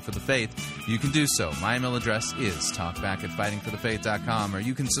Fighting for the Faith, you can do so. My email address is talkback@fightingforthefaith.com, or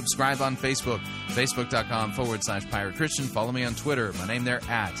you can subscribe on Facebook, facebook.com/Pirate Christian. Follow me on Twitter. My name there,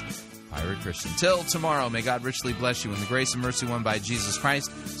 @Pirate Christian. Till tomorrow, may God richly bless you in the grace and mercy won by Jesus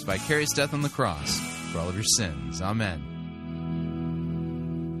Christ, his vicarious death on the cross for all of your sins. Amen.